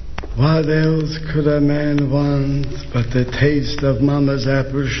is that? What else could a man want but the taste of Mama's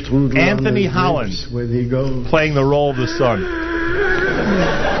apple strudel? Anthony on his Holland lips when he goes. playing the role of the son.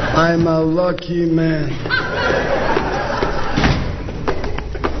 I'm a lucky man.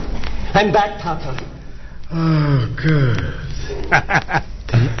 I'm back, Papa. Oh, good. The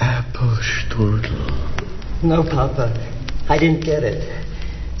apple strudel. No, Papa. I didn't get it.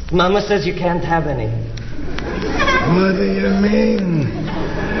 Mama says you can't have any. What do you mean?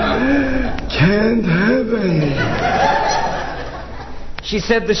 Can't have any. She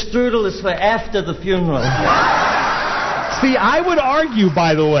said the strudel is for after the funeral. See, I would argue,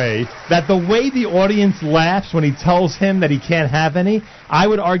 by the way, that the way the audience laughs when he tells him that he can't have any, I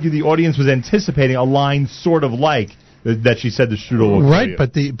would argue the audience was anticipating a line sort of like that she said the strudel will Right,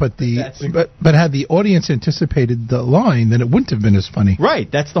 but had the audience anticipated the line, then it wouldn't have been as funny. Right,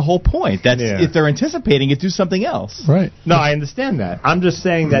 that's the whole point. That's if they're anticipating it, do something else. Right. No, I understand that. I'm just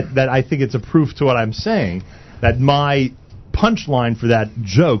saying that I think it's a proof to what I'm saying, that my punchline for that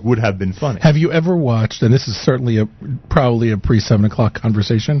joke would have been funny. Have you ever watched, and this is certainly probably a pre-7 o'clock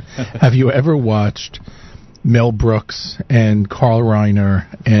conversation, have you ever watched Mel Brooks and Carl Reiner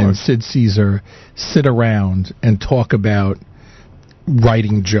and Sid Caesar sit around and talk about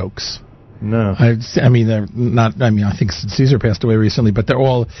writing jokes? No. I think Sid Caesar passed away recently, but they're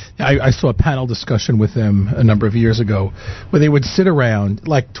all. I saw a panel discussion with them a number of years ago where they would sit around,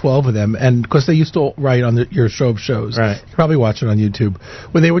 like 12 of them, and because they used to write on your show of shows, right. You can probably watch it on YouTube,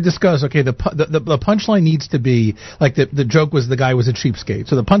 where they would discuss, okay, the punchline needs to be, like the joke was the guy was a cheapskate,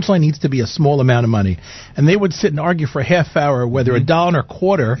 so the punchline needs to be a small amount of money, and they would sit and argue for a half hour whether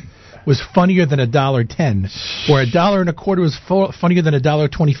 $1.25 was funnier than $1.10, or $1.25 was funnier than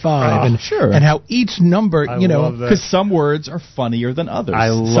 $1.25, and how each number, because some words are funnier than others. I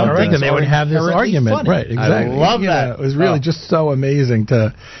love that. And they would have this argument, funny. right? Exactly. I love that. It was really just so amazing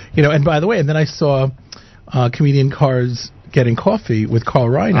to, And by the way, and then I saw comedian Cars Getting Coffee with Carl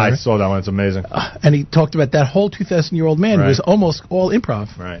Reiner. I saw that one. It's amazing. And he talked about that whole 2,000-year-old man who was almost all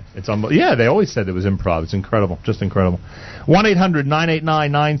improv. Right. It's yeah, they always said it was improv. It's incredible. Just incredible.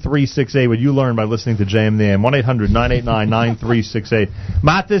 1-800-989-9368. What you learn by listening to JM the AM. 1-800-989-9368.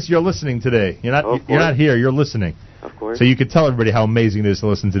 Matis, you're listening today. You're not here. You're listening. Of course. So you could tell everybody how amazing it is to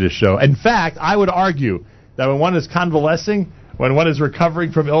listen to this show. In fact, I would argue that when one is convalescing, when one is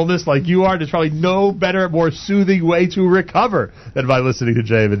recovering from illness like you are, there's probably no better, more soothing way to recover than by listening to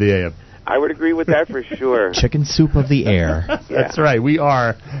JM in the AM. I would agree with that for sure. Chicken soup of the air. That's right. We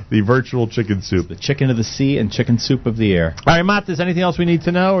are the virtual chicken soup. The chicken of the sea and chicken soup of the air. All right, Matt, is anything else we need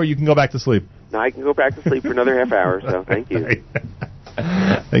to know, or you can go back to sleep? No, I can go back to sleep for another half hour, so thank you.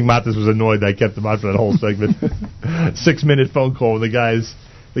 I think Matis was annoyed that I kept him on for that whole segment. 6-minute phone call with the guy's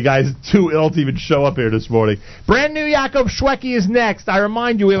too ill to even show up here this morning. Brand new Yaakov Shweki is next. I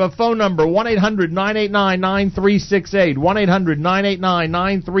remind you, we have a phone number, 1-800-989-9368.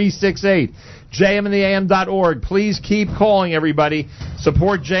 1-800-989-9368. jmintheam.org. Please keep calling, everybody.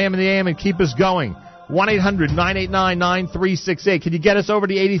 Support JM in the AM and keep us going. 1-800-989-9368. Can you get us over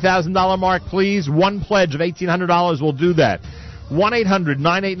the $80,000 mark, please? One pledge of $1,800 will do that.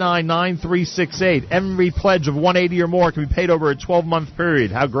 1-800-989-9368. Every pledge of $180 or more can be paid over a 12-month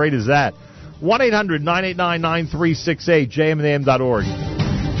period. How great is that? 1-800-989-9368. jmintheam.org.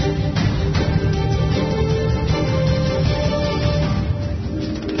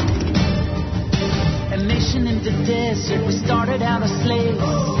 A nation in the desert, we started out as slaves.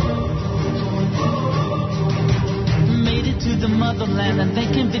 Made it to the motherland and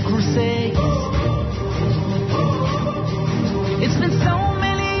then came the Crusades. It's been so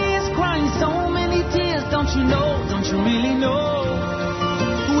many years crying, so many tears. Don't you know, don't you really know?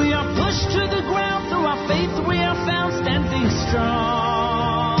 We are pushed to the ground through our faith. We are found standing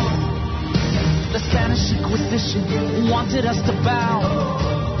strong. The Spanish Inquisition wanted us to bow,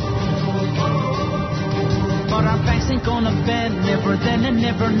 but our backs ain't gonna bend, never then and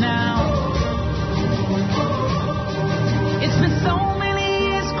never now. It's been so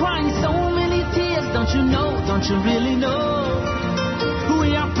many years crying, so many tears. Don't you know, don't you really know?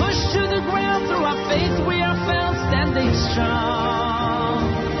 We are pushed to the ground through our faith. We are found standing strong.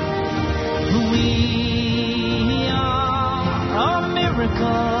 We are a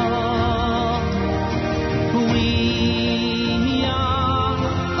miracle. We are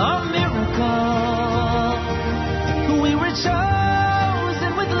a miracle. We were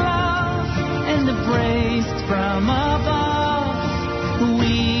chosen with love and embraced from above.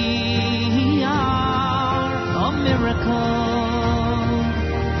 We are a miracle.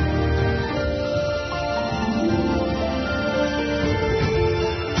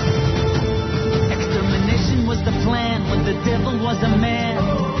 Was the plan when the devil was a man.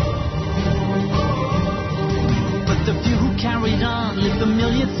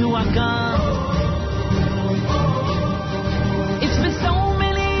 are gone. It's been so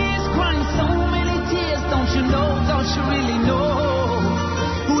many years, crying so many tears. Don't you know, don't you really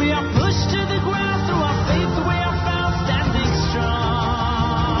know? We are pushed to the ground through our faith, we are found standing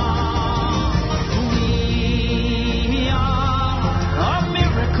strong. We are a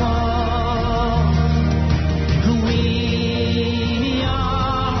miracle. We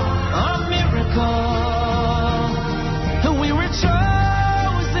are a miracle. We were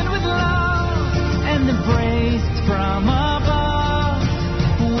chosen with love and embraced from above.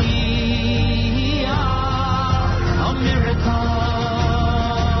 We are a miracle.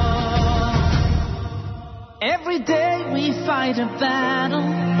 Every day we fight a battle.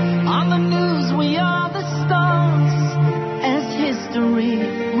 On the news we are the stars. As history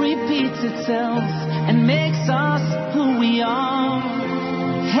repeats itself and makes us who we are.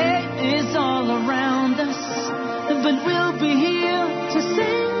 Hate is all around us, but we'll be here to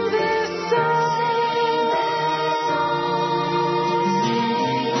sing this song.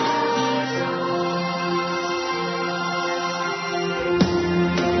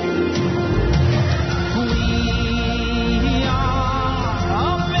 We are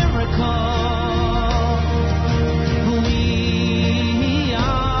a miracle. We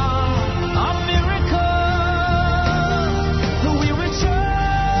are a miracle. We were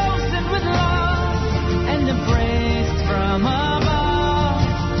chosen with love and embraced from above.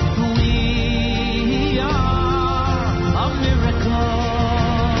 We are a miracle.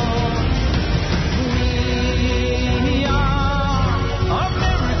 We are a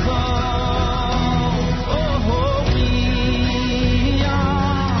miracle. Oh, we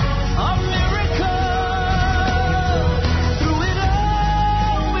are a miracle. Through it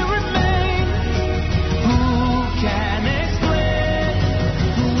all we remain. Who can explain?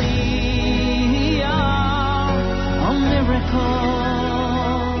 We are a miracle.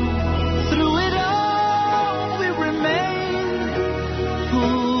 Through it all we remain.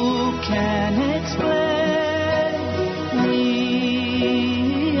 Who can explain?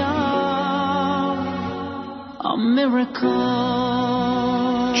 We are a miracle.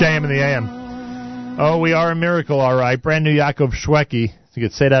 JM in the AM. Oh, we are a miracle, all right. Brand new Yaakov Shweki. You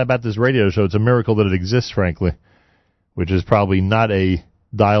could say that about this radio show. It's a miracle that it exists, frankly, which is probably not a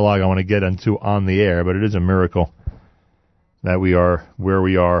dialogue I want to get into on the air, but it is a miracle that we are where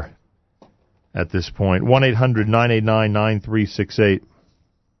we are at this point. 1-800-989-9368.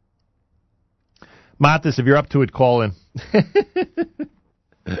 Matis, if you're up to it, call in.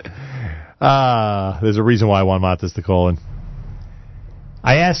 There's a reason why I want Matis to call in.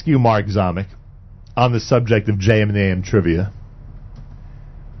 I ask you, Mark Zamek, on the subject of JM and the AM trivia,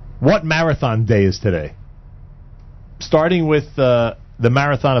 what marathon day is today? Starting with the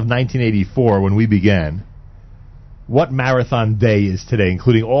marathon of 1984 when we began, what marathon day is today,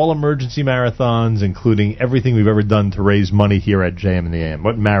 including all emergency marathons, including everything we've ever done to raise money here at JM and the AM?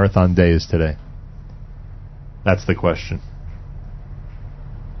 What marathon day is today? That's the question.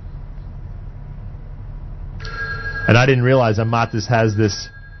 And I didn't realize that Matis has this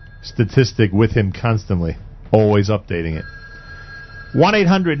statistic with him constantly, always updating it.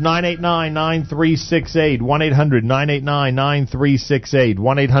 1-800-989-9368, 1-800-989-9368,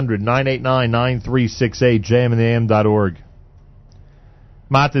 1-800-989-9368, jmandtheam.org.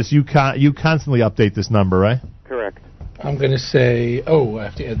 Matis, you constantly update this number, right? Correct. I'm going to say, I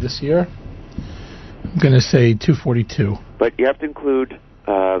have to add this year. I'm going to say 242. But you have to include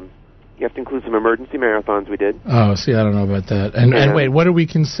some emergency marathons we did. Oh, see, I don't know about that. And wait, what do we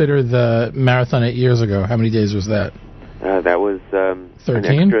consider the marathon 8 years ago? How many days was that? That was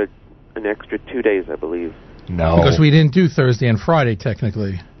 13? An extra 2 days, I believe. No, because we didn't do Thursday and Friday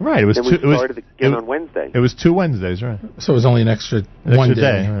technically. Right, it was. Then we started again on Wednesday. It was 2 Wednesdays, right? So it was only an extra one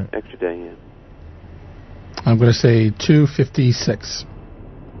day. Right. Extra day, yeah. I'm going to say 256.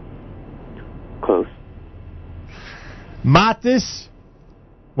 Close. Matis,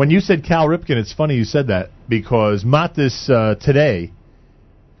 when you said Cal Ripken, it's funny you said that, because Matis today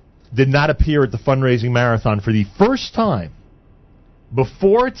did not appear at the fundraising marathon for the first time.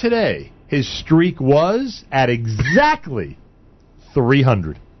 Before today, his streak was at exactly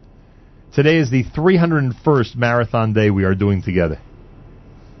 300. Today is the 301st marathon day we are doing together.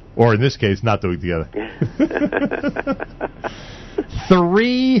 Or in this case, not doing together.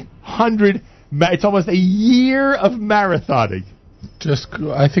 300. It's almost a year of marathoning.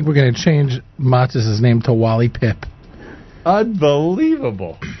 I think we're going to change Matis' name to Wally Pip.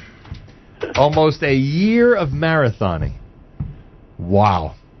 Unbelievable. Almost a year of marathoning.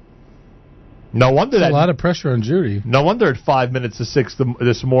 Wow. No wonder a lot of pressure on Judy. No wonder at 5 minutes to 6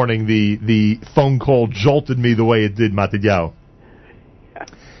 this morning the phone call jolted me the way it did, Matidjau.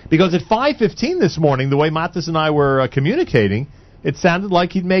 Because at 5:15 this morning, the way Matis and I were communicating, it sounded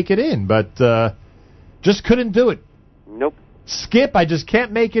like he'd make it in, but just couldn't do it. Nope. Skip, I just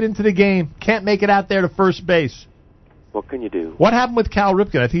can't make it into the game. Can't make it out there to first base. What can you do? What happened with Cal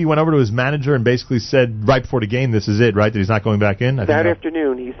Ripken? I think he went over to his manager and basically said right before the game, this is it, right? That he's not going back in? That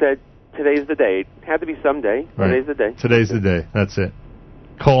afternoon, he said, today's the day. It had to be someday. Right. Today's the day. Today's the day. That's it.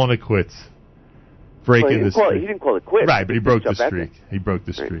 Calling it quits. Breaking the streak. He didn't call it quits. Right, but he broke the streak. He broke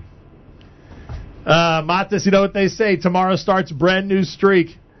the streak. Matis, you know what they say. Tomorrow starts a brand new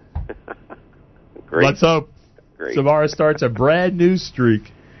streak. Great. Let's hope. Great. Tomorrow starts a brand new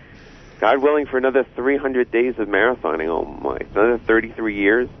streak. God willing, for another 300 days of marathoning. Oh, my. Another 33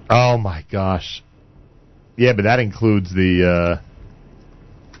 years. Oh, my gosh. Yeah, but that includes the,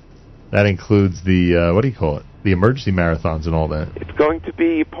 what do you call it? The emergency marathons and all that. It's going to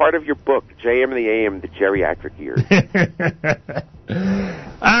be part of your book, JM and the AM, the geriatric years.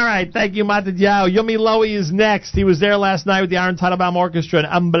 All right, thank you, Matidjau. Yumi Lowy is next. He was there last night with the Aaron Tannenbaum Orchestra, an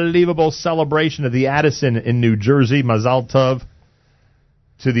unbelievable celebration at the Addison in New Jersey. Mazal Tov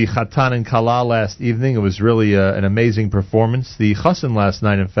to the Chatan and Kala last evening. It was really an amazing performance. The Chassan last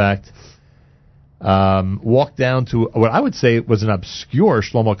night, in fact, walked down to what I would say was an obscure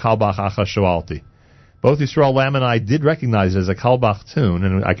Shlomo Kalbach Acha Shoalti. Both Yisrael Lam and I did recognize it as a Kalbach tune,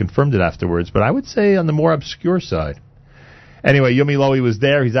 and I confirmed it afterwards, but I would say on the more obscure side. Anyway, Yumi Lowy was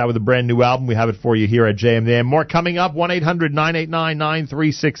there. He's out with a brand new album. We have it for you here at JMDM. More coming up,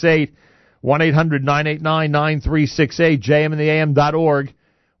 1-800-989-9368, 1-800-989-9368, jmandtheam.org,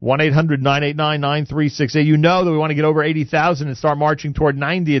 1-800-989-9368. You know that we want to get over 80,000 and start marching toward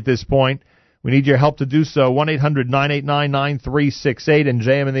 90 at this point. We need your help to do so, 1-800-989-9368 and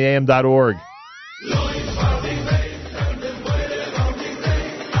jmandtheam.org.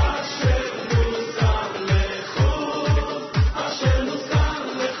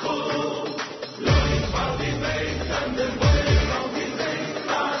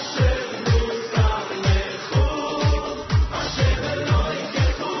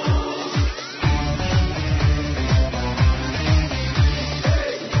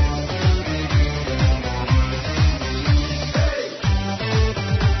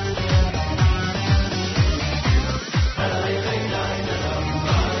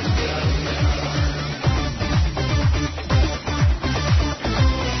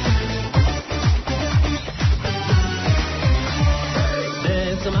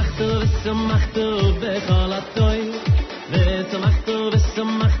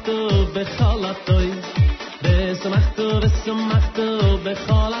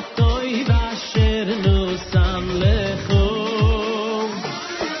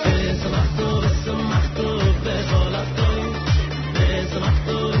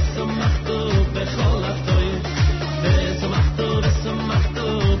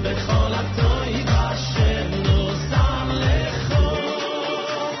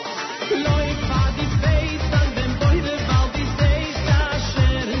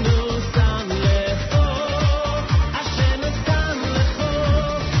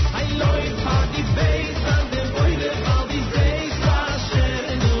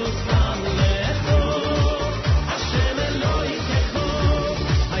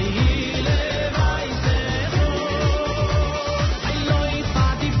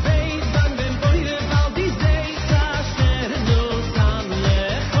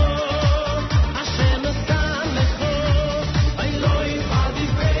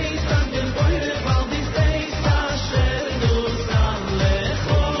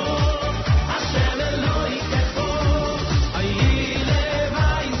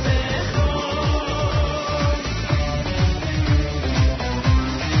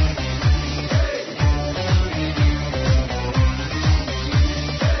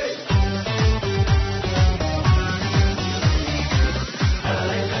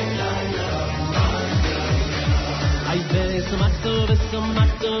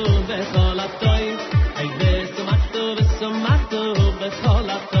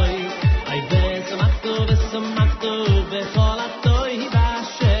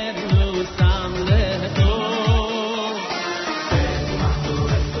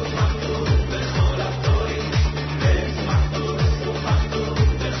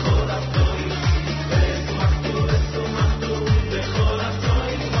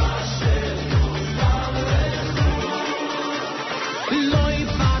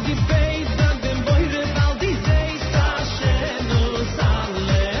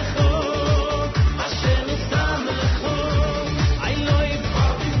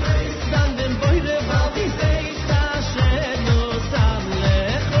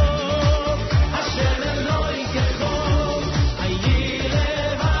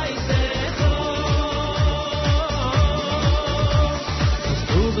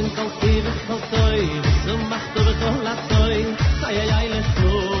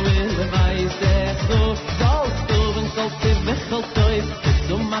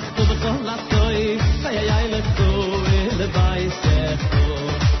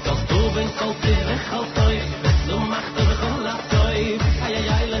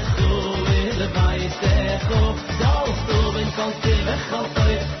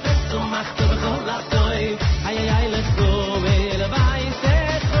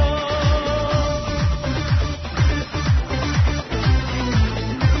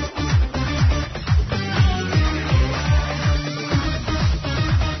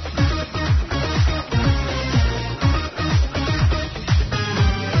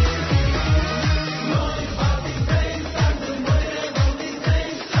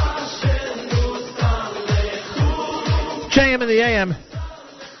 JM in the AM.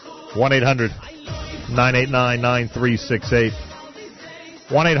 1-800-989-9368.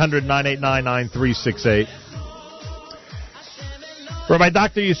 1-800-989-9368. Rabbi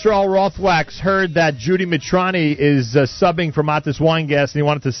Dr. Yisrael Rothwax heard that Judy Mitrani is subbing for Matis Weingast, and he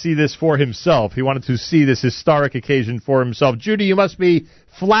wanted to see this for himself. He wanted to see this historic occasion for himself. Judy, you must be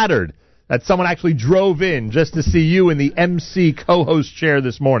flattered that someone actually drove in just to see you in the MC co-host chair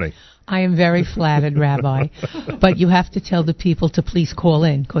this morning. I am very flattered, Rabbi. But you have to tell the people to please call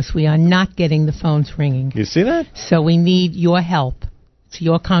in, because we are not getting the phones ringing. You see that? So we need your help, to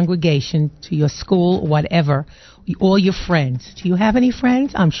your congregation, to your school, whatever, all your friends. Do you have any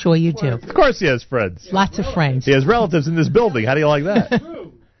friends? I'm sure you do. Of course he has friends. Lots of friends. He has relatives in this building. How do you like that?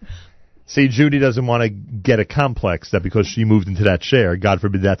 See, Judy doesn't want to get a complex that because she moved into that chair, God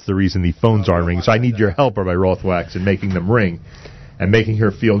forbid that's the reason the phones aren't ringing. So I need your help, Rabbi Rothwax, in making them ring and making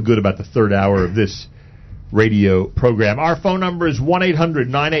her feel good about the third hour of this radio program. Our phone number is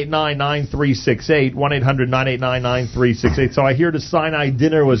 1-800-989-9368, 1-800-989-9368. So I hear the Sinai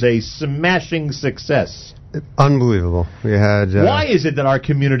dinner was a smashing success. Unbelievable. We had. Why is it that our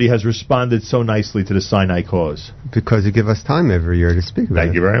community has responded so nicely to the Sinai cause? Because you give us time every year to speak about it.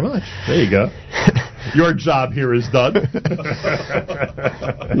 Thank you very much. There you go. Your job here is done.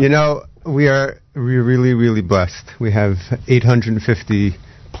 You know, we're really, really blessed. We have 850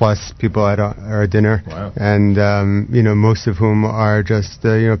 plus people at our dinner. Wow. And, most of whom are just,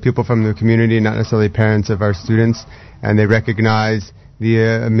 people from the community, not necessarily parents of our students, and they recognize the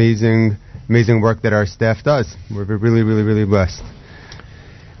amazing work that our staff does. We're really, really, really blessed.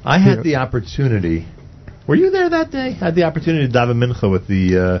 I had the opportunity. Were you there that day? I had the opportunity to daven mincha with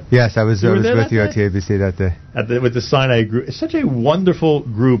the. Yes, I was with you at day? TABC that day. With the Sinai group. It's such a wonderful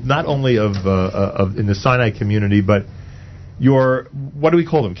group, not only of in the Sinai community, but your, what do we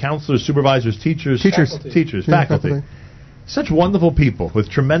call them? Counselors, supervisors, teachers, faculty. Such wonderful people with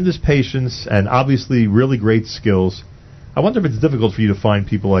tremendous patience and obviously really great skills. I wonder if it's difficult for you to find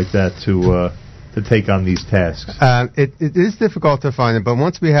people like that to take on these tasks. It is difficult to find them, but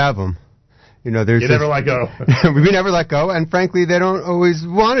once we have them, there's... You never let go. We never let go, and frankly, they don't always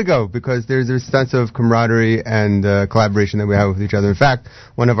want to go, because there's a sense of camaraderie and collaboration that we have with each other. In fact,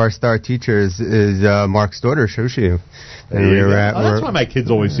 one of our star teachers is Mark's daughter, Shoshi. That's why my kids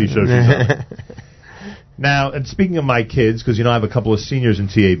always see Shoshi. Now, and speaking of my kids, because, I have a couple of seniors in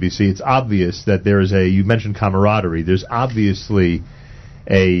TABC, it's obvious that there is you mentioned camaraderie, there's obviously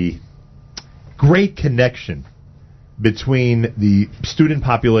a great connection between the student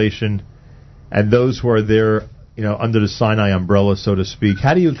population and those who are there, under the Sinai umbrella, so to speak.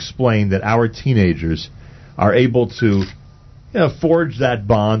 How do you explain that our teenagers are able to, forge that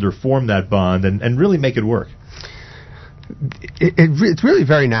bond or form that bond and really make it work? It's really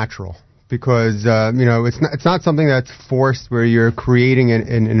very natural. Because it's not something that's forced, where you're creating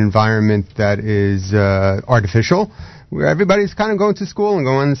an environment that is artificial, where everybody's kind of going to school and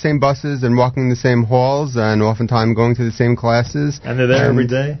going on the same buses and walking the same halls and oftentimes going to the same classes. And they're there every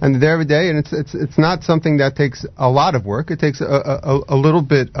day. And they're there every day, and it's not something that takes a lot of work. It takes a little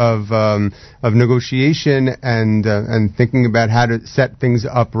bit of negotiation and thinking about how to set things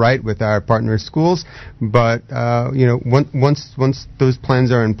up right with our partner schools. But once those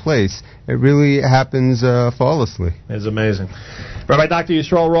plans are in place, it really happens flawlessly. It's amazing. Rabbi Dr.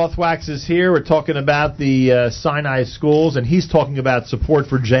 Yisrael Rothwax is here. We're talking about the Sinai schools, and he's talking about support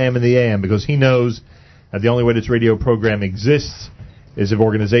for JM and the AM, because he knows that the only way this radio program exists is if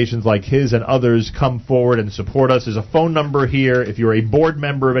organizations like his and others come forward and support us. There's a phone number here. If you're a board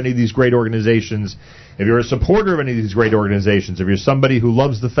member of any of these great organizations, if you're a supporter of any of these great organizations, if you're somebody who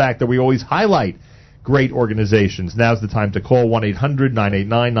loves the fact that we always highlight great organizations, now's the time to call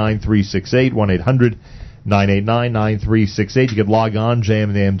 1-800-989-9368, 1-800-989-9368. You can log on,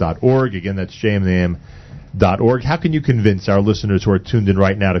 jmandam.org. Again, that's jmandam.org. How can you convince our listeners who are tuned in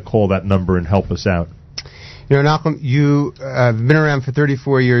right now to call that number and help us out? Nachum, you have been around for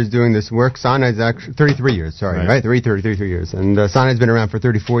 34 years doing this work. Sinai's actually 33 years, right? 33 years. And Sinai's been around for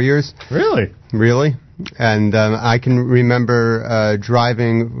 34 years. Really? Really. And I can remember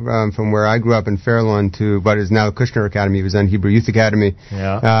driving from where I grew up in Fairlawn to what is now Kushner Academy. It was then Hebrew Youth Academy.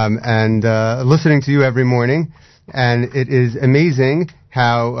 Yeah. And listening to you every morning. And it is amazing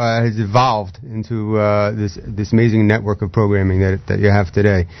how it has evolved into this amazing network of programming that you have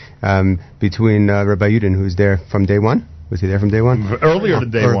today, between Rabbi Yudin, who's there from day one. Was he there from day one? Earlier than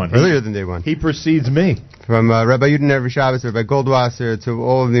day one. Earlier than day one. He precedes me. From Rabbi Yudin every Shabbos, Rabbi Goldwasser, to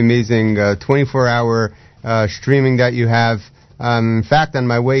all of the amazing 24-hour streaming that you have. In fact, on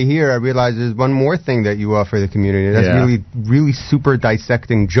my way here, I realized there's one more thing that you offer the community. That's really super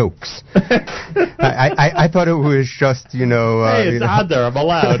dissecting jokes. I thought it was just, hey, it's out there. I'm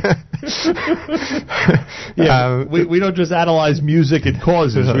allowed. We don't just analyze music and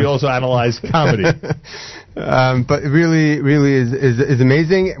causes. We also analyze comedy. But it really is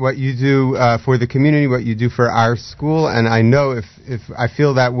amazing what you do for the community, what you do for our school, and I know if I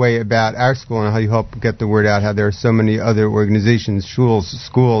feel that way about our school and how you help get the word out, how there are so many other organizations,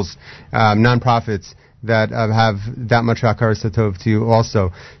 schools, nonprofits that have that much hakar satov to you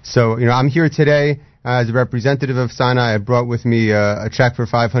also. So, I'm here today as a representative of Sinai. I brought with me a check for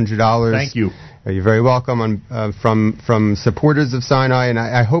 $500. Thank you. You're very welcome from supporters of Sinai, and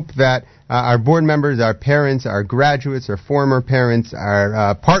I hope that our board members, our parents, our graduates, our former parents,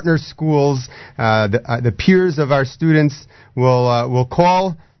 our partner schools, the peers of our students will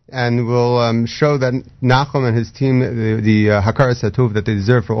call and will show that Nachum and his team the hakar satov that they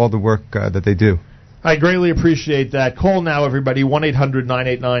deserve for all the work that they do. I greatly appreciate that. Call now, everybody,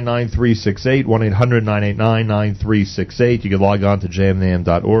 1-800-989-9368, 1-800-989-9368. You can log on to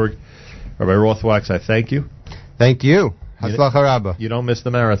jmnam.org. Rabbi Rothwax, I thank you. Thank you. Hatzlacha Rabbah. You don't miss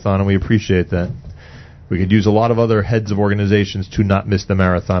the marathon, and we appreciate that. We could use a lot of other heads of organizations to not miss the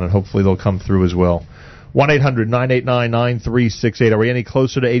marathon, and hopefully they'll come through as well. 1-800-989-9368. Are we any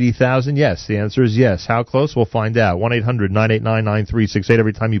closer to 80,000? Yes. The answer is yes. How close? We'll find out. 1-800-989-9368.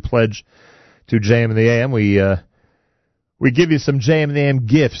 Every time you pledge to JM in the AM, we give you some JM in the AM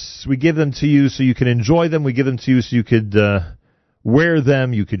gifts. We give them to you so you can enjoy them. We give them to you so you could wear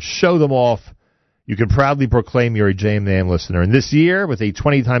them. You could show them off. You can proudly proclaim you're a JM in the AM listener. And this year, with a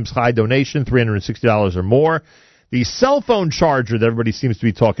 20 times high donation, $360 or more, the cell phone charger that everybody seems to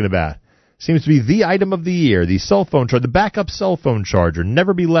be talking about seems to be the item of the year. The cell phone charger, the backup cell phone charger.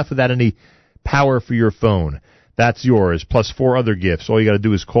 Never be left without any power for your phone. That's yours, plus 4 other gifts. All you got to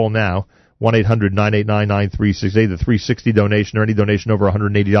do is call now. 1-800-989-9368. The $360 donation or any donation over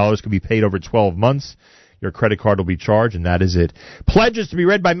 $180 can be paid over 12 months. Your credit card will be charged, and that is it. Pledges to be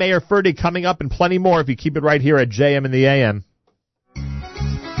read by Mayor Ferdy coming up and plenty more if you keep it right here at JM in the AM.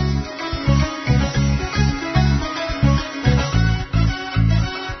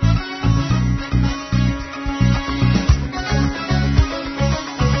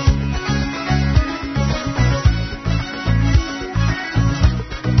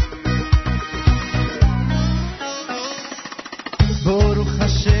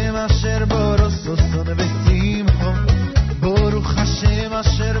 asher baruch choson v'simcho Baruch Hashem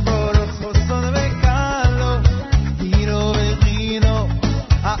asher baruch choson v'kalo Hiro v'chino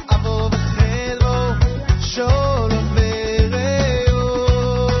ha'avo v'chedvo Sholom v'reo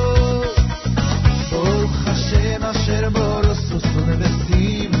Baruch Hashem asher baruch choson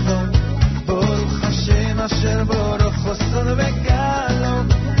v'simcho Baruch Hashem asher baruch choson v'kalo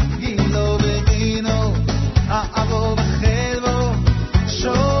Hiro v'chino ha'avo v'chedvo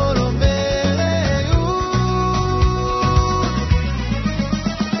Sholom v'reu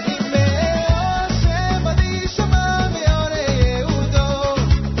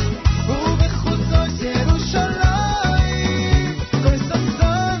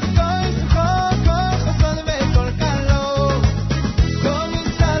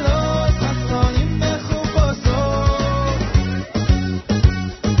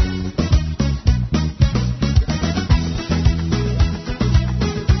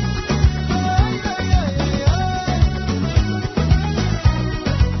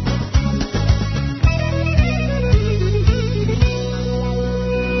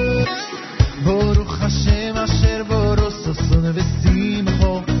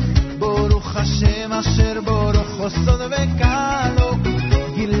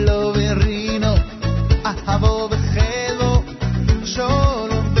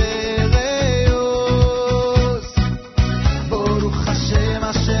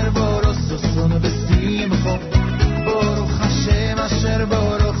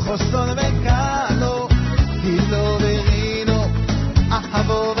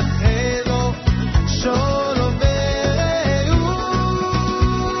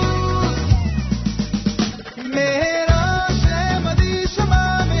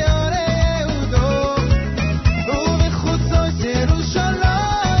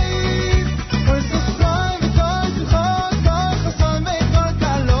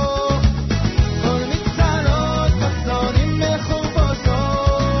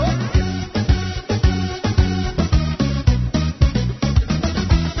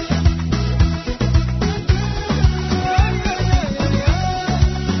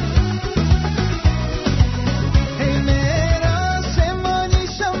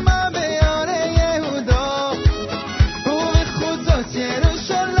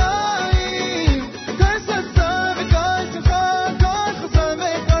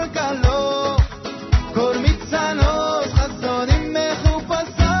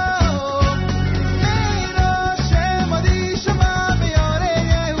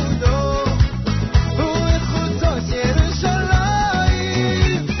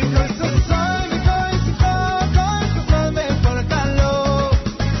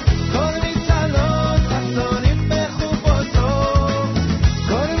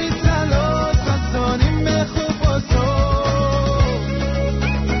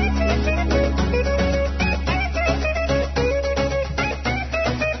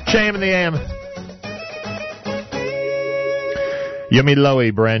in the AM. Yummy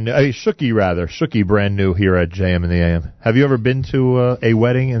Lowy, brand new. Shuki, rather. Shuki, brand new here at JM in the AM. Have you ever been to a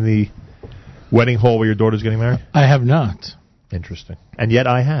wedding in the wedding hall where your daughter's getting married? I have not. Interesting. And yet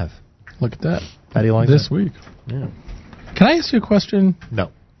I have. Look at that. How do you like this that? week? Yeah. Can I ask you a question?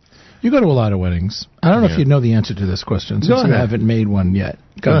 No. You go to a lot of weddings. I don't know if you know the answer to this question since you haven't made one yet.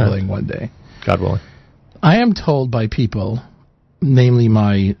 God willing, one day. God willing. I am told by people, namely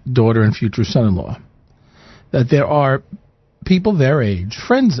my daughter and future son-in-law, that there are people their age,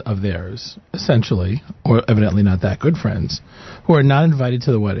 friends of theirs, essentially, or evidently not that good friends, who are not invited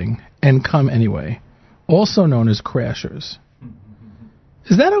to the wedding and come anyway, also known as crashers.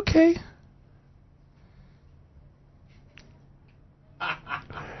 Is that okay?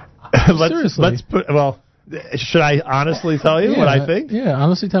 Seriously. Let's put. Well, should I honestly tell you what I think? Yeah,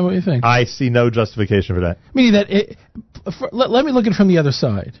 honestly tell me what you think. I see no justification for that. Meaning that let me look at it from the other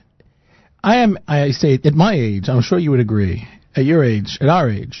side. I say at my age, I'm sure you would agree, at your age, at our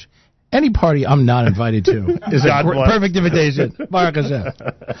age, any party I'm not invited to is a perfect invitation. Baruch Hashem.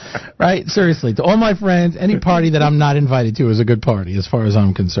 Right? Seriously, to all my friends, any party that I'm not invited to is a good party as far as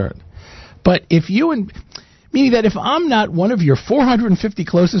I'm concerned. But meaning that if I'm not one of your 450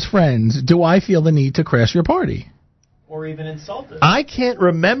 closest friends, do I feel the need to crash your party? Or even insulted. I can't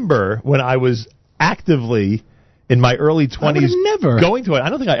remember when I was actively in my early 20s going to it. I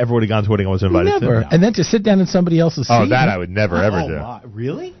don't think I ever would have gone to a wedding I was invited to. Never. And then to sit down in somebody else's seat. Oh, that I would never, ever do.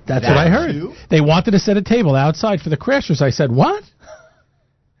 Really? That's what I heard. Too? They wanted to set a table outside for the crashers. I said, what?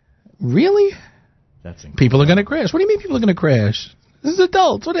 Really? That's incredible. People are going to crash. What do you mean people are going to crash? This is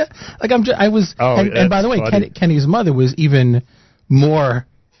adults. What? I was. Oh, and by the way, Kenny's mother was even more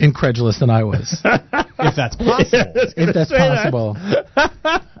incredulous than I was. If that's possible. If that's possible.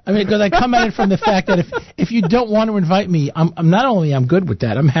 I mean, because I come at it from the fact that if you don't want to invite me, I'm not only I'm good with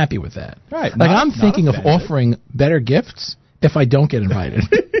that, I'm happy with that. Right. Like I'm thinking of offering better gifts if I don't get invited.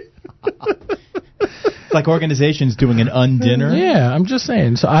 It's like organizations doing an undinner. Yeah, I'm just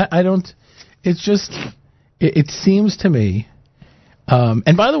saying. So I don't. It's just. It seems to me.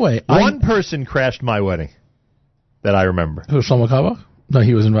 And by the way, one person crashed my wedding that I remember. Who, Shlomo Kavach? No,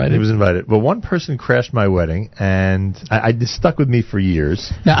 he was invited. He was invited. But one person crashed my wedding, and it stuck with me for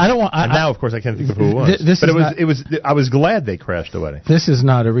years. Now I don't want. Now, of course, I can't think of who it was. I was glad they crashed the wedding. This is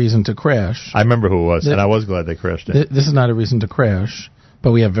not a reason to crash. I remember who it was, and I was glad they crashed it. This is not a reason to crash,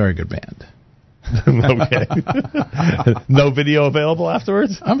 but we have very good band. Okay. No video available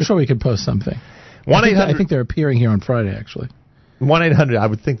afterwards? I'm sure we could post something. I think they're appearing here on Friday, actually. 1-800, I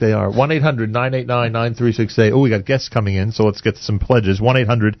would think they are. 1-800-989-9368. Oh, we got guests coming in, so let's get some pledges.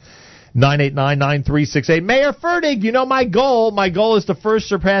 1-800-989-9368. Mayor Ferdig, you know my goal. My goal is to first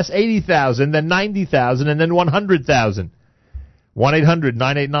surpass 80,000, then 90,000, and then 100,000.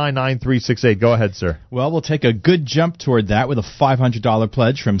 1-800-989-9368. Go ahead, sir. Well, we'll take a good jump toward that with a $500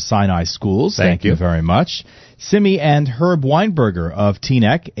 pledge from Sinai Schools. Thank you very much. Simi and Herb Weinberger of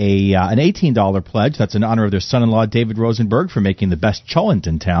Teaneck, an $18 pledge. That's in honor of their son-in-law, David Rosenberg, for making the best cholent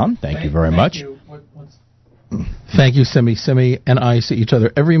in town. Thank you very much. Thank you, Simi. Simi and I see each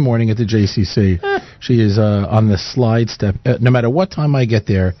other every morning at the JCC. She is on the slide step. No matter what time I get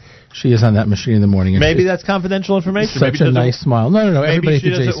there, she is on that machine in the morning. Maybe that's confidential information. Such a nice smile. No. Everybody at the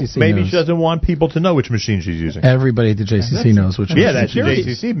JCC Maybe knows. she doesn't want people to know which machine she's using. Everybody at the JCC knows which machine that's the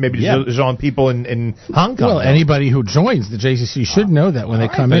JCC. Maybe she doesn't want people in Hong Kong. Well, anybody who joins the JCC should know that when they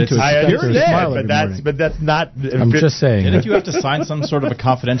come into it. But that's not... I'm just saying. Didn't you have to sign some sort of a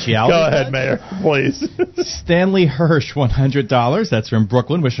confidentiality? Go ahead, Mayor, please. Stanley Hirsch, $100. That's from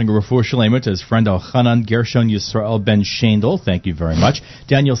Brooklyn. Wishing a refuah shlema to his friend Elchanan Gershon Yisrael Ben Shandel. Thank you very much.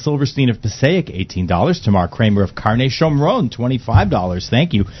 Daniel Silverstein of Passaic, $18. Tamar Kramer of Karnei Shomron, $25.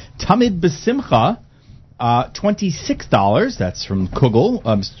 Thank you. Tamid Besimcha, $26. That's from Kugel,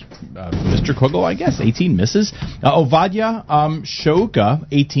 Mr. Kugel, I guess. 18 misses. Ovadia Shoka,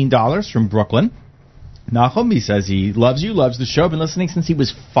 $18 from Brooklyn. Nahum, he says he loves you, loves the show. Been listening since he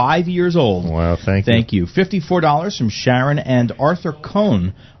was 5 years old. Wow, thank you. $54 from Sharon and Arthur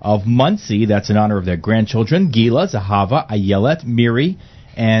Cohn of Muncie. That's in honor of their grandchildren, Gila, Zahava, Ayelet, Miri,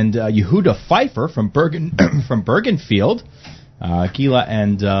 and Yehuda Pfeiffer from Bergenfield. Gila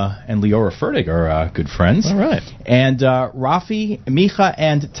and Leora Fertig are good friends. All right. And Rafi, Micha,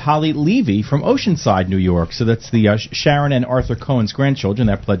 and Tali Levy from Oceanside, New York. So that's the Sharon and Arthur Cohen's grandchildren.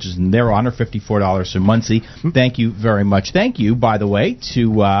 That pledges in their honor, $54 from Muncie. Thank you very much. Thank you, by the way,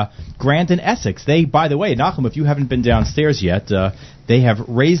 to Grandin Essex. By the way, Nachum, if you haven't been downstairs yet, they have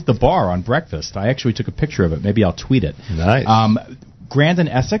raised the bar on breakfast. I actually took a picture of it. Maybe I'll tweet it. Nice. Grandin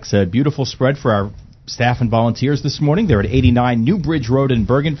Essex, a beautiful spread for our staff and volunteers this morning. They're at 89 New Bridge Road in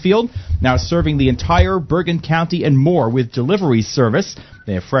Bergenfield, now serving the entire Bergen County and more with delivery service.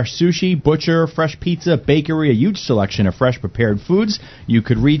 They have fresh sushi, butcher, fresh pizza, bakery, a huge selection of fresh prepared foods. You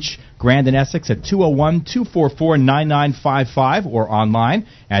could reach Grand and Essex at 201-244-9955 or online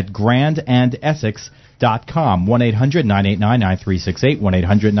at grandandessex.com. 1-800-989-9368,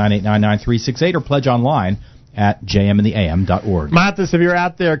 1-800-989-9368, or pledge online at jmintheam.org. Matis, if you're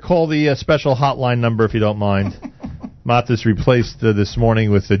out there, call the special hotline number if you don't mind. Matis replaced this morning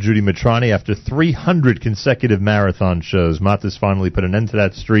with Judy Matrani after 300 consecutive marathon shows. Matis finally put an end to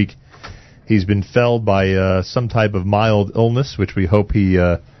that streak. He's been felled by some type of mild illness, which we hope he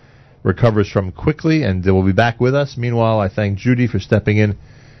recovers from quickly, and will be back with us. Meanwhile, I thank Judy for stepping in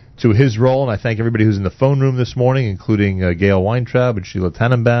to his role, and I thank everybody who's in the phone room this morning, including Gail Weintraub and Sheila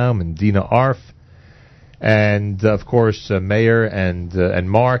Tannenbaum and Dina Arf, and, of course, Mayor and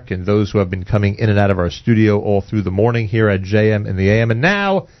Mark, and those who have been coming in and out of our studio all through the morning here at JM in the AM. And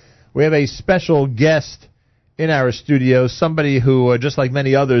now we have a special guest in our studio, somebody who, just like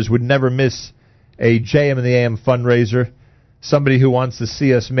many others, would never miss a JM in the AM fundraiser, somebody who wants to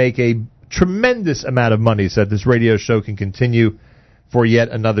see us make a tremendous amount of money so that this radio show can continue for yet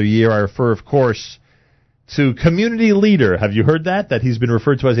another year. I refer, of course, to community leader. Have you heard that? That he's been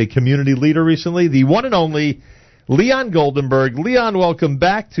referred to as a community leader recently? The one and only Leon Goldenberg. Leon, welcome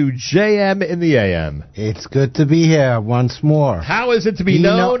back to JM in the AM. It's good to be here once more. How is it to be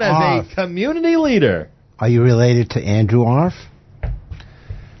known as a community leader? Are you related to Andrew Arf?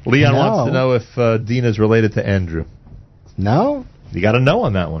 Leon wants to know if Dina's related to Andrew. No? You got to know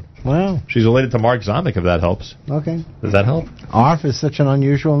on that one. Well. She's related to Mark Zomick, if that helps. Okay. Does that help? Arf is such an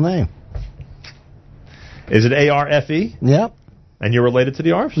unusual name. Is it A-R-F-E? Yep. And you're related to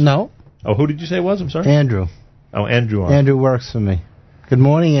the Arfs? No. Oh, who did you say it was? I'm sorry? Andrew. Oh, Andrew Arf. Andrew works for me. Good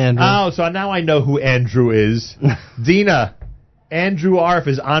morning, Andrew. Oh, so now I know who Andrew is. Dina, Andrew Arf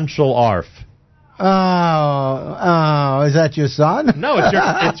is Anshul Arf. Oh, is that your son? No,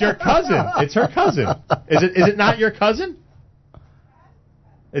 it's your cousin. It's her cousin. Is it not your cousin?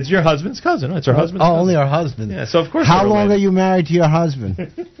 It's your husband's cousin. It's her husband's cousin. Only her husband. Yeah, so of course. How long are you married to your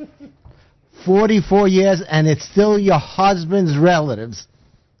husband? 44 years, and it's still your husband's relatives.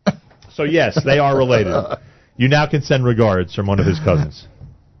 So yes, they are related. You now can send regards from one of his cousins.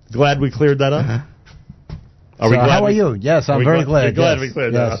 Glad we cleared that up? How are you? Yes, I'm very glad. You're glad we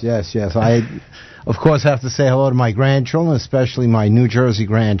cleared that up. Yes. I, of course, have to say hello to my grandchildren, especially my New Jersey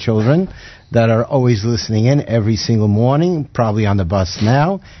grandchildren that are always listening in every single morning, probably on the bus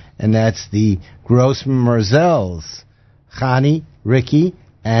now, and that's the Grossman Merzels, Chani, Ricky,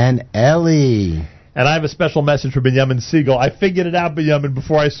 and Ellie. And I have a special message for Benjamin Siegel. I figured it out, Benjamin,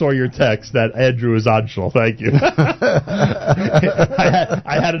 before I saw your text that Andrew is Anshul. Thank you.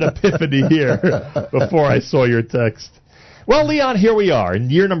 I had an epiphany here before I saw your text. Well, Leon, here we are in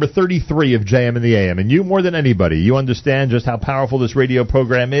year number 33 of JM in the AM. And you, more than anybody, you understand just how powerful this radio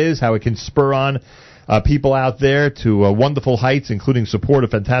program is, how it can spur on people out there to wonderful heights, including support of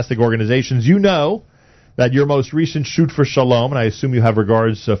fantastic organizations. You know that your most recent Shoot for Shalom, and I assume you have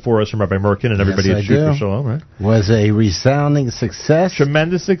regards for us from Rabbi Merkin and everybody at Shoot for Shalom, right? Was a resounding success.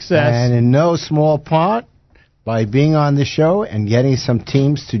 Tremendous success. And in no small part by being on the show and getting some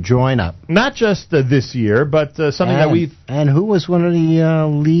teams to join up. Not just this year, but something that we've... And who was one of the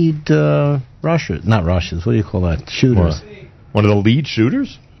lead rushers? Not rushers, what do you call that? Shooters. One of the lead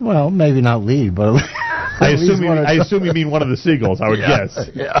shooters? Well, maybe not lead, but... I assume you mean one of the Seagulls, I would guess.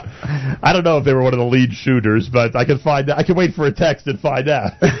 Yeah. I don't know if they were one of the lead shooters, but I can wait for a text and find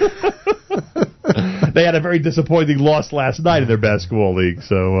out. They had a very disappointing loss last night in their basketball league,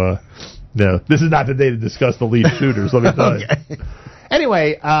 so no, this is not the day to discuss the lead shooters, let me tell you.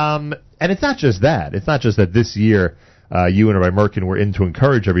 Anyway, and it's not just that. It's not just that this year you and Rabbi Merkin were in to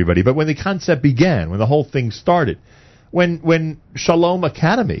encourage everybody, but when the concept began, when the whole thing started, when Shalom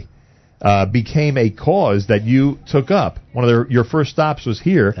Academy became a cause that you took up. One of your first stops was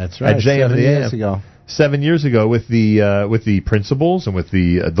here. That's right. At JM 7 years ago. 7 years ago, with the principals and with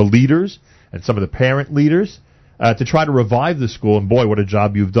the leaders and some of the parent leaders to try to revive the school. And boy, what a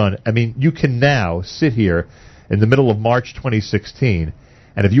job you've done! I mean, you can now sit here in the middle of March 2016,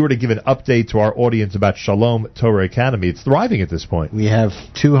 and if you were to give an update to our audience about Shalom Torah Academy, it's thriving at this point. We have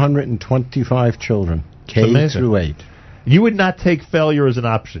 225 children, K through 8. You would not take failure as an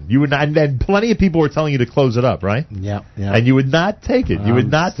option. You would not, and plenty of people were telling you to close it up, right? Yeah. And you would not take it. You would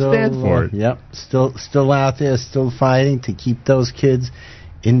not stand for it. Yep. Still out there, still fighting to keep those kids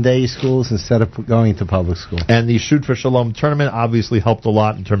in day schools instead of going to public school. And the Shoot for Shalom tournament obviously helped a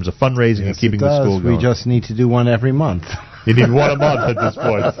lot in terms of fundraising and keeping the school going. We just need to do one every month. You need one a month at this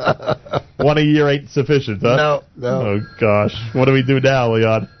point. One a year ain't sufficient, huh? No. Oh, gosh. What do we do now,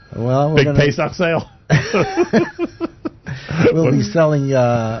 Leon? Well, Big Pesach sale? We'll be selling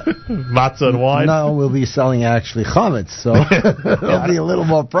matzah and wine. No, we'll be selling actually chametz, so it'll be a little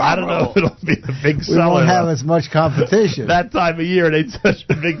more profitable. I don't know if it'll be a big seller. We won't have as much competition. That time of year, it ain't such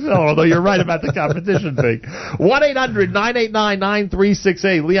a big seller, although you're right about the competition thing.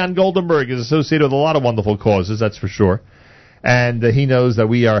 1-800-989-9368. Leon Goldenberg is associated with a lot of wonderful causes, that's for sure. And he knows that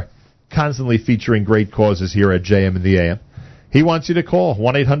we are constantly featuring great causes here at JM and the AM. He wants you to call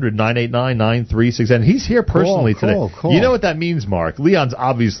 1-800-989-9368. And he's here personally today. Call. You know what that means, Mark? Leon's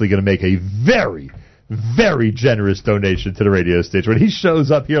obviously going to make a very, very generous donation to the radio station. When he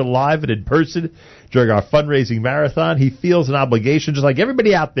shows up here live and in person during our fundraising marathon, he feels an obligation, just like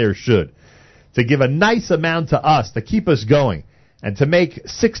everybody out there should, to give a nice amount to us to keep us going and to make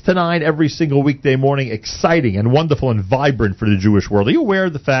 6 to 9 every single weekday morning exciting and wonderful and vibrant for the Jewish world. Are you aware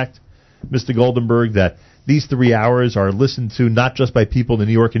of the fact, Mr. Goldenberg, that these 3 hours are listened to not just by people in the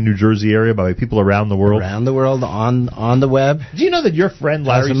New York and New Jersey area, but by people around the world? Around the world, on the web. Do you know that your friend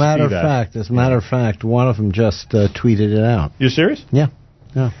Larry As a matter of fact, one of them just tweeted it out. You're serious? Yeah.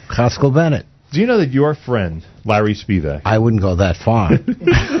 Haskell Bennett. Do you know that your friend Larry Spivak? I wouldn't go that far.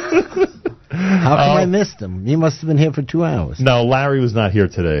 How come I missed him? He must have been here for 2 hours. No, Larry was not here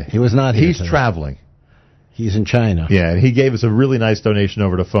today. He was not here He's today. traveling. He's in China. Yeah, and he gave us a really nice donation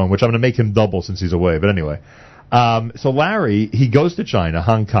over the phone, which I'm going to make him double since he's away. But anyway, so Larry, he goes to China,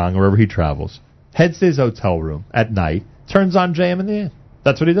 Hong Kong, wherever he travels, heads to his hotel room at night, turns on JM in the AM.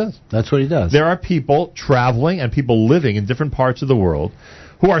 That's what he does. That's what he does. There are people traveling and people living in different parts of the world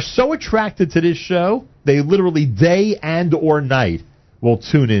who are so attracted to this show, they literally day and or night will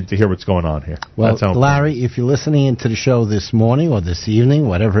tune in to hear what's going on here. Well, Larry, if you're listening into the show this morning or this evening,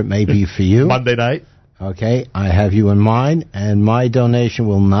 whatever it may be for you. Monday night. Okay, I have you in mind, and my donation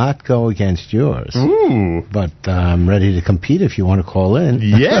will not go against yours. Ooh. But I'm ready to compete if you want to call in.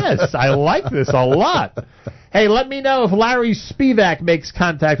 Yes, I like this a lot. Hey, let me know if Larry Spivak makes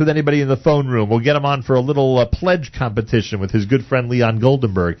contact with anybody in the phone room. We'll get him on for a little pledge competition with his good friend Leon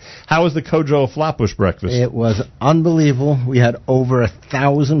Goldenberg. How was the Kojo Flatbush breakfast? It was unbelievable. We had over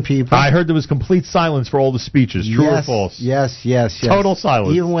 1,000 people. I heard there was complete silence for all the speeches. True or false? Yes. Total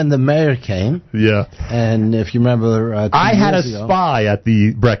silence. Even when the mayor came. Yeah. And if you remember, I had a spy at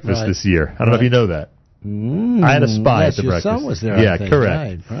the breakfast this year. I don't know if you know that. I had a spy at the breakfast. Your son was there. Yeah, I think.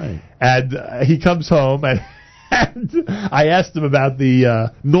 correct. Right. And he comes home and I asked him about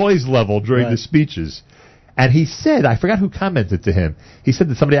the noise level during the speeches. And he said, I forgot who commented to him. He said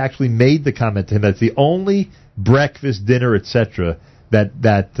that somebody actually made the comment to him that it's the only breakfast, dinner, etc. that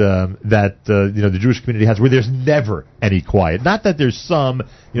the Jewish community has where there's never any quiet. Not that there's some,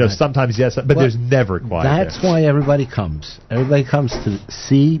 sometimes yes, but there's never quiet. That's why everybody comes. Everybody comes to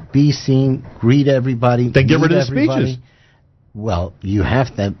see, be seen, greet everybody. Then get rid of the everybody. speeches. Well, you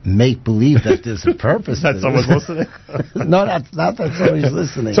have to make believe that there's a purpose. That someone's listening? No, not that somebody's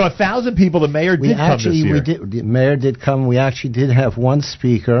listening. So 1,000 people, the mayor did come this year. The mayor did come. We actually did have one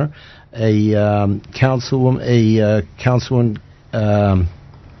speaker, a councilwoman, oh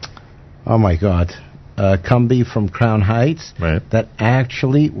my God, Cumby from Crown Heights, that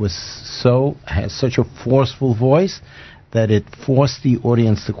actually has such a forceful voice that it forced the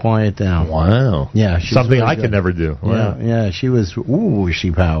audience to quiet down. Wow. Yeah. Something really I could never do. Wow. Yeah, she was, was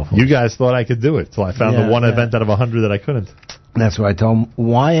she powerful. You guys thought I could do it, so I found the one event out of 100 that I couldn't. That's why I told him,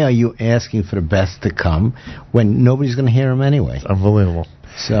 why are you asking for the best to come when nobody's going to hear him anyway? It's unbelievable.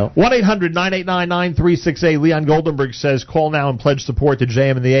 So 1-800-989-9368. Leon Goldenberg says, call now and pledge support to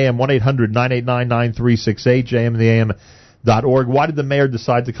JM and the AM. 1-800-989-9368, jmandtheam.org. Why did the mayor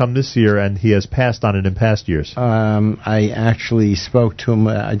decide to come this year, and he has passed on it in past years? I actually spoke to him.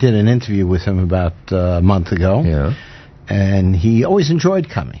 I did an interview with him about a month ago. Yeah. And he always enjoyed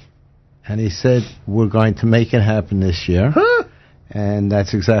coming. And he said, we're going to make it happen this year. Huh? And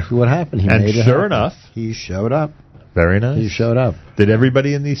that's exactly what happened. He and made it sure happen. enough, he showed up. Very nice. He showed up. Did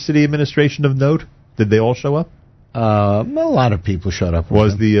everybody in the city administration of note, did they all show up? A lot of people showed up.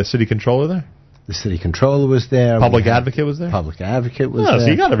 Was the city controller there? The city controller was there. Public advocate was there? Public advocate was there. So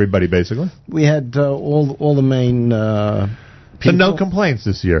you got everybody, basically. We had all the main So people. no complaints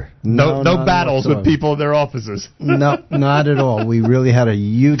this year? No battles with people in their offices? No, not at all. We really had a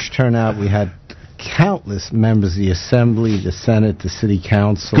huge turnout. We had countless members of the Assembly, the Senate, the City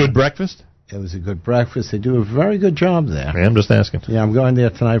Council. Good breakfast? It was a good breakfast. They do a very good job there. I'm just asking. Yeah, I'm going there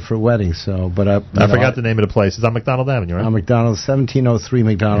tonight for a wedding. So, but I forgot the name of the place. It's on McDonald Avenue, right? On McDonald, 1703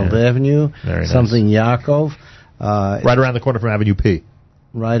 McDonald Avenue. Very something nice. Yaakov. Right around the corner from Avenue P.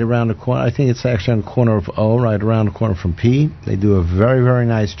 Right around the corner. I think it's actually on the corner of O, right around the corner from P. They do a very, very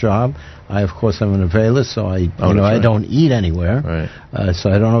nice job. I, of course, am an availist, so I don't eat anywhere. Right. So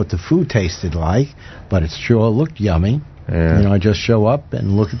I don't know what the food tasted like, but it sure looked yummy. Yeah. I just show up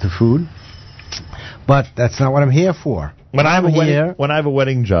and look at the food. But that's not what I'm here for. When I have a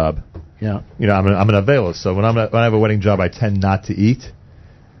wedding job, I'm an availist. So when I have a wedding job, I tend not to eat.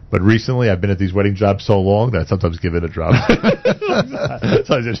 But recently, I've been at these wedding jobs so long that I sometimes give it a drop.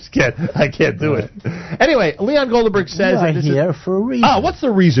 So I just can't do it. Anyway, Leon Goldenberg says... We're here for a reason. What's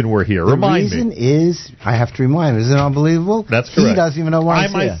the reason we're here? Remind me. The reason is, I have to remind him, isn't it unbelievable? That's correct. He doesn't even know why I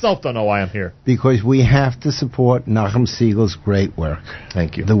myself don't know why I'm here. Because we have to support Nachum Siegel's great work.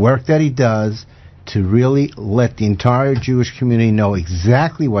 Thank you. The work that he does to really let the entire Jewish community know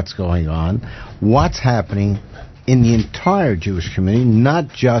exactly what's going on, what's happening in the entire Jewish community, not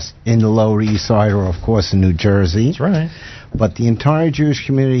just in the Lower East Side or, of course, in New Jersey. That's right. But the entire Jewish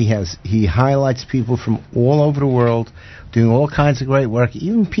community he highlights people from all over the world doing all kinds of great work,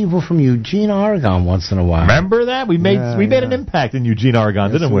 even people from Eugene, Oregon once in a while. Remember that? We made an impact in Eugene,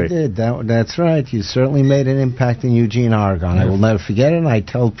 Oregon, didn't we? Yes, we did. That's right. You certainly made an impact in Eugene, Oregon. I will never forget it, and I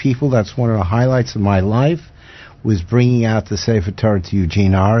tell people that's one of the highlights of my life, was bringing out the Sefer Torah to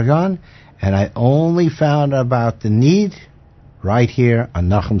Eugene, Oregon, and I only found about the need right here on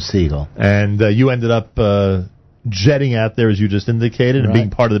Nachum Siegel. And you ended up jetting out there, as you just indicated, and being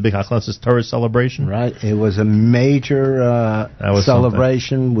part of the big Hachlasses Torah celebration. Right. It was a major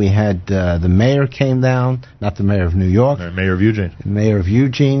celebration. Something. We had the mayor came down, not the mayor of New York. Mayor of Eugene. Mayor of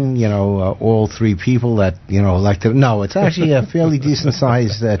Eugene, all three people that, elected. No, it's actually a fairly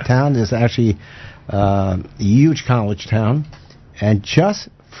decent-sized town. There's actually a huge college town. And just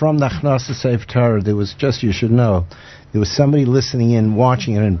from the Hachlasses Sefer Torah, there was just, you should know, there was somebody listening in,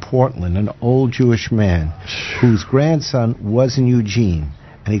 watching it in Portland, an old Jewish man whose grandson was in Eugene.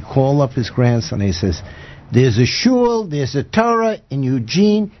 And he called up his grandson and he says, there's a shul, there's a Torah in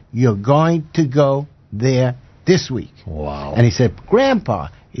Eugene, you're going to go there this week. Wow. And he said, Grandpa,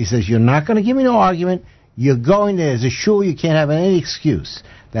 he says, you're not going to give me no argument, you're going there, there's a shul, you can't have any excuse.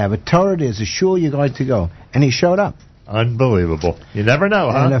 They have a Torah, there's a shul, you're going to go. And he showed up. Unbelievable. You never know,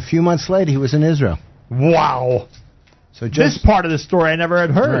 huh? And a few months later, he was in Israel. Wow. So this part of the story I never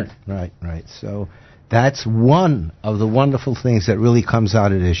had heard. Right. So that's one of the wonderful things that really comes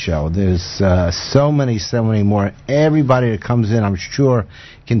out of this show. There's so many more. Everybody that comes in, I'm sure,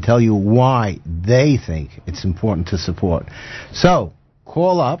 can tell you why they think it's important to support. So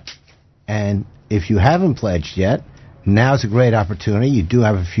call up, and if you haven't pledged yet, now's a great opportunity. You do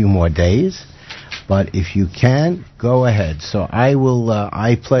have a few more days. But if you can, go ahead. So I will,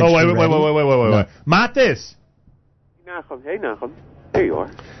 I pledge. Oh, wait. Matis! Nachum. Hey, Nachum. There you are.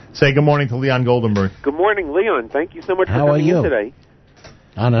 Say good morning to Leon Goldenberg. Good morning, Leon. Thank you so much for coming in today.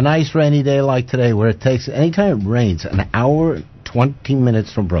 On a nice rainy day like today, where it takes, anytime it rains, an hour, 20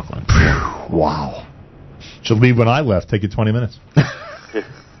 minutes from Brooklyn. Wow. She'll leave when I left. Take you 20 minutes.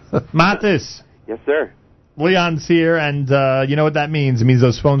 Matis. Yes, sir. Leon's here, and you know what that means? It means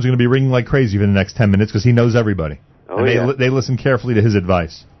those phones are going to be ringing like crazy for the next 10 minutes because he knows everybody. Oh, and they listen carefully to his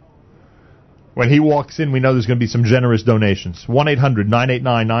advice. When he walks in, we know there's going to be some generous donations.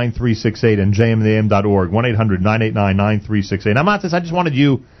 1-800-989-9368 and jmtheam.org. 1-800-989-9368. Now, Matis, I just wanted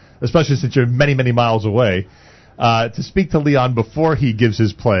you, especially since you're many, many miles away, to speak to Leon before he gives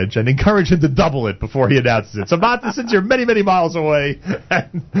his pledge and encourage him to double it before he announces it. So, Matis, since you're many, many miles away,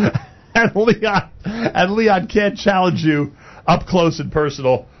 and Leon can't challenge you up close and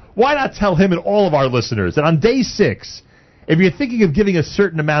personal, why not tell him and all of our listeners that on day 6, if you're thinking of giving a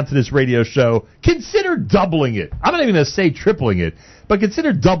certain amount to this radio show, consider doubling it. I'm not even going to say tripling it, but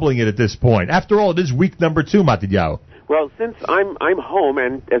consider doubling it at this point. After all, it is week number 2, Matidyahu. Well, since I'm home,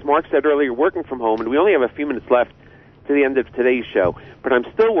 and as Mark said earlier, working from home, and we only have a few minutes left to the end of today's show, but I'm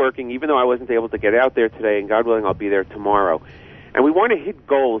still working, even though I wasn't able to get out there today, and God willing, I'll be there tomorrow. And we want to hit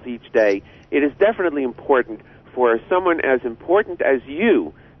goals each day. It is definitely important for someone as important as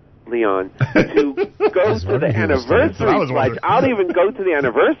you, Leon, to go to the anniversary pledge. I'll even go to the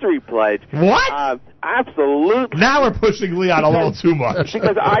anniversary pledge. What? Absolutely. Now we're pushing Leon a little too much.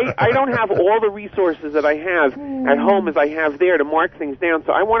 Because I don't have all the resources that I have at home as I have there to mark things down.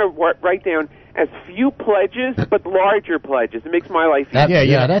 So I want to write down as few pledges, but larger pledges. It makes my life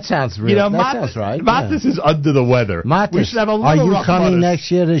easier. That sounds real. That sounds right. Matis is under the weather. Matis, we should have a little are you rough coming Matis.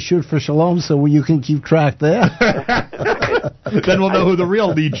 next year to shoot for Shalom so you can keep track there? Then we'll know who the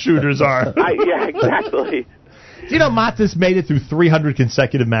real lead shooters are. Yeah, exactly. Do you know Matis made it through 300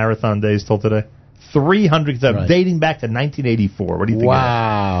 consecutive marathon days till today? 300, dating back to 1984. What do you think?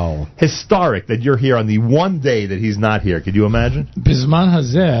 Wow. Of that? Historic that you're here on the one day that he's not here. Could you imagine? Bisman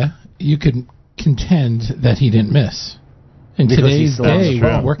Hazeh, you could contend that he didn't miss. In Because today's day,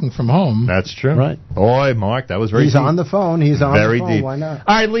 working from home. That's true. Right. Boy, Mark, that was very He's deep. on the phone. He's on Very the phone. deep. Why not?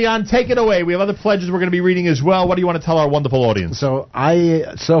 All right, Leon, take it away. We have other pledges we're going to be reading as well. What do you want to tell our wonderful audience? So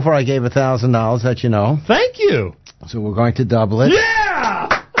far I gave $1,000, that you know. Thank you. So we're going to double it.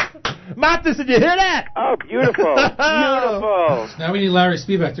 Yeah! Matis, did you hear that? Oh, beautiful. Beautiful. Now we need Larry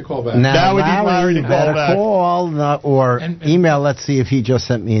Spivak to call back. Now we need Larry to call better back. call or email. Let's see if he just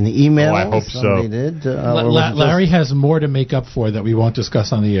sent me an email. Oh, I hope so. Did. Larry has more to make up for that we won't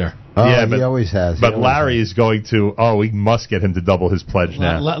discuss on the air. Oh, yeah, he always has. But Larry is going to. Oh, we must get him to double his pledge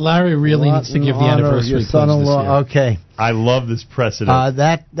now. Larry really needs to give the anniversary your pledge son-in-law. this year. Okay. I love this precedent.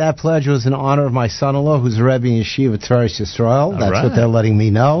 That pledge was in honor of my son-in-law, who's a Rebbe in Yeshiva Tveres Yisrael. That's right. what they're letting me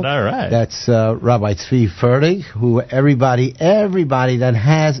know. All right. That's Rabbi Tzvi Ferdig, who everybody that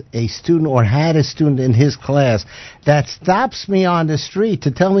has a student or had a student in his class that stops me on the street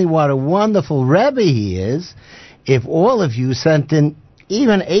to tell me what a wonderful Rebbe he is, if all of you sent in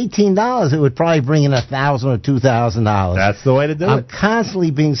even $18, it would probably bring in $1,000 or $2,000. That's the way to do I'm it.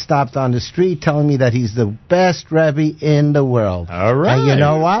 constantly being stopped on the street telling me that he's the best Rebbe in the world. All right. And you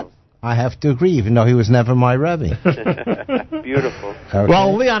know what? I have to agree, even though he was never my Rebbe. Beautiful. Okay.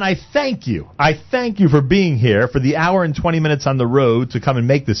 Well, Leon, I thank you. I thank you for being here for the hour and 20 minutes on the road to come and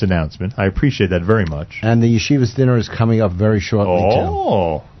make this announcement. I appreciate that very much. And the Yeshiva's dinner is coming up very shortly,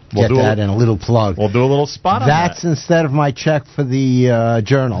 too. We'll Get do that in a little plug. We'll do a little spot on that. That's instead of my check for the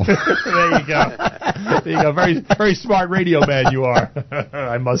journal. There you go. There you go. Very, very smart radio man you are,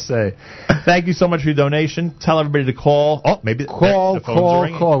 I must say. Thank you so much for your donation. Tell everybody to call. Oh, maybe the phones are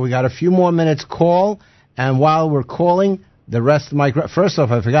ringing. Call. We got a few more minutes. Call. And while we're calling, the rest of my... First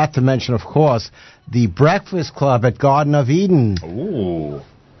off, I forgot to mention, of course, the Breakfast Club at Garden of Eden. Ooh.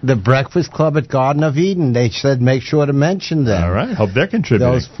 The Breakfast Club at Garden of Eden. They said make sure to mention them. All right. Hope they're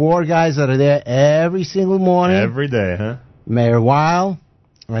contributing. Those 4 guys that are there every single morning. Every day, huh? Mayor Weil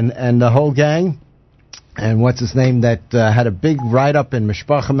and the whole gang. And what's his name that had a big write-up in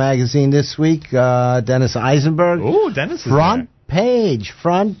Mishpacha magazine this week? Dennis Eisenberg. Ooh, Dennis is Front page.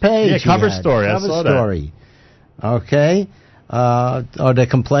 Yeah, cover story. I saw story. Okay. They're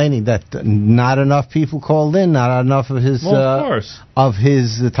complaining that not enough people called in, not enough of his of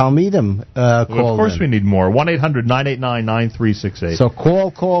his Talmidim called in. Of course we need more. 1-800-989-9368. So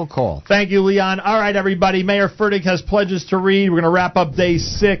call. Thank you, Leon. All right, everybody. Mayor Fertig has pledges to read. We're going to wrap up day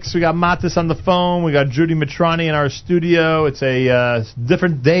 6. We got Matis on the phone. We got Judy Mitrani in our studio. It's a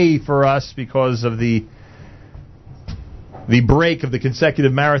different day for us because of the break of the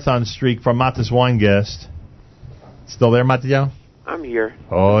consecutive marathon streak from Matis Weingast. Still there, Mateo? I'm here.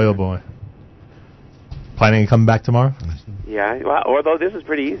 Oh, boy. Planning on coming back tomorrow? Yeah, well, although this is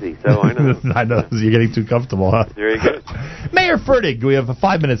pretty easy, so I know. I know. You're getting too comfortable, huh? Very good. Mayor Fertig, we have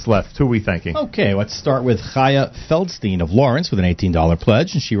 5 minutes left. Who are we thanking? Okay, let's start with Chaya Feldstein of Lawrence with an $18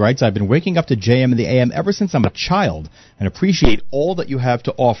 pledge. And she writes, I've been waking up to JM in the AM ever since I'm a child and appreciate all that you have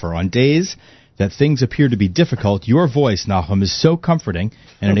to offer. On days that things appear to be difficult, your voice, Nahum, is so comforting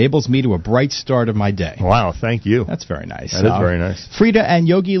and enables me to a bright start of my day. Wow, thank you. That's very nice. That is very nice. Frida and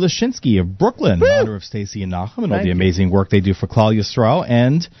Yogi Lashinsky of Brooklyn, in honor of Stacy and Nahum and all the amazing work they do for Klal Yisrael,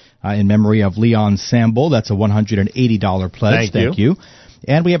 and in memory of Leon Samble, that's a $180 pledge. Thank you.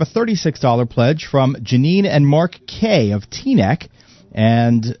 And we have a $36 pledge from Janine and Mark K. of Teaneck,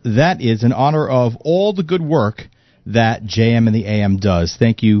 and that is in honor of all the good work that JM and the AM does.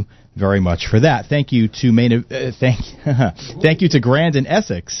 Thank you very much for that. Thank you to thank you to Grand and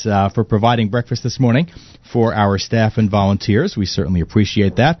Essex for providing breakfast this morning for our staff and volunteers. We certainly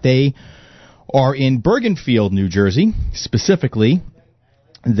appreciate that. They are in Bergenfield, New Jersey. Specifically,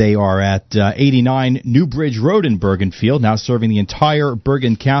 they are at 89 New Bridge Road in Bergenfield, now serving the entire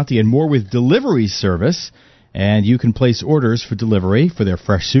Bergen County and more with delivery service. And you can place orders for delivery for their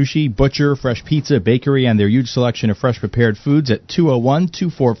fresh sushi, butcher, fresh pizza, bakery, and their huge selection of fresh prepared foods at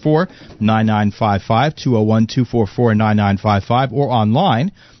 201-244-9955, 201-244-9955, or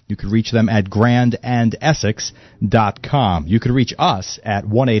online. You can reach them at grandandessex.com. You can reach us at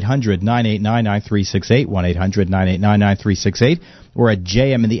 1-800-989-9368, 1-800-989-9368, or at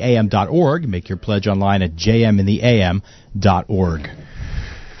jmintheam.org. Make your pledge online at jmintheam.org.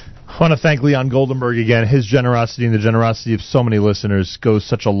 I want to thank Leon Goldenberg again. His generosity and the generosity of so many listeners goes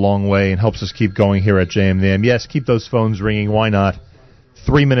such a long way and helps us keep going here at JMDM. Yes, keep those phones ringing. Why not?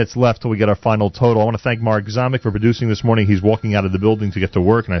 3 minutes left till we get our final total. I want to thank Mark Zomick for producing this morning. He's walking out of the building to get to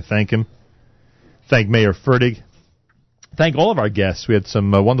work, and I thank him. Thank Mayor Fertig. Thank all of our guests. We had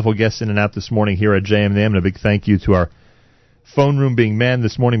some wonderful guests in and out this morning here at JMDM, and a big thank you to our phone room being manned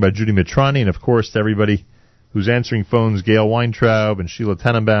this morning by Judy Mitrani, and of course to everybody who's answering phones, Gail Weintraub and Sheila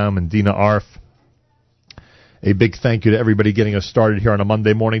Tenenbaum and Dina Arf. A big thank you to everybody getting us started here on a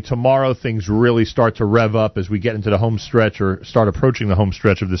Monday morning. Tomorrow things really start to rev up as we get into the home stretch or start approaching the home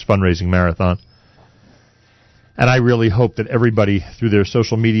stretch of this fundraising marathon. And I really hope that everybody through their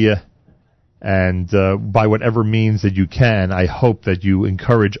social media and by whatever means that you can, I hope that you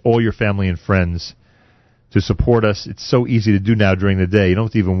encourage all your family and friends to support us. It's so easy to do now during the day. You don't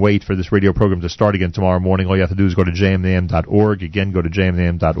have to even wait for this radio program to start again tomorrow morning. All you have to do is go to jmam.org. Again, go to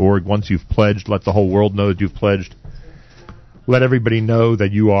jmam.org. Once you've pledged, let the whole world know that you've pledged. Let everybody know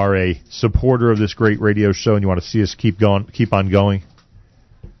that you are a supporter of this great radio show and you want to see us keep on going.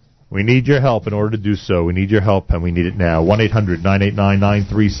 We need your help in order to do so. We need your help, and we need it now.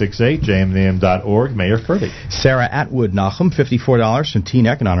 1-800-989-9368, jmam.org. Mayor Fertig. Sarah Atwood Nachum, $54 from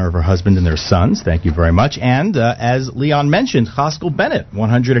Teaneck in honor of her husband and their sons. Thank you very much. And as Leon mentioned, Haskell Bennett,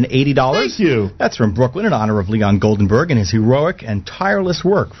 $180. Thank you. That's from Brooklyn in honor of Leon Goldenberg and his heroic and tireless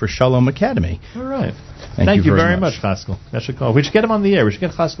work for Shalom Academy. All right. Thank you very much, Haskell. We should get him on the air. We should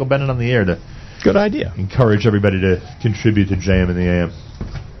get Haskell Bennett on the air to good idea. Encourage everybody to contribute to JM and the AM.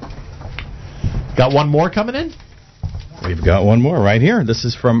 Got one more coming in? We've got one more right here. This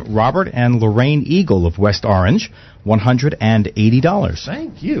is from Robert and Lorraine Eagle of West Orange, $180.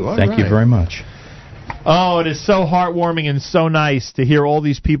 Thank you. Thank you very much. Oh, it is so heartwarming and so nice to hear all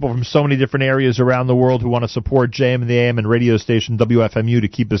these people from so many different areas around the world who want to support JM and the AM and radio station WFMU to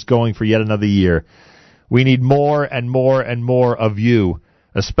keep us going for yet another year. We need more and more and more of you,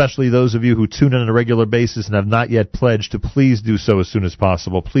 especially those of you who tune in on a regular basis and have not yet pledged to please do so as soon as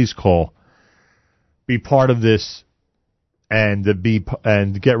possible. Please call. Be part of this and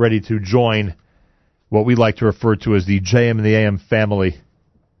get ready to join what we like to refer to as the JM and the AM family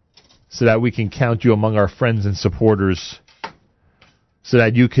so that we can count you among our friends and supporters so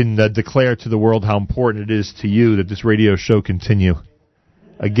that you can declare to the world how important it is to you that this radio show continue.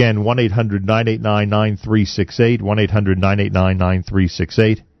 Again, 1-800-989-9368,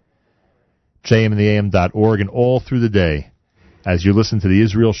 1-800-989-9368, jmandtheam.org, and all through the day. As you listen to the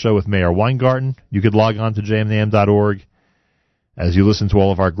Israel Show with Mayor Weingarten, you could log on to jmam.org. As you listen to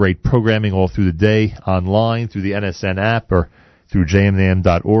all of our great programming all through the day, online, through the NSN app, or through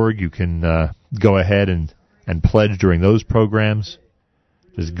jmam.org, you can go ahead and pledge during those programs.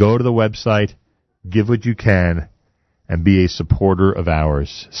 Just go to the website, give what you can, and be a supporter of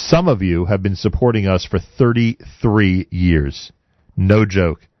ours. Some of you have been supporting us for 33 years. No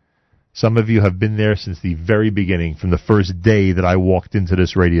joke. Some of you have been there since the very beginning, from the first day that I walked into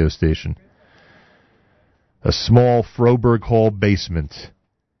this radio station. A small Froberg Hall basement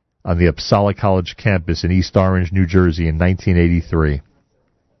on the Uppsala College campus in East Orange, New Jersey in 1983.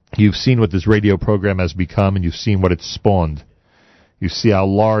 You've seen what this radio program has become, and you've seen what it's spawned. You see how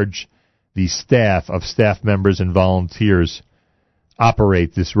large the staff of staff members and volunteers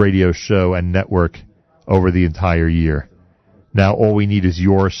operate this radio show and network over the entire year. Now all we need is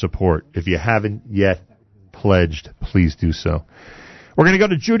your support. If you haven't yet pledged, please do so. We're going to go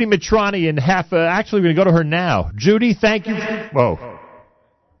to Judy Mitrani in actually, we're going to go to her now. Judy, thank you. Whoa.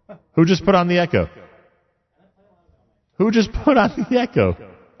 Who just put on the echo? Who just put on the echo?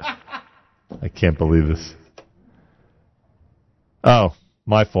 I can't believe this. Oh,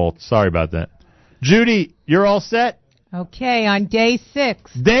 my fault. Sorry about that. Judy, you're all set? Okay, on day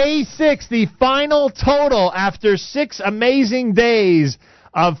 6. Day 6, the final total after 6 amazing days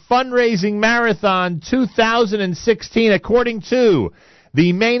of Fundraising Marathon 2016, according to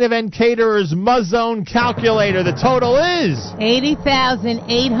the main event caterer's Muzzone calculator. The total is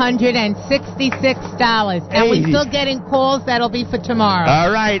 $80,866. And we're still getting calls. That'll be for tomorrow.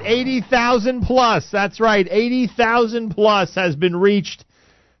 All right, 80,000 plus. That's right, 80,000 plus has been reached.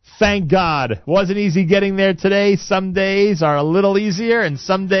 Thank God. Wasn't easy getting there today. Some days are a little easier, and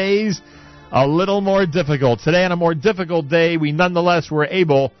some days a little more difficult. Today, on a more difficult day, we nonetheless were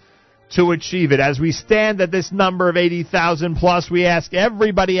able to achieve it. As we stand at this number of 80,000 plus, we ask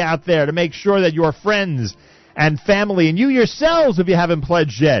everybody out there to make sure that your friends and family, and you yourselves, if you haven't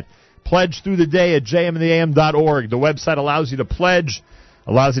pledged yet, pledge through the day at jmandtheam.org. The website allows you to pledge,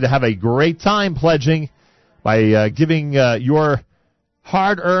 allows you to have a great time pledging by giving your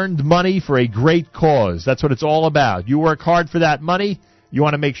hard-earned money for a great cause. That's what it's all about. You work hard for that money. you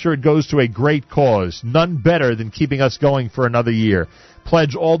want to make sure it goes to a great cause. None better than keeping us going for another year.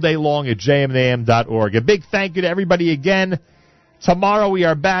 Pledge all day long at jmintheam.org. A big thank you to everybody again. Tomorrow we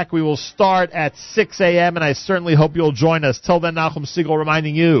are back. We will start at 6 a.m., and I certainly hope you'll join us. Till then, Nachum Segal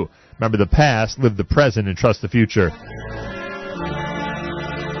reminding you, remember the past, live the present, and trust the future.